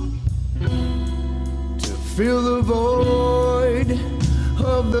to fill the void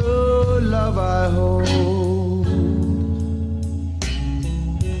of the love I hold.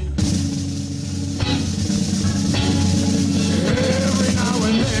 Every now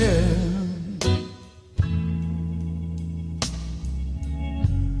and then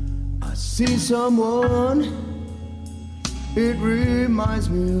I see someone, it reminds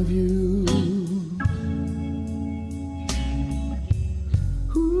me of you.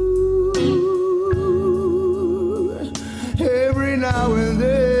 Ooh, every now and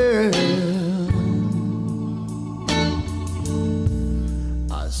then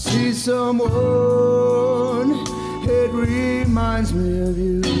I see someone, it reminds me of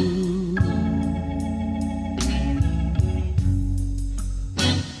you.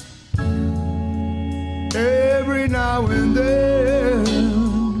 Every now and then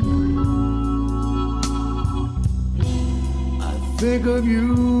I think of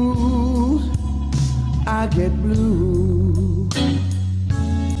you, I get blue.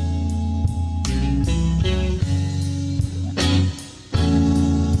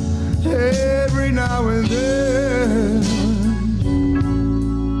 Every now and then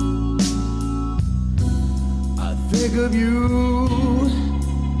I think of you,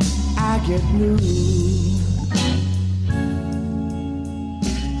 I get blue.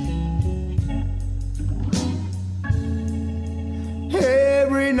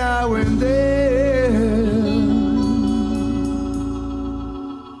 Every now and then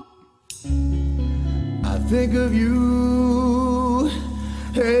I think of you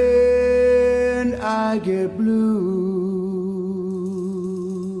and I get blue.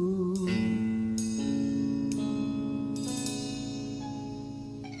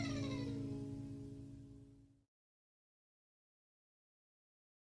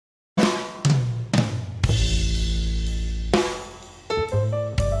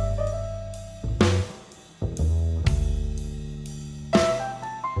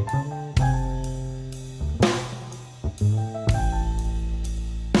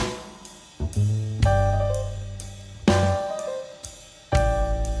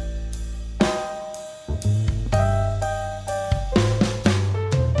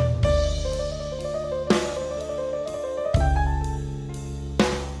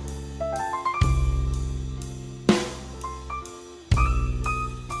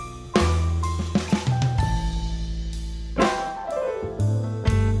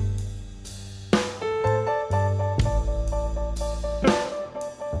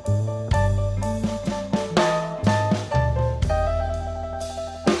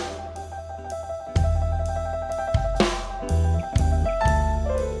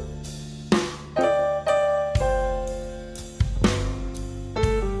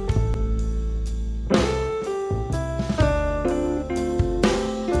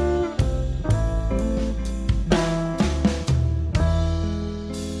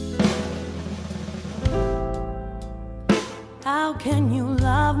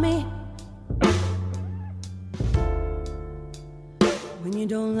 love me when you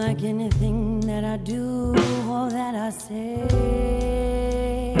don't like anything that I do or that I say?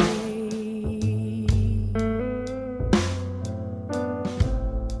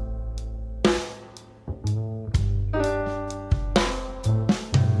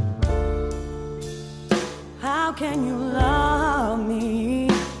 How can you love me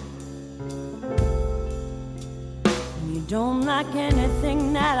when you don't like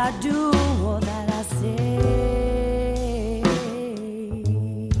anything that I do or that I say?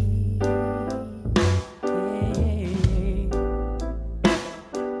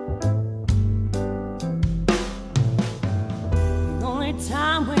 The only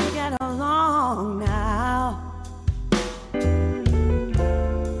time we get along now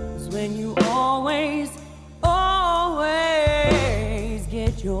is when you always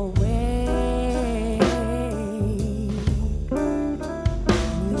get your way.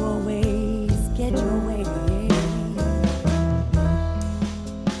 You always get your way.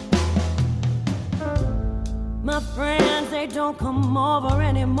 My friends, they don't come over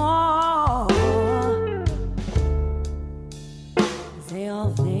anymore. They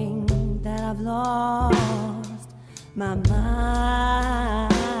all think that I've lost my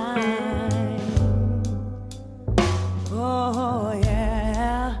mind. Oh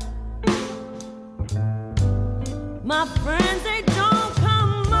yeah. My friends, they don't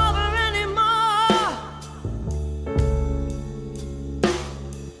come over anymore.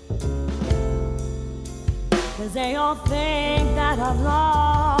 'Cause they all think that I've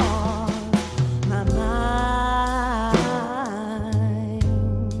lost my mind.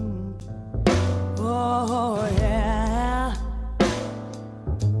 Oh yeah.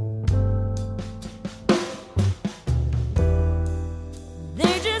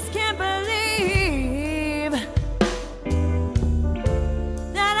 They just can't believe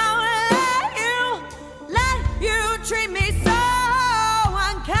that I will let you treat me so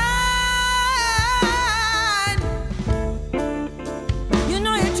unkind.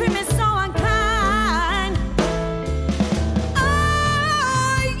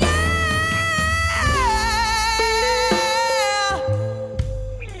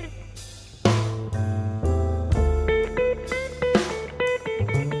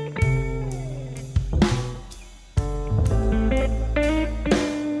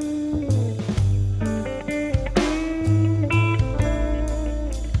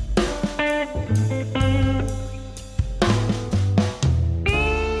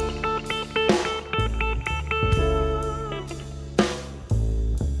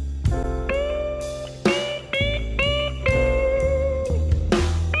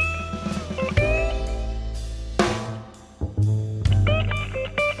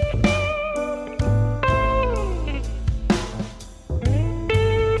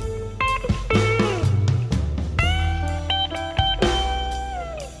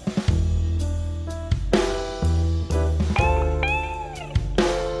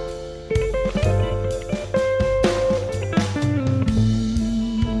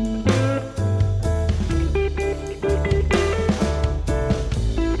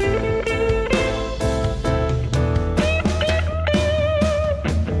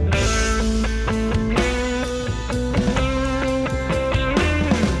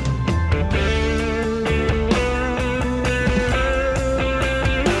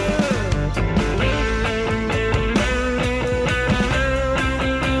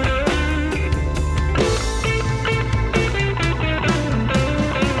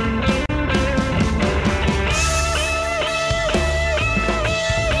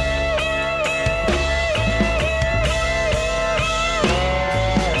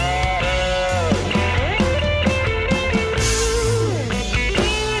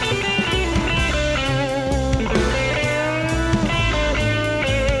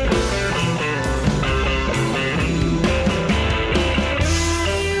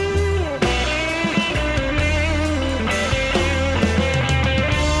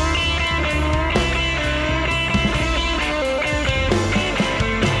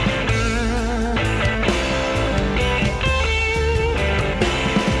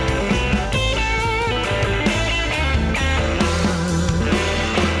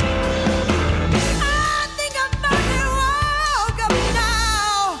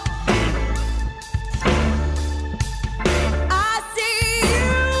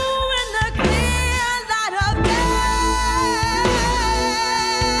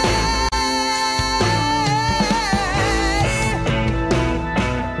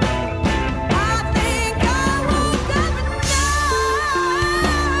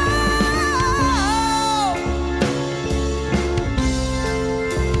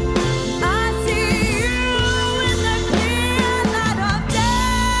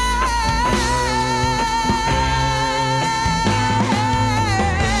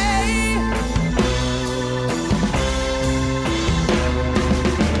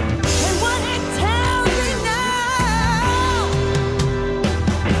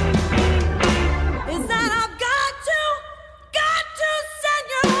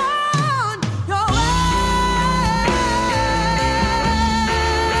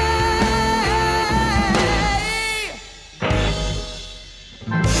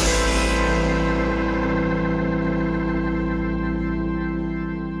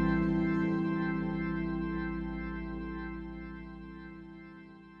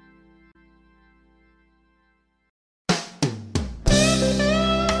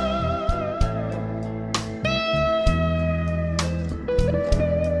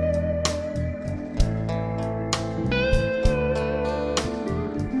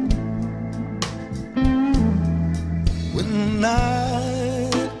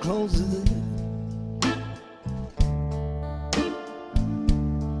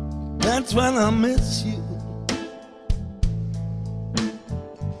 That's when I miss you.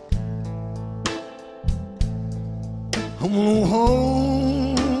 I'm gonna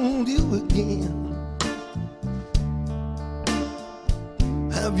hold you again.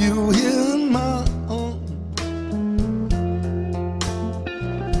 Have you in my arms?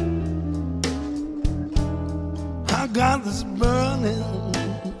 I got this burning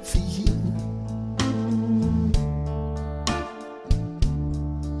for you.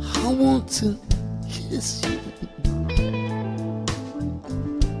 I want to kiss you.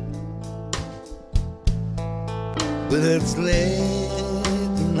 But it's late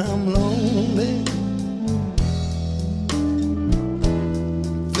and I'm lonely,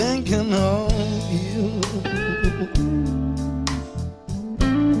 thinking of you.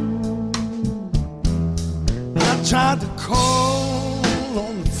 I tried to call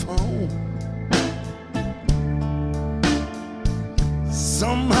on the phone,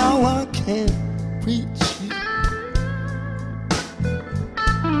 somehow I can't reach you.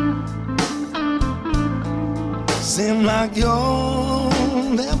 Seem like you're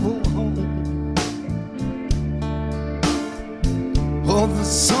never home, or there's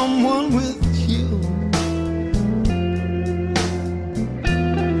someone with you.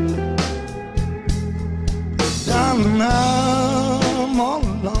 Darling, I'm all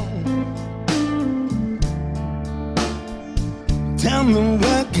alone. Tell me,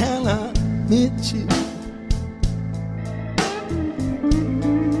 where can I meet you?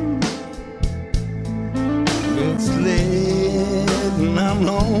 It's late and I'm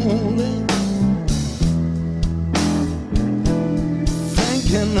lonely,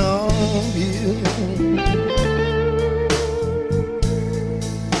 thinking of you.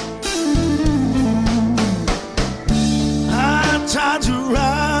 I tried to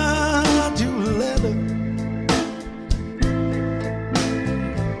write you a letter,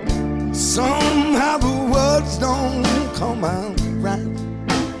 somehow the words don't come out right.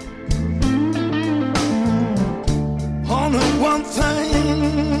 Only one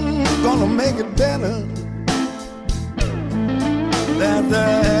thing gonna make it better, that I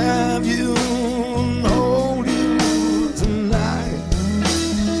have you and hold you tonight.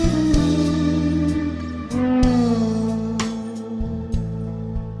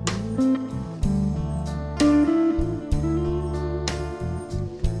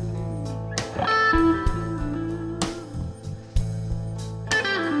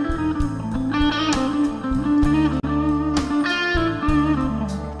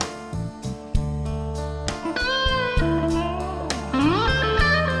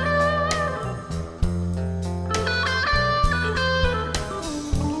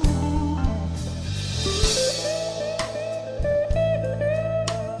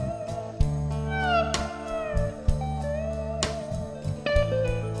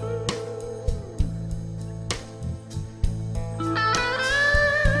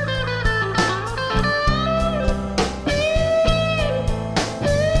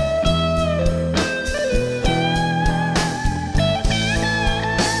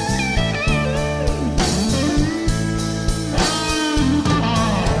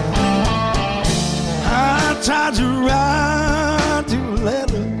 Tried to write you a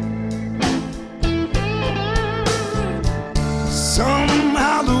letter,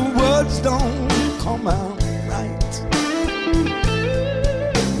 somehow the words don't come out right.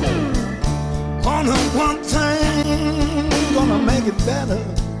 Only one thing gonna make it better,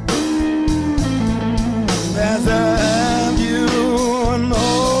 as I have you and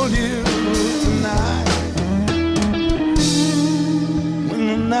hold you tonight. When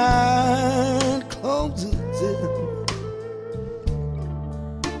the night closes,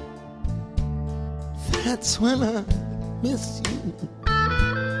 that's when I miss you.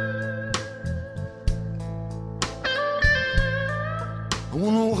 I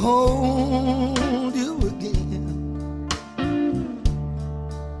wanna hold you again,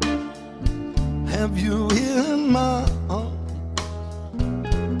 have you in my arms.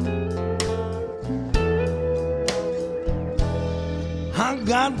 I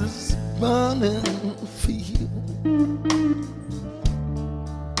got this burning for you.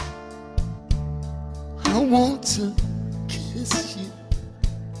 I want to kiss you,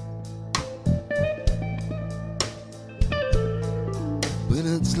 but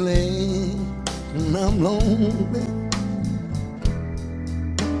it's late and I'm lonely,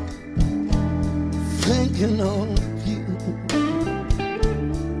 thinking of you.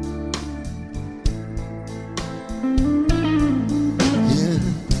 Yeah,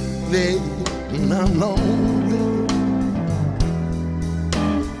 late and I'm lonely,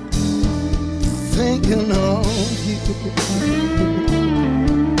 thinking of you.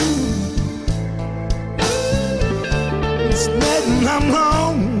 letting I'm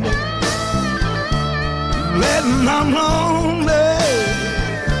lonely, letting I'm lonely,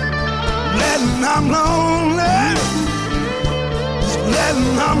 letting I'm lonely,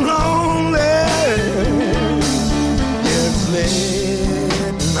 letting I'm lonely, yes,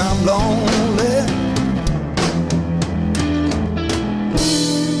 letting I'm lonely.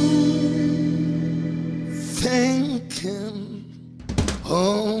 Thinking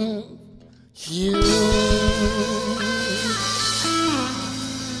of you.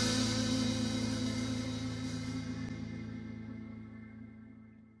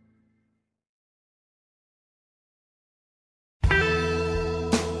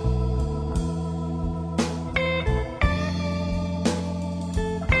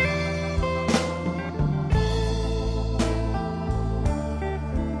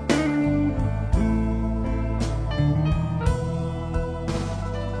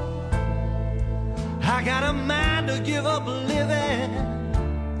 I got a mind to give up living,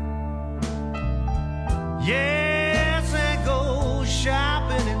 yes, and go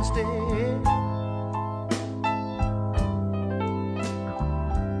shopping instead.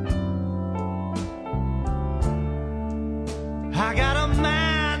 I got a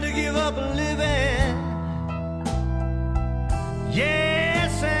mind to give up living,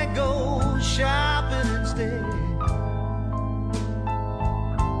 yes, and go shopping instead.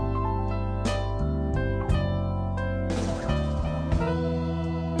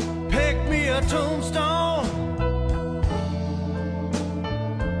 A tombstone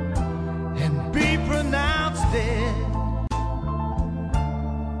and be pronounced dead.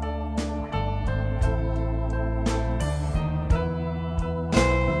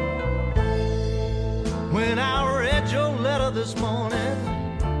 When I read your letter this morning,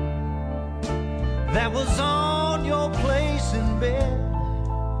 that was on your place in bed.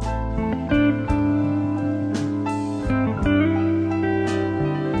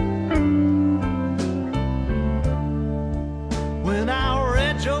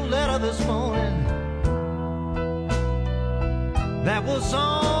 This morning, that was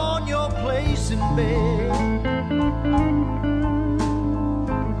on your place in bed.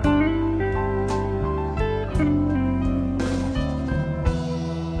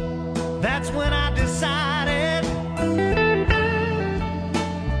 That's when I decided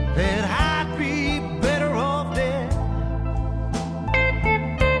that I'd be better off dead.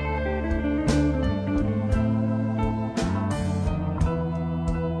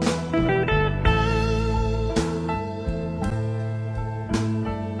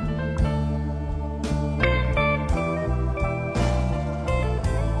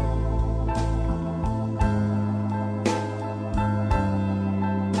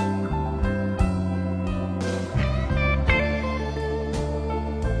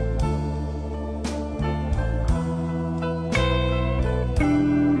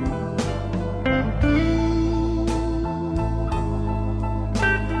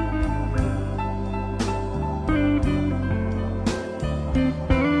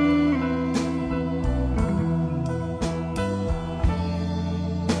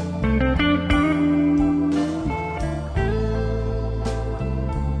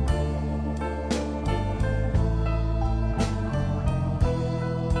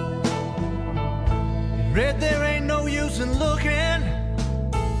 Red, there ain't no use in looking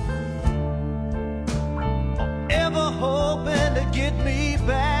or ever hoping to get me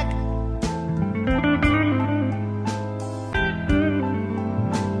back.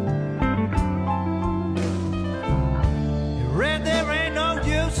 Red, there ain't no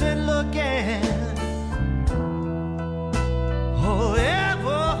use in looking or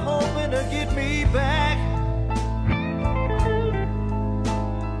ever hoping to get me back.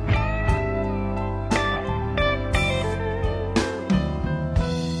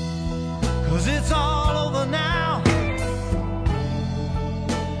 It's all over now,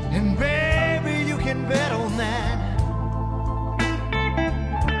 and baby, you can bet on that.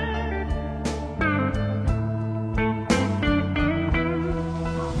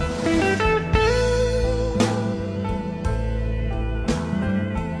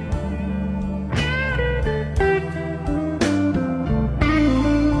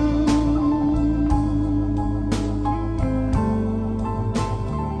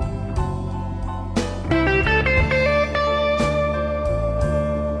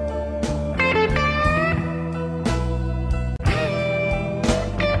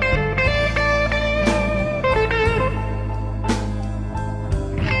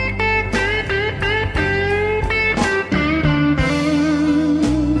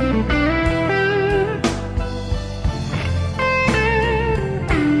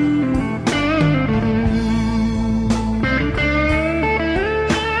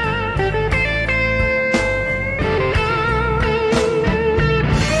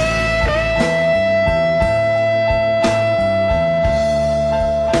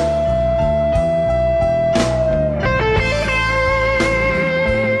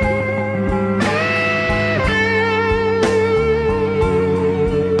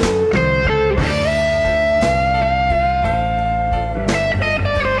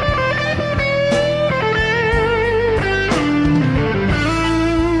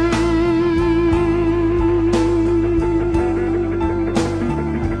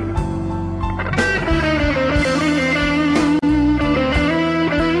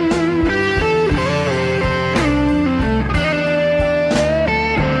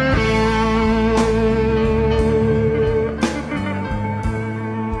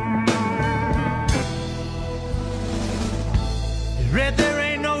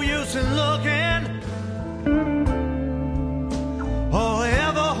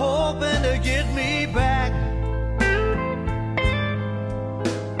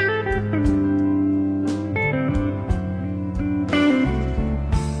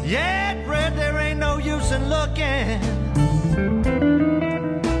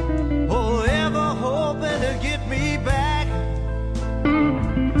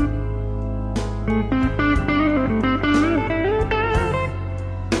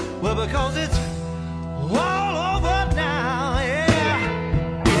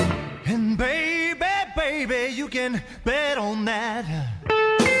 can bet on that.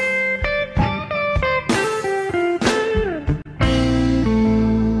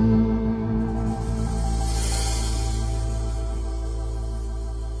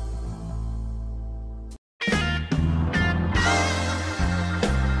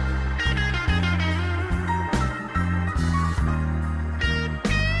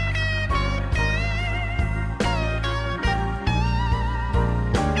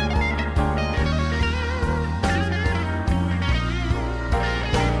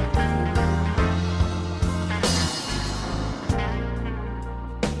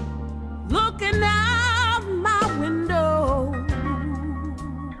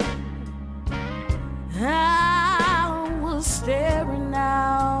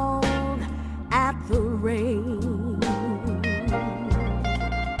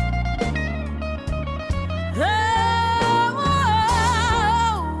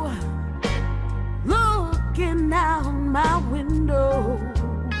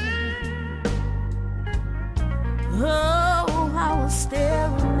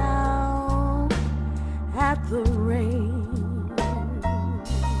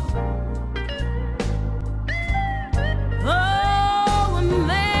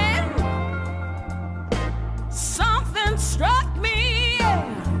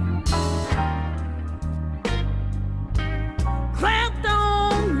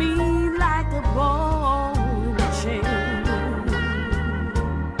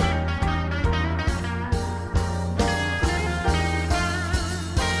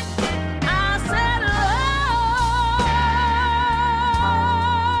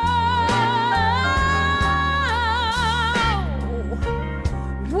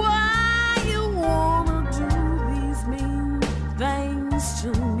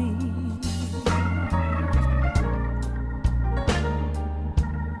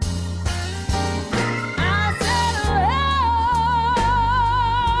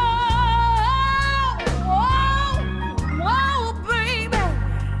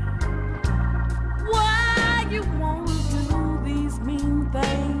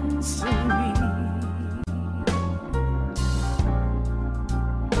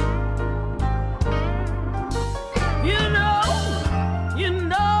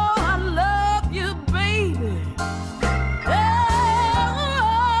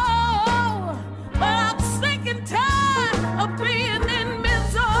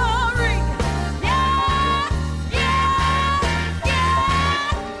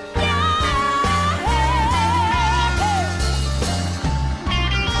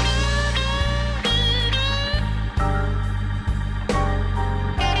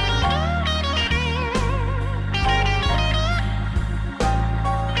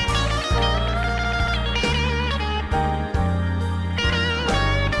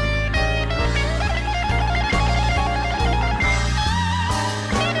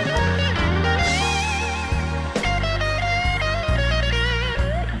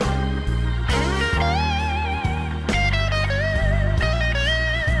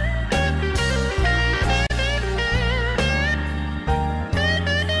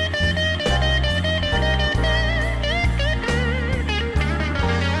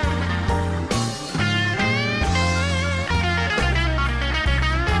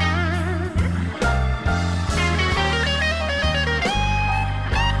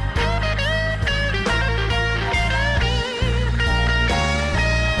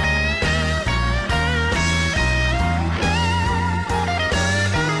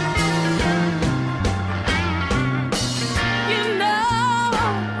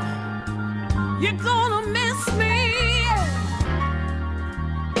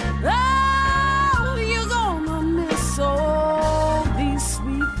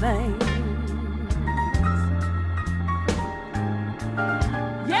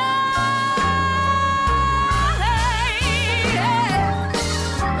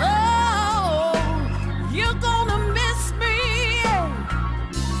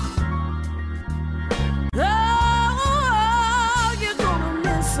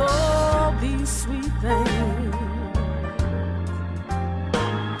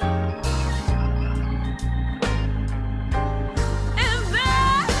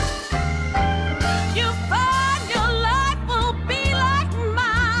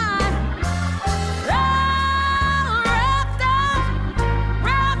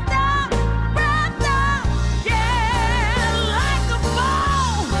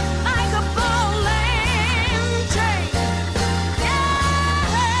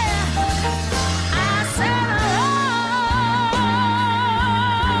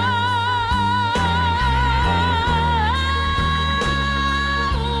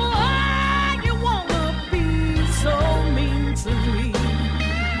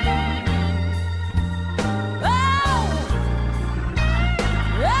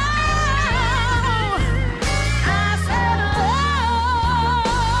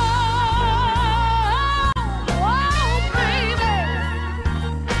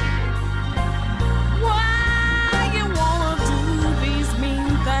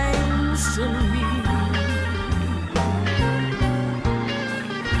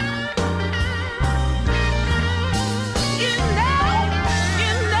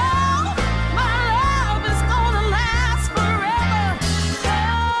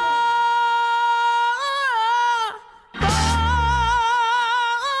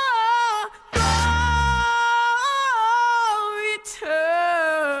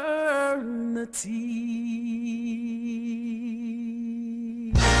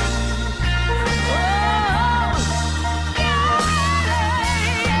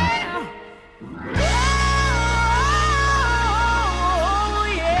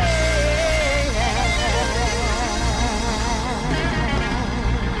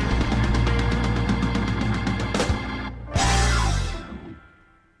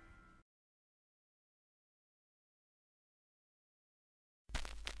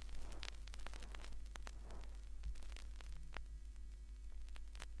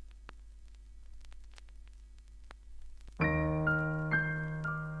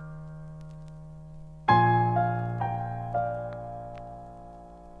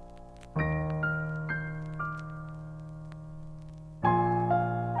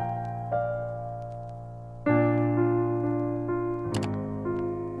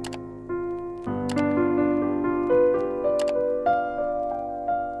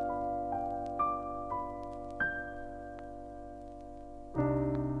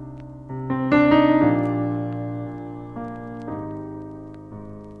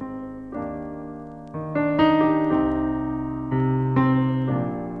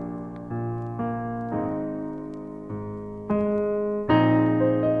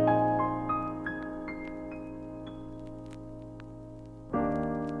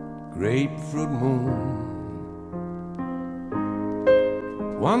 grapefruit moon,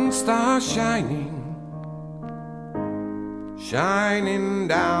 one star shining, shining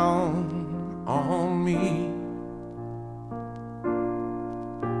down on me.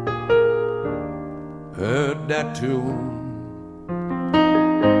 Heard that tune,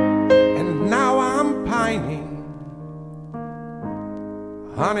 and now I'm pining.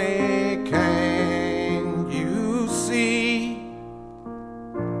 Honey, can you see?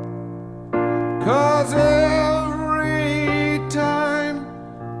 'Cause every time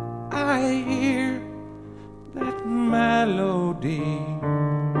I hear that melody,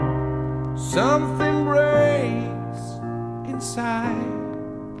 something breaks inside.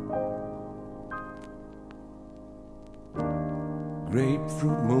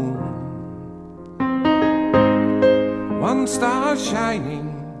 Grapefruit moon, one star shining,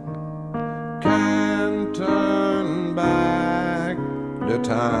 can't turn back the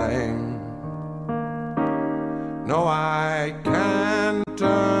time. No, I can't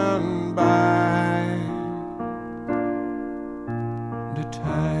turn back the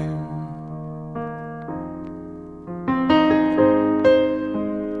time.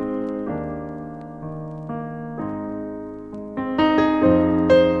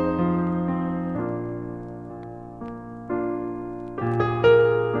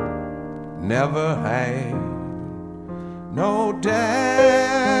 Never had no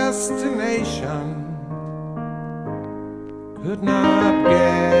destination, could not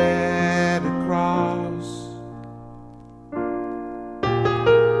get across.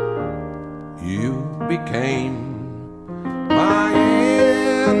 You became my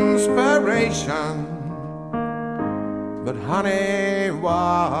inspiration, but honey,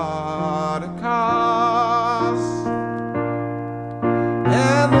 what a cost.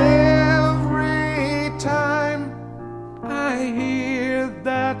 And every time I hear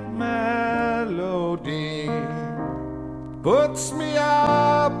that melody, puts me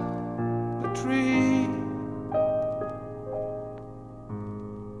up a tree.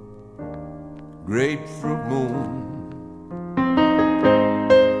 Grapefruit moon,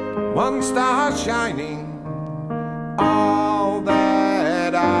 one star shining, all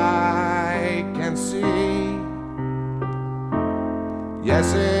that I can see.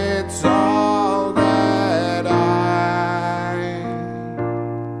 Yes, it's all that I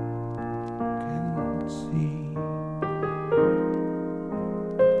can see.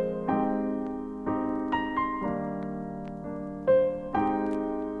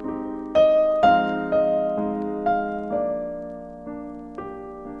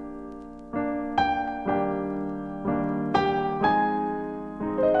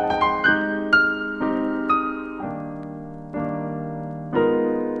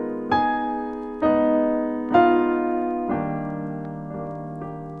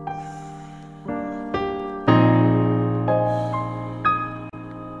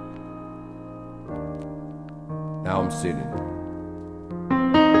 Now I'm sitting,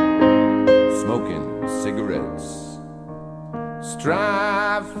 smoking cigarettes,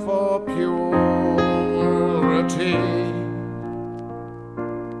 strive for purity,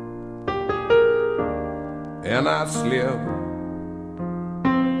 and I slip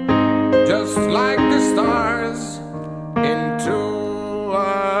just like the stars into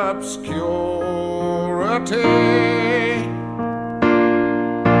obscurity.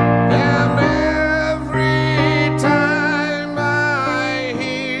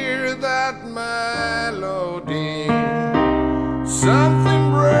 Something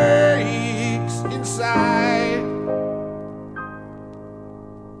breaks inside.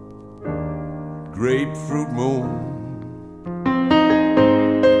 Grapefruit moon,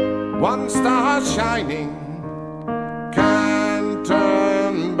 one star shining, can't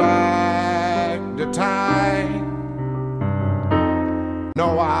turn back the tide.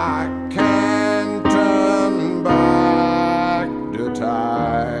 No, I can't turn back the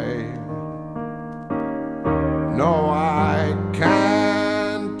tide. No, I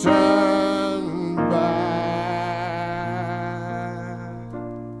can't turn back.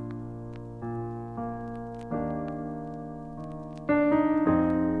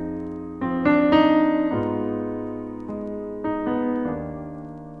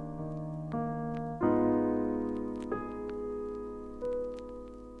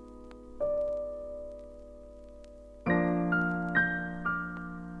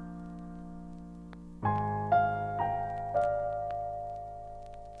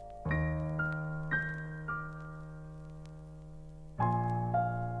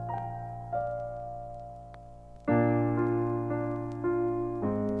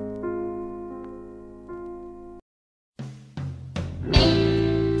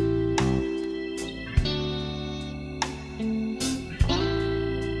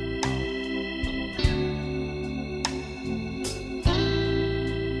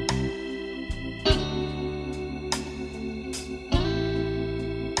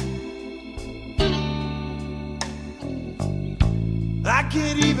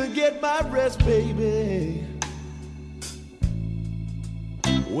 can't even get my rest, baby.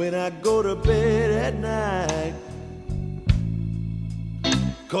 When I go to bed at night,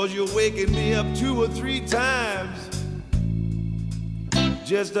 'cause you're waking me up 2 or 3 times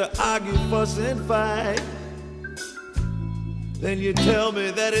just to argue, fuss, and fight. Then you tell me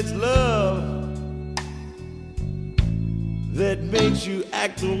that it's love that makes you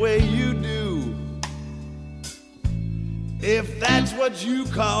act the way you do. If that's what you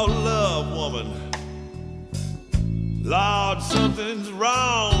call love, woman, Lord, something's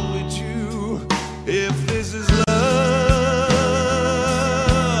wrong with you. If this is love,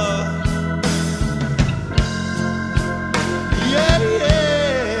 yeah,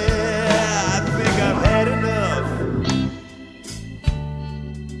 I think I've had enough.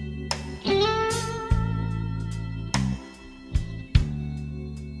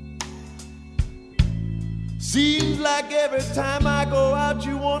 Seems like every time I go out,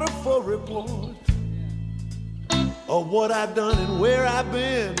 you want a full report of what I've done and where I've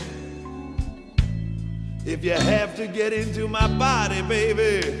been. If you have to get into my body,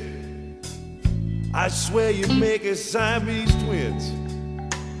 baby, I swear you make us Siamese twins.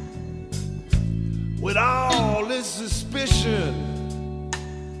 With all this suspicion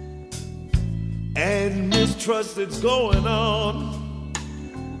and mistrust that's going on,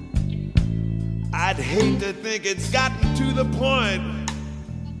 I'd hate to think it's gotten to the point.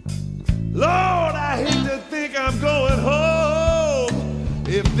 Lord, I hate to think I'm going home.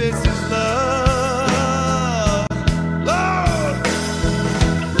 If this is love, Lord,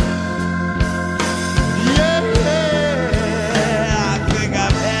 yeah, I think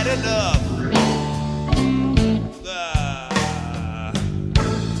I've had enough.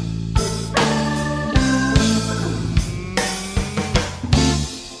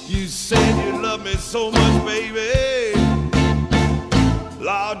 You said you love me so much, baby.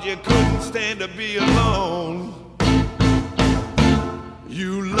 Lord, you couldn't stand to be alone.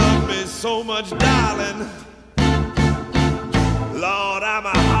 You love me so much, darling. Lord, I'm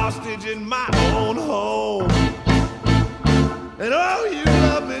a hostage in my own home. And oh, you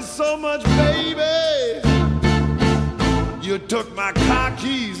love me so much, baby. You took my car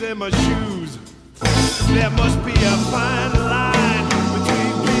keys and my shoes. There must be a fine line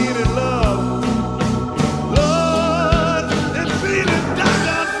between being in love, Lord, and being a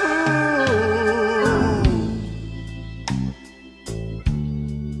doggone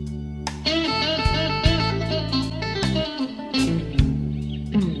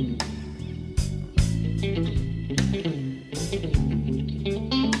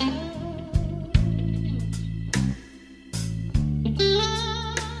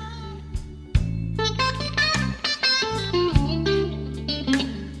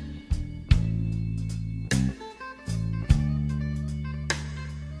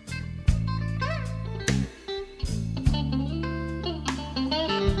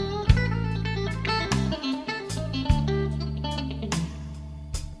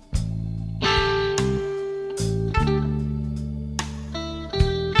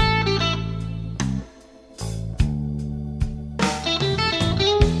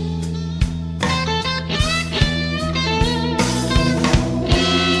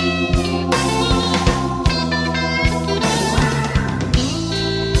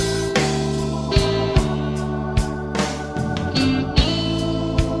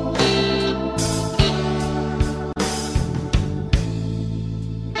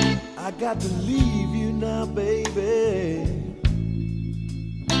got to leave you now, baby,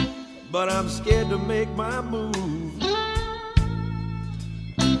 but I'm scared to make my move,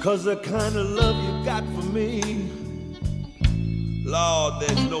 'cause the kind of love you got for me, Lord,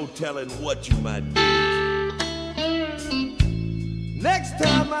 there's no telling what you might do. Next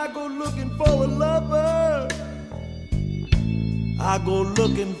time I go looking for a lover, I go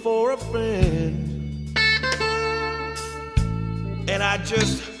looking for a friend, and I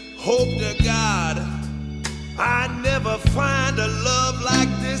just hope to God I never find a love like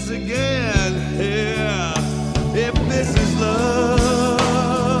this again. Yeah, if this is love,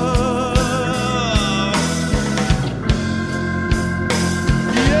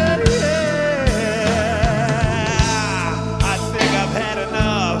 yeah, yeah, I think I've had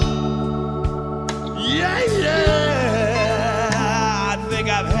enough. Yeah, yeah, I think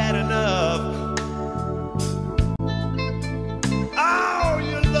I've had enough.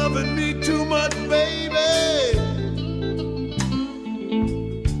 Loving me too much, baby.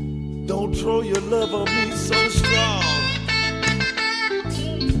 Don't throw your love on me so strong.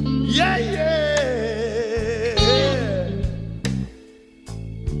 Yeah, yeah.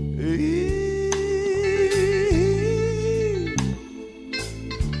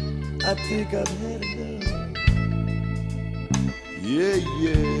 think I've had enough. Yeah,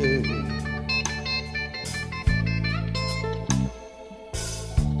 yeah.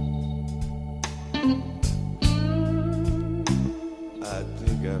 I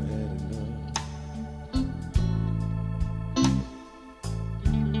think I've had enough.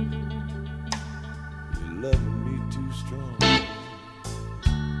 You're loving me too strong.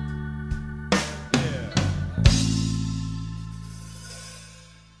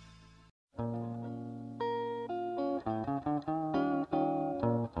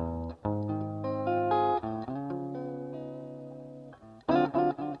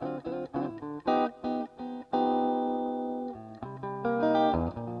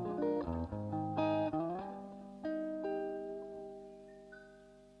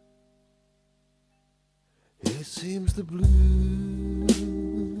 It seems the blues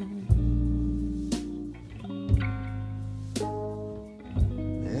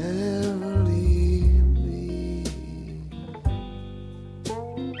never leave me.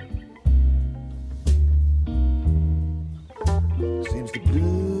 Seems the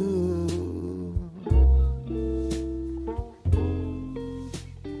blues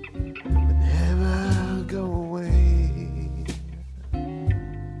never go away.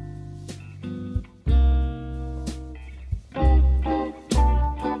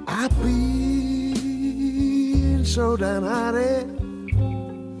 I've been so downhearted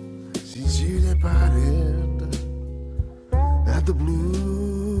since you departed, that the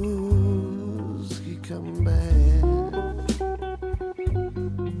blues keep coming back.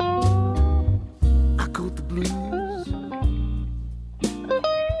 I caught the blues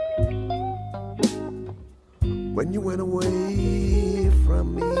when you went away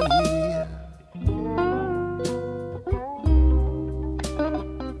from me.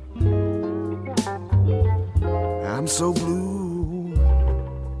 I'm so blue,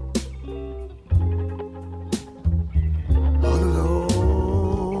 all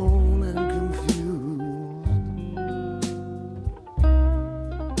alone and confused.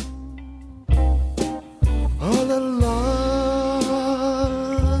 All along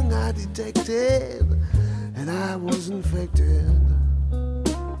I detected that I was infected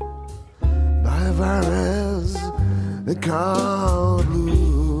by a virus they call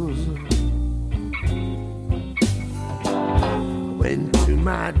blues. Went to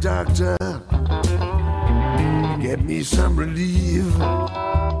my doctor, get me some relief,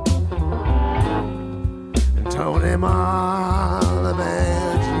 and told him all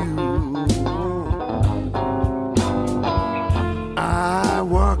about you. I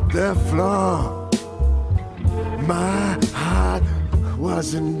walked the floor, my heart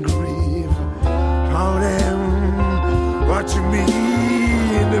was in grief. Told him what you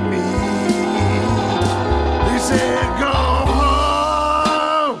mean to me. He said, go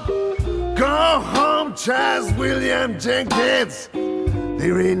home, Charles William Jenkins.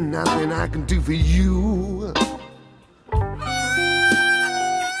 There ain't nothing I can do for you.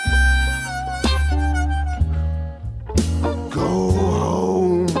 Go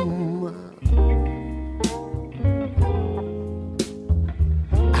home.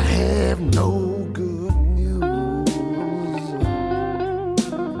 I have no good news.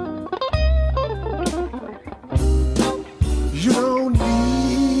 You don't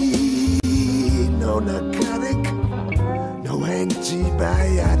need no narcotic, no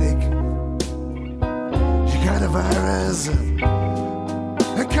antibiotic. You got a virus,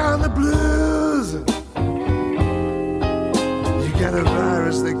 they call the blues. You got a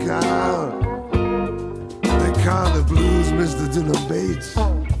virus, they call the blues, Mr. Dylan Bates.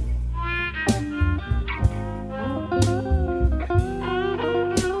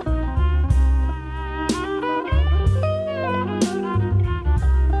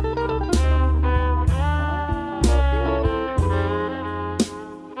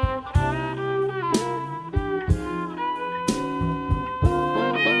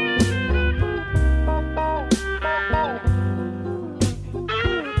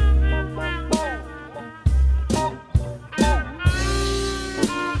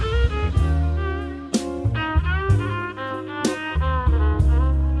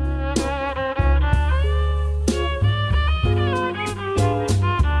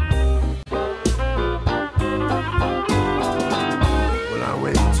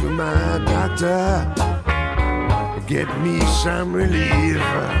 Get me some relief,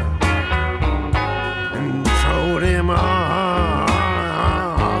 and told him all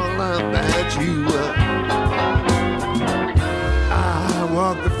about you. I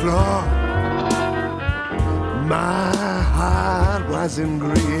walked the floor, my heart was in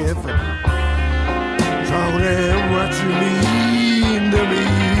grief. Told him what you mean to me.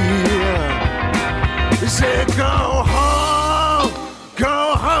 He said, go home,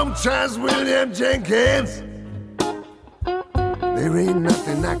 Charles William Jenkins. There ain't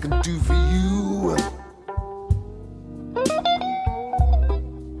nothing I can do for you.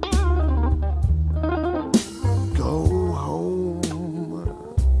 Go home.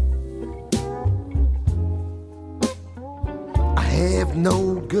 I have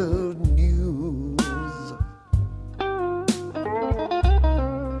no good news.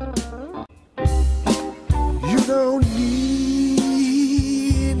 You don't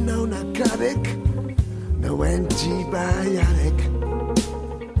need no narcotic, no antibiotic.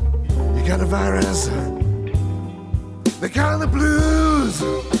 You got a virus, they call the blues.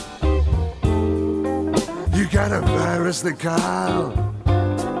 You got a virus they call.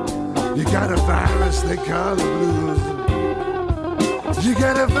 You got a virus they call the blues. You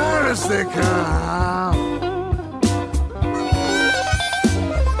got a virus they call.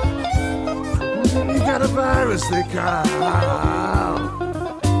 You got a virus they call.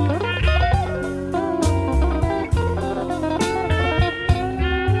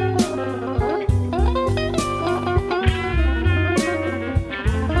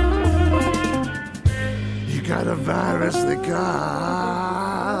 You got a virus they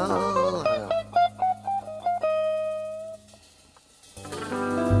call.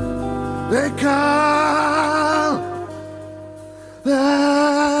 They call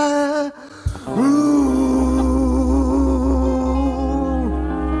the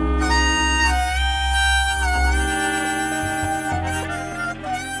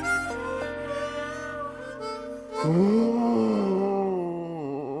moon.